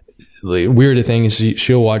 The weirder thing is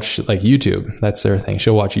she'll watch like YouTube. That's their thing.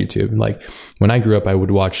 She'll watch YouTube. Like when I grew up, I would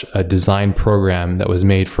watch a design program that was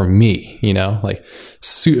made for me, like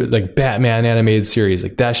Batman animated series.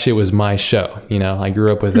 Like that shit was my show. I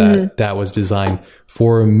grew up with that. That was designed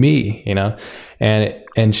for me,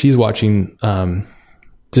 and she's watching,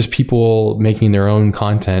 just people making their own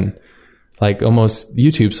content, like almost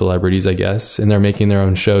YouTube celebrities, I guess, and they're making their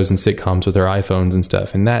own shows and sitcoms with their iPhones and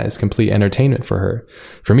stuff. And that is complete entertainment for her.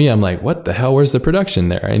 For me, I'm like, what the hell? Where's the production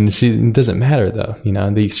there? And it doesn't matter though.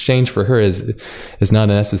 The exchange for her is not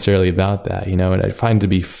necessarily about that, and I find it to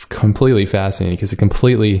be completely fascinating because it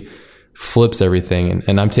completely flips everything.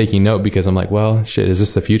 And I'm taking note because I'm like, well, shit, is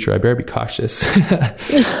this the future? I better be cautious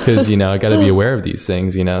because, I got to be aware of these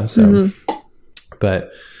things, so,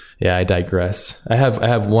 but yeah, I digress. I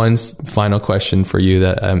have one final question for you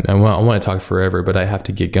that I want to talk forever, but I have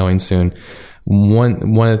to get going soon. One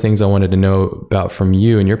of the things I wanted to know about from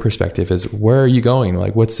you and your perspective is, where are you going?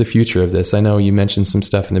 Like, what's the future of this? I know you mentioned some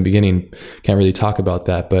stuff in the beginning, can't really talk about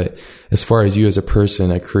that, but as far as you as a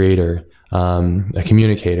person, a creator, a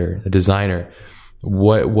communicator, a designer,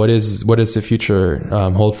 what does the future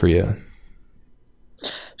hold for you?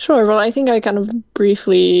 Sure. Well, I think I kind of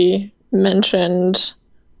briefly mentioned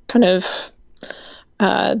kind of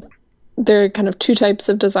there are kind of two types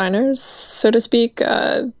of designers, so to speak.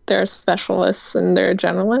 There are specialists and there are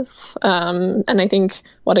generalists. And I think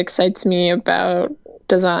what excites me about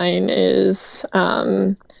design is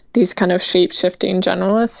these kind of shape-shifting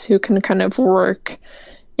generalists who can kind of work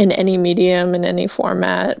in any medium, in any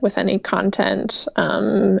format, with any content.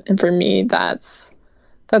 And for me, that's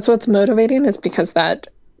what's motivating, is because that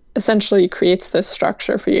essentially creates this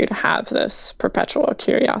structure for you to have this perpetual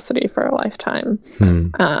curiosity for a lifetime.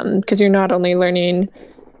 Because you're not only learning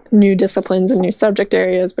new disciplines and new subject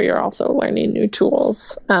areas, but you're also learning new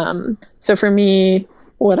tools. So for me,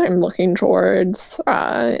 what I'm looking towards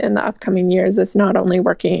in the upcoming years is not only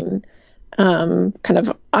working kind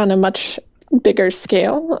of on a much bigger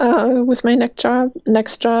scale with my next job,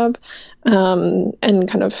 and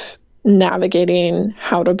kind of navigating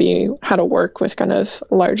how to work with kind of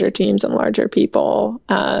larger teams and larger people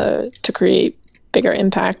to create bigger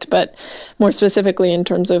impact, but more specifically in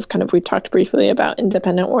terms of kind of, we talked briefly about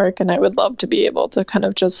independent work, and I would love to be able to kind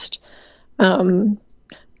of just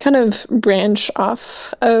kind of branch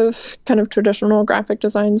off of kind of traditional graphic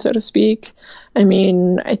design, so to speak. I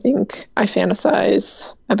mean, I think I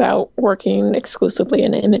fantasize about working exclusively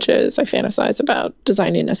in images. I fantasize about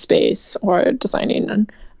designing a space or designing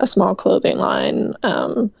a small clothing line.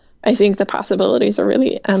 I think the possibilities are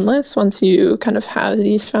really endless once you kind of have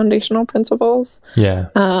these foundational principles. Yeah.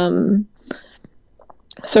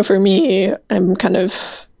 So for me, I'm kind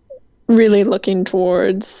of really looking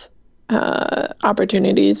towards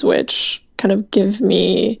opportunities which kind of give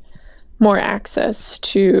me more access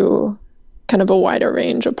to kind of a wider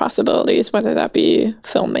range of possibilities, whether that be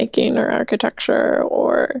filmmaking or architecture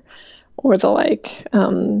or the like.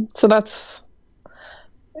 So that's,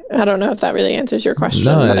 I don't know if that really answers your question,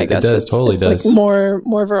 but I guess it totally does. Like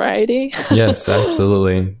more variety. Yes,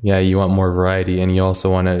 absolutely. Yeah, you want more variety, and you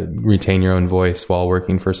also want to retain your own voice while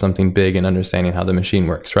working for something big and understanding how the machine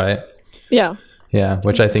works, right? Yeah. Yeah,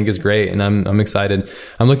 which I think is great, and I'm excited.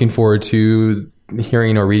 I'm looking forward to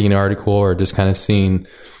hearing or reading an article or just kind of seeing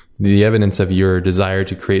the evidence of your desire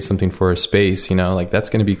to create something for a space. Like that's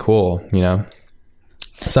going to be cool.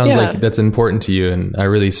 Sounds like that's important to you, and I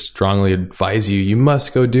really strongly advise you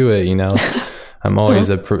must go do it. I'm always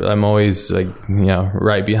like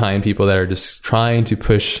right behind people that are just trying to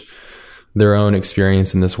push their own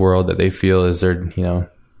experience in this world that they feel is their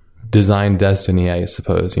design destiny, I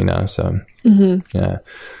suppose. So yeah.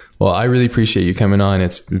 Well, I really appreciate you coming on.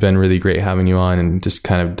 It's been really great having you on and just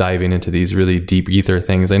kind of diving into these really deep ether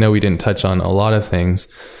things. I know we didn't touch on a lot of things.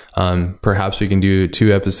 Perhaps we can do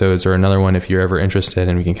 2 episodes or another one if you're ever interested,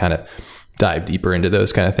 and we can kind of dive deeper into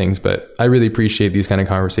those kind of things. But I really appreciate these kind of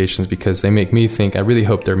conversations because they make me think. I really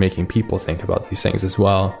hope they're making people think about these things as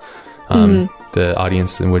well. The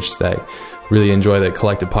audience in which they really enjoy the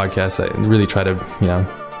Collective podcast, I really try to,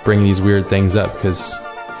 bring these weird things up, because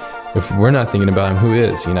if we're not thinking about them, who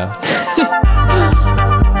is, And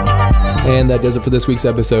that does it for this week's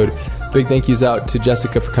episode. Big thank yous out to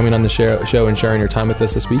Jessica for coming on the show and sharing her time with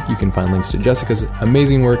us this week. You can find links to Jessica's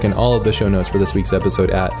amazing work and all of the show notes for this week's episode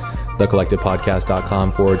at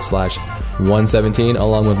thecollectivepodcast.com/117,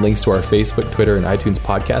 along with links to our Facebook, Twitter, and iTunes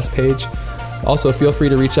podcast page. Also, feel free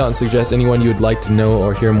to reach out and suggest anyone you would like to know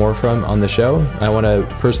or hear more from on the show. I want to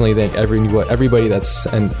personally thank everybody that's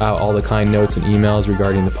sent out all the kind notes and emails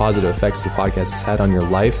regarding the positive effects the podcast has had on your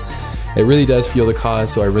life. It really does fuel the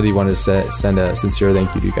cause, so I really wanted to send a sincere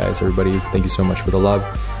thank you to you guys. Everybody, thank you so much for the love.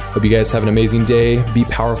 Hope you guys have an amazing day. Be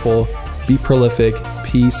powerful, be prolific.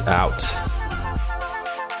 Peace out.